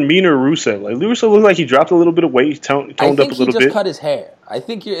 slimmer and meaner Rusev. Like Rusev looked like he dropped a little bit of weight, toned up a little bit. I think he just cut his hair. I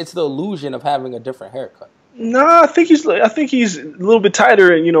think it's the illusion of having a different haircut. No, I think he's a little bit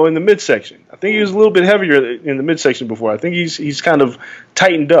tighter, in the midsection. I think he was a little bit heavier in the midsection before. I think he's kind of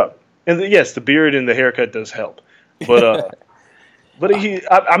tightened up. And yes, the beard and the haircut does help. But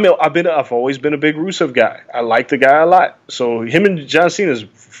I've always been a big Rusev guy. I like the guy a lot. So him and John Cena is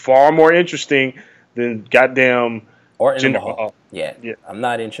far more interesting than goddamn Orton and Mahal. Yeah, I'm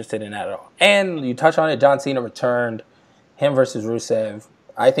not interested in that at all. And you touch on it, John Cena returned, him versus Rusev.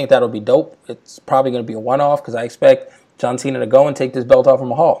 I think that'll be dope. It's probably going to be a one-off because I expect John Cena to go and take this belt off of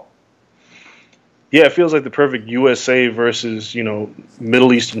Mahal. Yeah, it feels like the perfect USA versus,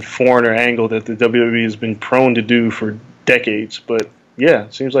 Middle Eastern foreigner angle that the WWE has been prone to do for decades. But, yeah,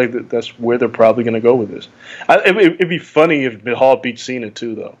 it seems like that's where they're probably going to go with this. It'd be funny if Mahal beat Cena,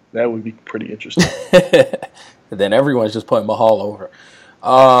 too, though. That would be pretty interesting. Then everyone's just putting Mahal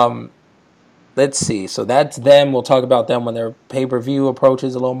over. Let's see. So that's them. We'll talk about them when their pay-per-view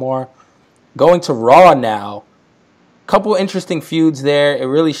approaches a little more. Going to Raw now. Couple interesting feuds there. It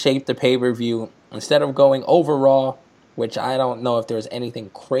really shaped the pay-per-view. Instead of going over Raw, which I don't know if there was anything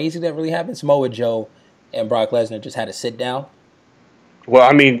crazy that really happened, Samoa Joe and Brock Lesnar just had to sit down. Well,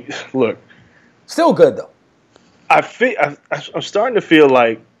 I mean, look. Still good, though. I'm starting to feel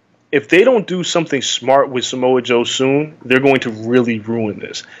like if they don't do something smart with Samoa Joe soon, they're going to really ruin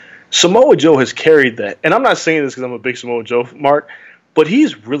this. Samoa Joe has carried that. And I'm not saying this because I'm a big Samoa Joe mark, but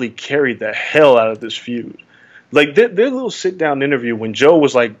he's really carried the hell out of this feud. Like, their little sit-down interview when Joe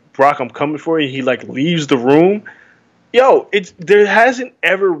was like, Brock, I'm coming for you, he, leaves the room. Yo, there hasn't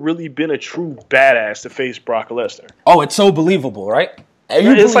ever really been a true badass to face Brock Lesnar. Oh, it's so believable, right?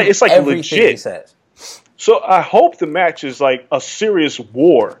 It's like legit. He says. So I hope the match is like a serious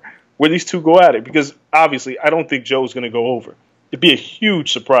war where these two go at it, because obviously I don't think Joe's going to go over. It'd be a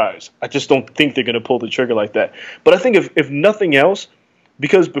huge surprise. I just don't think they're going to pull the trigger like that. But I think if nothing else,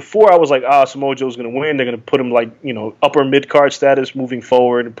 because before I was like, Samoa Joe's going to win. They're going to put him upper mid-card status moving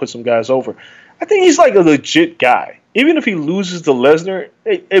forward and put some guys over. I think he's like a legit guy. Even if he loses to Lesnar,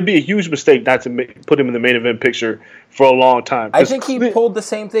 it'd be a huge mistake not to put him in the main event picture for a long time. I think he pulled the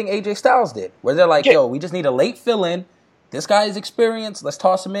same thing AJ Styles did, where they're like, yo, we just need a late fill-in. This guy is experienced. Let's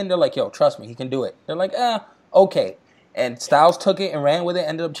toss him in. They're like, yo, trust me, he can do it. They're like, okay. And Styles took it and ran with it,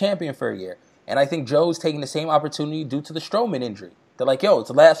 ended up champion for a year. And I think Joe's taking the same opportunity due to the Strowman injury. They're like, yo, it's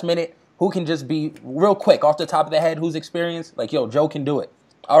the last minute. Who can just be real quick off the top of the head? Who's experienced? Like, yo, Joe can do it.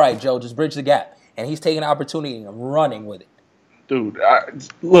 All right, Joe, just bridge the gap. And he's taking the opportunity and running with it. Dude,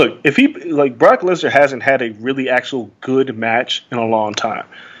 look, if Brock Lesnar hasn't had a really actual good match in a long time.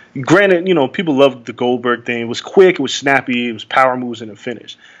 Granted, people loved the Goldberg thing. It was quick, it was snappy, it was power moves and a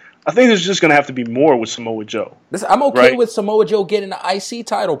finish. I think there's just going to have to be more with Samoa Joe. I'm okay with Samoa Joe getting the IC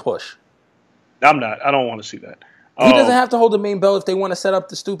title push. I'm not. I don't want to see that. He doesn't have to hold the main belt if they want to set up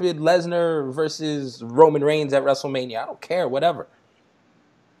the stupid Lesnar versus Roman Reigns at WrestleMania. I don't care. Whatever.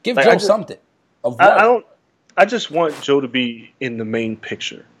 Give Joe something. I just want Joe to be in the main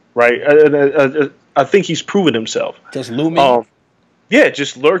picture, right? I think he's proven himself. Just looming? Yeah,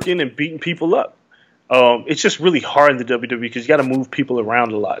 just lurking and beating people up. It's just really hard in the WWE because you got to move people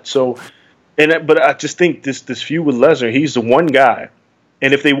around a lot. So, but I just think this feud with Lesnar, he's the one guy,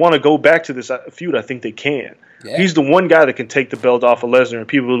 and if they want to go back to this feud, I think they can. Yeah. He's the one guy that can take the belt off of Lesnar, and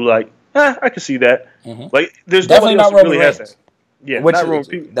people will be like, I can see that. Mm-hmm. Like, there's definitely nobody else not that really has that. Yeah, not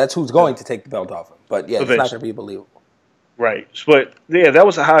Roman. That's who's going to take the belt off him. But yeah, eventually. It's not going to be believable. Right, but yeah, that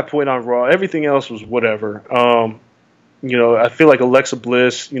was a high point on Raw. Everything else was whatever. I feel like Alexa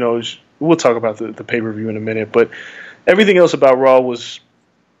Bliss. We'll talk about the pay-per-view in a minute, but everything else about Raw was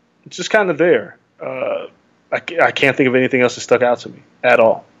just kind of there. I can't think of anything else that stuck out to me at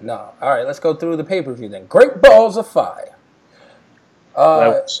all. No. All right, let's go through the pay-per-view then. Great Balls of Fire.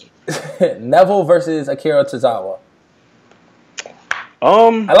 Neville versus Akira Tozawa.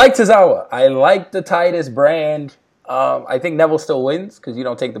 I like Tozawa. I like the Titus brand. I think Neville still wins because you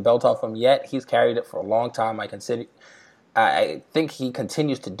don't take the belt off him yet. He's carried it for a long time. I think he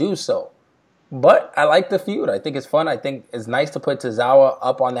continues to do so. But I like the feud. I think it's fun. I think it's nice to put Tozawa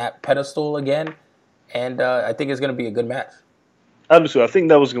up on that pedestal again. And I think it's going to be a good match. Obviously, I think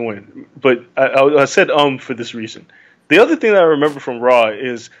Neville's going to win. But I said for this reason. The other thing that I remember from Raw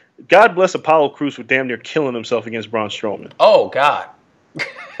is God bless Apollo Crews for damn near killing himself against Braun Strowman. Oh, God.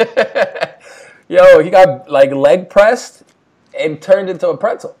 Yo, he got leg pressed and turned into a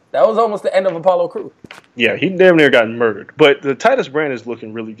pretzel. That was almost the end of Apollo Crews. Yeah, he damn near got murdered. But the Titus brand is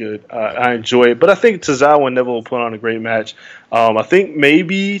looking really good. I enjoy it. But I think Tozawa and Neville will put on a great match. I think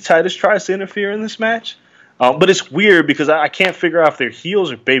maybe Titus tries to interfere in this match. But it's weird because I can't figure out if they're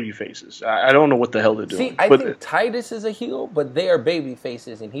heels or baby faces. I don't know what the hell they're doing. See, I think Titus is a heel, but they are baby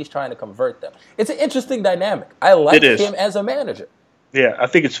faces, and he's trying to convert them. It's an interesting dynamic. I like him as a manager. Yeah, I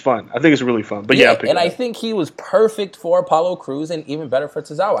think it's fun. I think it's really fun. But yeah, I think he was perfect for Apollo Crews and even better for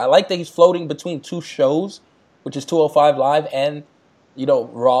Tozawa. I like that he's floating between two shows, which is 205 Live and,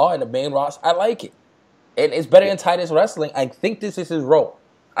 Raw and the main roster. I like it. And it's better than Titus Wrestling. I think this is his role.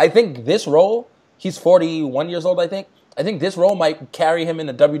 I think this role, he's 41 years old, I think. I think this role might carry him in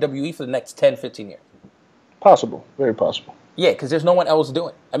the WWE for the next 10, 15 years. Possible. Very possible. Yeah, because there's no one else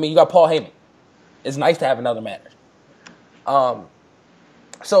doing it. I mean, you got Paul Heyman. It's nice to have another manager.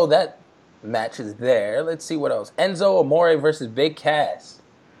 So that match is there. Let's see what else. Enzo Amore versus Big Cass.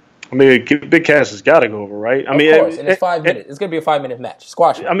 I mean, Big Cass has got to go over, right? Of course, and it's 5 minutes. It's going to be a 5-minute match.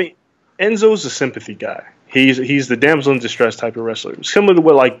 Squash it. I mean, Enzo's a sympathy guy. He's the damsel in distress type of wrestler. Similar to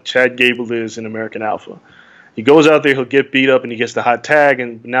what, Chad Gable is in American Alpha. He goes out there, he'll get beat up, and he gets the hot tag,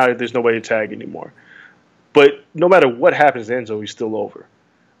 and now there's nobody to tag anymore. But no matter what happens to Enzo, he's still over.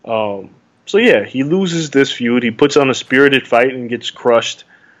 So, yeah, he loses this feud. He puts on a spirited fight and gets crushed.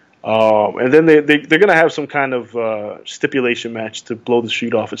 And then they're going to have some kind of stipulation match to blow the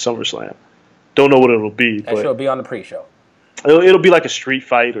shoot off at SummerSlam. Don't know what it'll be. That should be on the pre-show. It'll be like a street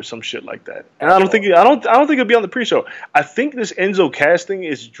fight or some shit like that. And I don't think it'll be on the pre-show. I think this Enzo casting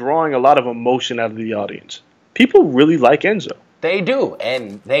is drawing a lot of emotion out of the audience. People really like Enzo. They do,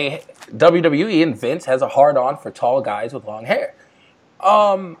 and WWE and Vince has a hard-on for tall guys with long hair.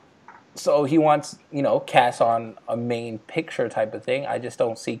 So he wants, Cass on a main picture type of thing. I just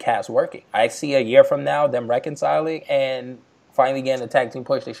don't see Cass working. I see a year from now them reconciling and finally getting a tag team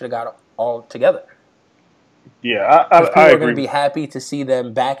push. They should have got it all together. Yeah, I people agree. are going to be happy to see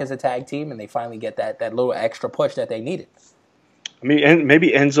them back as a tag team, and they finally get that little extra push that they needed. I mean, and maybe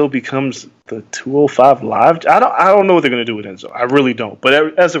Enzo becomes the 205 Live. I don't know what they're going to do with Enzo. I really don't.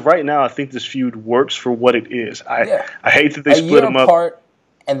 But as of right now, I think this feud works for what it is. I hate that they split them up.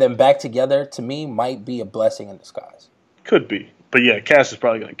 And then back together, to me, might be a blessing in disguise. Could be. But yeah, Cass is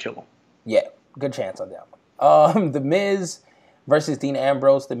probably going to kill him. Yeah, good chance on that one. The Miz versus Dean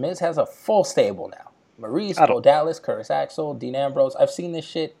Ambrose. The Miz has a full stable now. Maurice, Bo Dallas, Curtis Axel, Dean Ambrose. I've seen this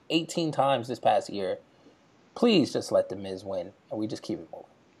shit 18 times this past year. Please just let The Miz win, and we just keep it moving.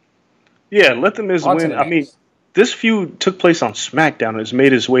 Yeah, let The Miz win. I mean, this feud took place on SmackDown and has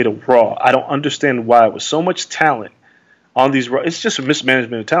made its way to Raw. I don't understand why. With so much talent on these Raw, it's just a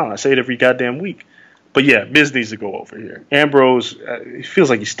mismanagement of talent. I say it every goddamn week. But yeah, Miz needs to go over here. Ambrose, he feels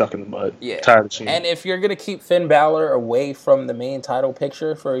like he's stuck in the mud. Yeah. Tired of seeing And if you're going to keep Finn Balor away from the main title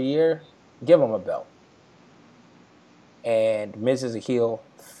picture for a year, give him a belt. And Miz is a heel.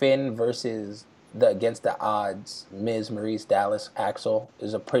 Finn versus against the odds, Miz, Maurice, Dallas, Axel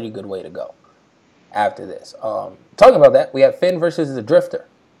is a pretty good way to go after this. Talking about that, we have Finn versus the Drifter.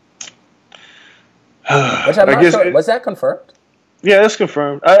 Which I'm not sure. Was that confirmed? Yeah, that's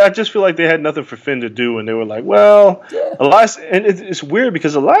confirmed. I just feel like they had nothing for Finn to do, and they were like, well, yeah. Elias, and it's weird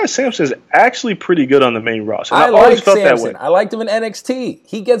because Elias Sampson is actually pretty good on the main roster. I always felt Sampson. That way. I liked him in NXT.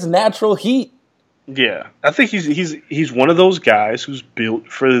 He gets natural heat. Yeah, I think he's one of those guys who's built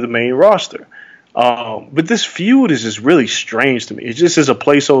for the main roster. But this feud is just really strange to me. It just is a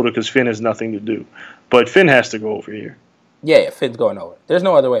placeholder because Finn has nothing to do. But Finn has to go over here. Yeah, Finn's going over. There's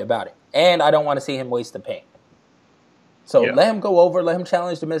no other way about it. And I don't want to see him waste the paint. So let him go over, let him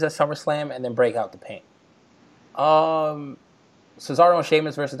challenge The Miz at SummerSlam, and then break out the paint. Cesaro and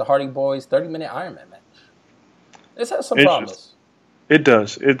Sheamus versus the Hardy Boys, 30-minute Iron Man match. This has some promise. It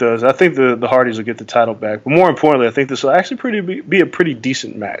does. I think the Hardys will get the title back. But more importantly, I think this will actually be a pretty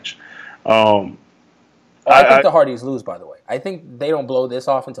decent match. I think the Hardys lose, by the way. I think they don't blow this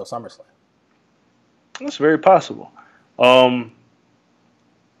off until SummerSlam. That's very possible.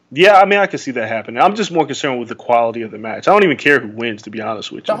 Yeah, I mean, I can see that happening. I'm just more concerned with the quality of the match. I don't even care who wins, to be honest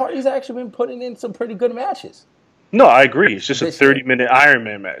with you. The Hardys actually been putting in some pretty good matches. No, I agree. It's just a 30-minute Iron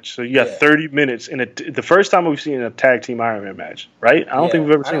Man match. So you got 30 minutes in the first time we've seen a tag team Iron Man match, right? I don't think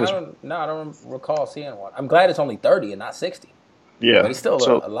we've ever seen this one. No, I don't recall seeing one. I'm glad it's only 30 and not 60. Yeah. But it's still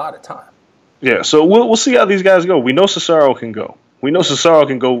a lot of time. Yeah, so we'll see how these guys go. We know Cesaro can go. We know Cesaro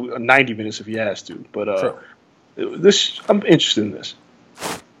can go 90 minutes if he has to. But I'm interested in this.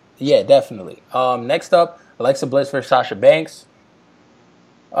 Yeah, definitely. Next up, Alexa Bliss versus Sasha Banks.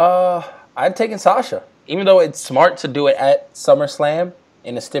 I've taken Sasha. Even though it's smart to do it at SummerSlam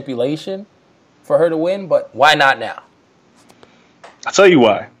in a stipulation for her to win, but why not now? I'll tell you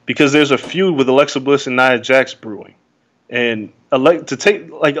why. Because there's a feud with Alexa Bliss and Nia Jax brewing. And Alexa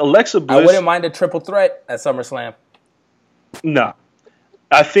Bliss... I wouldn't mind a triple threat at SummerSlam. Nah.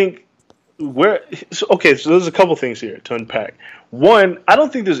 I think... So there's a couple things here to unpack. One, I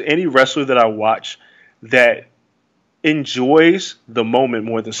don't think there's any wrestler that I watch that enjoys the moment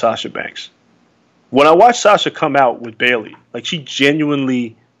more than Sasha Banks. When I watch Sasha come out with Bayley, like, she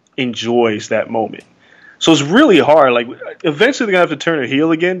genuinely enjoys that moment. So it's really hard. Like, eventually they're going to have to turn her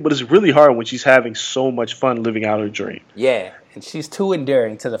heel again, but it's really hard when she's having so much fun living out her dream. Yeah, and she's too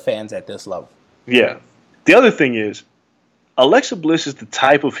endearing to the fans at this level. Yeah. The other thing is, Alexa Bliss is the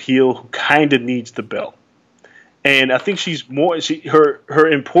type of heel who kind of needs the belt. And I think her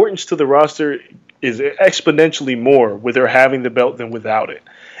importance to the roster is exponentially more with her having the belt than without it.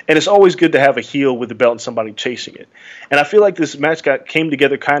 And it's always good to have a heel with the belt and somebody chasing it. And I feel like this match came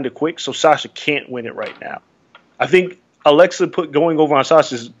together kind of quick, so Sasha can't win it right now. I think Alexa going over on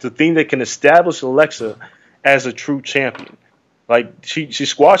Sasha is the thing that can establish Alexa as a true champion. Like, she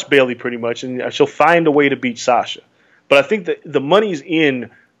squashed Bayley pretty much, and she'll find a way to beat Sasha. But I think that the money's in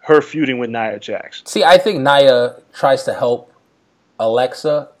her feuding with Nia Jax. See, I think Nia tries to help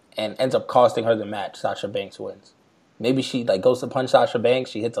Alexa and ends up costing her the match. Sasha Banks wins. Maybe she goes to punch Sasha Banks,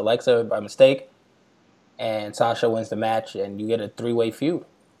 she hits Alexa by mistake, and Sasha wins the match, and you get a 3-way feud.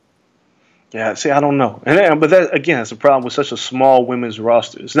 Yeah, see, I don't know. But that, again, that's a problem with such a small women's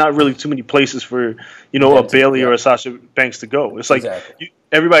roster. It's not really too many places for, a Bayley or a Sasha Banks to go. It's like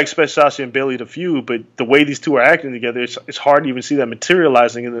everybody expects Sasha and Bayley to feud, but the way these two are acting together, it's hard to even see that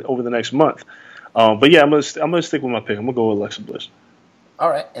materializing over the next month. But yeah, I'm gonna stick with my pick. I'm gonna go with Alexa Bliss. All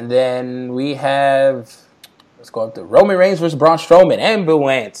right, and then we have, let's go up to Roman Reigns versus Braun Strowman,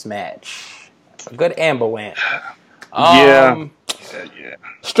 ambulance match. A good ambulance. Yeah.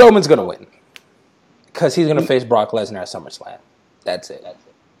 Strowman's gonna win because he's gonna face Brock Lesnar at SummerSlam. That's it.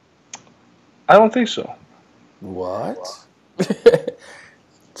 I don't think so. What?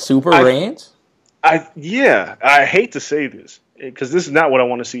 Super Reigns? I hate to say this because this is not what I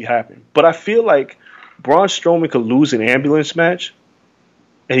want to see happen. But I feel like Braun Strowman could lose an ambulance match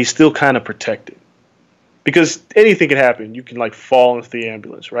and he's still kind of protected. Because anything can happen. You can fall into the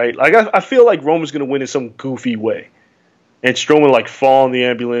ambulance, right? I feel like Roman's going to win in some goofy way. And Strowman fall in the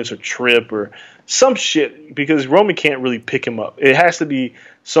ambulance or trip or some shit because Roman can't really pick him up. It has to be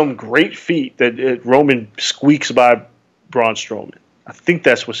some great feat that Roman squeaks by Braun Strowman. I think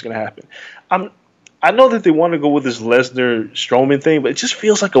that's what's going to happen. I know that they want to go with this Lesnar-Strowman thing, but it just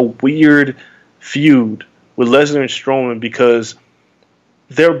feels like a weird feud with Lesnar and Strowman because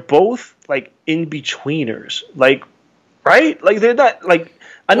they're both in-betweeners. Right? They're not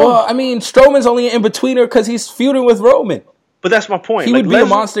I know. Well, I mean, Strowman's only an in-betweener because he's feuding with Roman. But that's my point. He would be a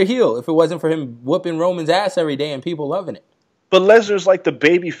monster heel if it wasn't for him whooping Roman's ass every day and people loving it. But Lesnar's the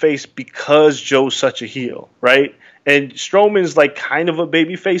baby face because Joe's such a heel, right? And Strowman's kind of a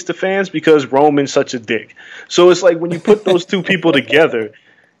baby face to fans because Roman's such a dick. So it's when you put those two people together,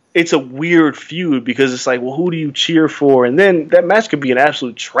 it's a weird feud because it's well, who do you cheer for? And then that match could be an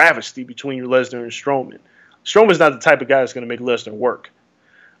absolute travesty between Lesnar and Strowman. Strowman's not the type of guy that's going to make Lesnar work.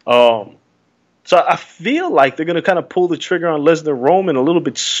 So I feel like they're going to kind of pull the trigger on Lesnar Roman a little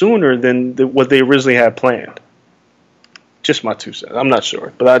bit sooner than what they originally had planned. Just my 2 cents. I'm not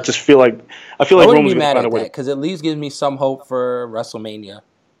sure, but I just feel like Roman's going to find a way. Because at least gives me some hope for WrestleMania,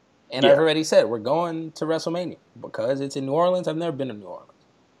 And I've already said we're going to WrestleMania because it's in New Orleans. I've never been to New Orleans.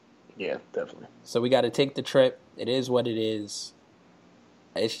 Yeah, definitely. So we got to take the trip. It is what it is.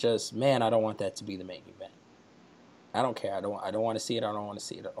 It's just, man, I don't want that to be the main event. I don't care. I don't want to see it. I don't want to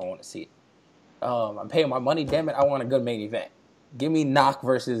see it. I don't want to see it. I'm paying my money. Damn it, I want a good main event. Give me Knock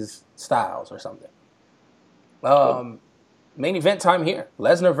versus Styles or something. Main event time here.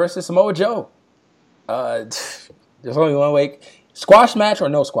 Lesnar versus Samoa Joe. There's only one way. Squash match or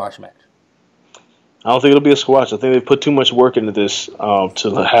no squash match? I don't think it'll be a squash. I think they put too much work into this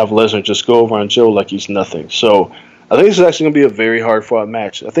to have Lesnar just go over on Joe like he's nothing. So I think this is actually going to be a very hard-fought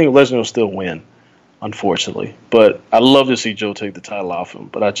match. I think Lesnar will still win, unfortunately. But I'd love to see Joe take the title off him,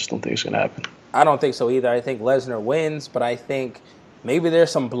 but I just don't think it's going to happen. I don't think so either. I think Lesnar wins, but I think maybe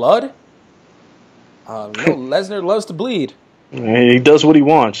there's some blood. Lesnar loves to bleed. He does what he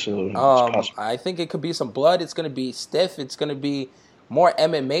wants. So I think it could be some blood. It's going to be stiff. It's going to be more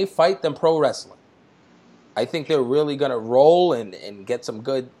MMA fight than pro wrestling. I think they're really going to roll and get some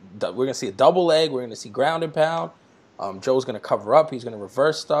good. We're going to see a double leg. We're going to see ground and pound. Joe's going to cover up. He's going to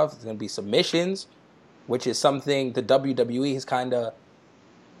reverse stuff. There's going to be submissions, which is something the WWE has kind of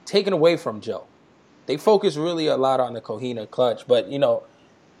taken away from Joe. They focus really a lot on the Cohina clutch, but,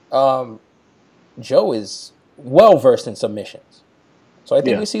 Joe is well versed in submissions. So I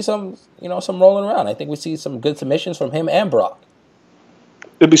think we see some rolling around. I think we see some good submissions from him and Brock.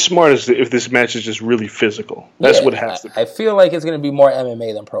 It'd be smart if this match is just really physical. That's what it has to be. I feel like it's going to be more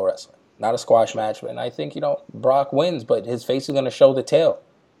MMA than pro wrestling. Not a squash match. And I think, Brock wins, but his face is going to show the tail.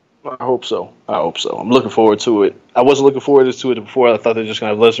 I hope so. I'm looking forward to it. I wasn't looking forward to it before. I thought they were just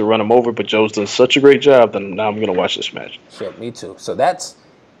going to have Lesnar run him over, but Joe's done such a great job that now I'm going to watch this match. Shit, me too. So that's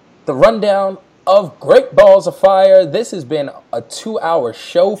the rundown of Great Balls of Fire. This has been a 2-hour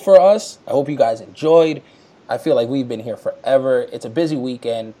show for us. I hope you guys enjoyed. I feel like we've been here forever. It's a busy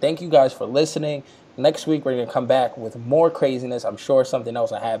weekend. Thank you guys for listening. Next week, we're going to come back with more craziness. I'm sure something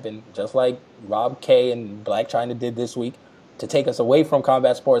else will happen, just like Rob K and Black Chyna did this week, to take us away from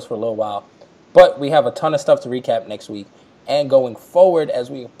combat sports for a little while. But we have a ton of stuff to recap next week. And going forward, as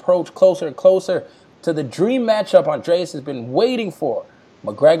we approach closer and closer to the dream matchup Andreas has been waiting for,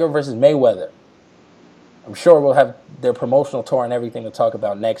 McGregor versus Mayweather. I'm sure we'll have their promotional tour and everything to talk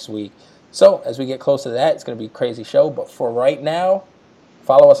about next week. So, as we get closer to that, it's going to be a crazy show. But for right now,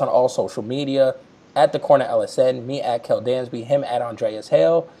 follow us on all social media, at The Corner LSN, me at Kel Dansby, him at Andreas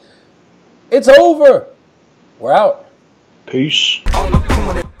Hale. It's over. We're out. Peace.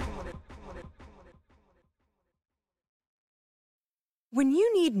 When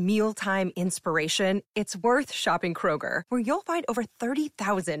you need mealtime inspiration, it's worth shopping Kroger, where you'll find over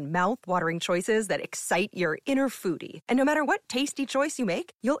 30,000 mouth-watering choices that excite your inner foodie. And no matter what tasty choice you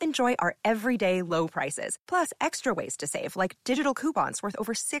make, you'll enjoy our everyday low prices, plus extra ways to save, like digital coupons worth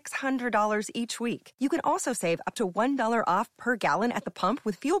over $600 each week. You can also save up to $1 off per gallon at the pump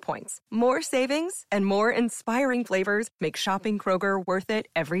with fuel points. More savings and more inspiring flavors make shopping Kroger worth it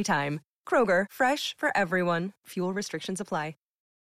every time. Kroger, fresh for everyone. Fuel restrictions apply.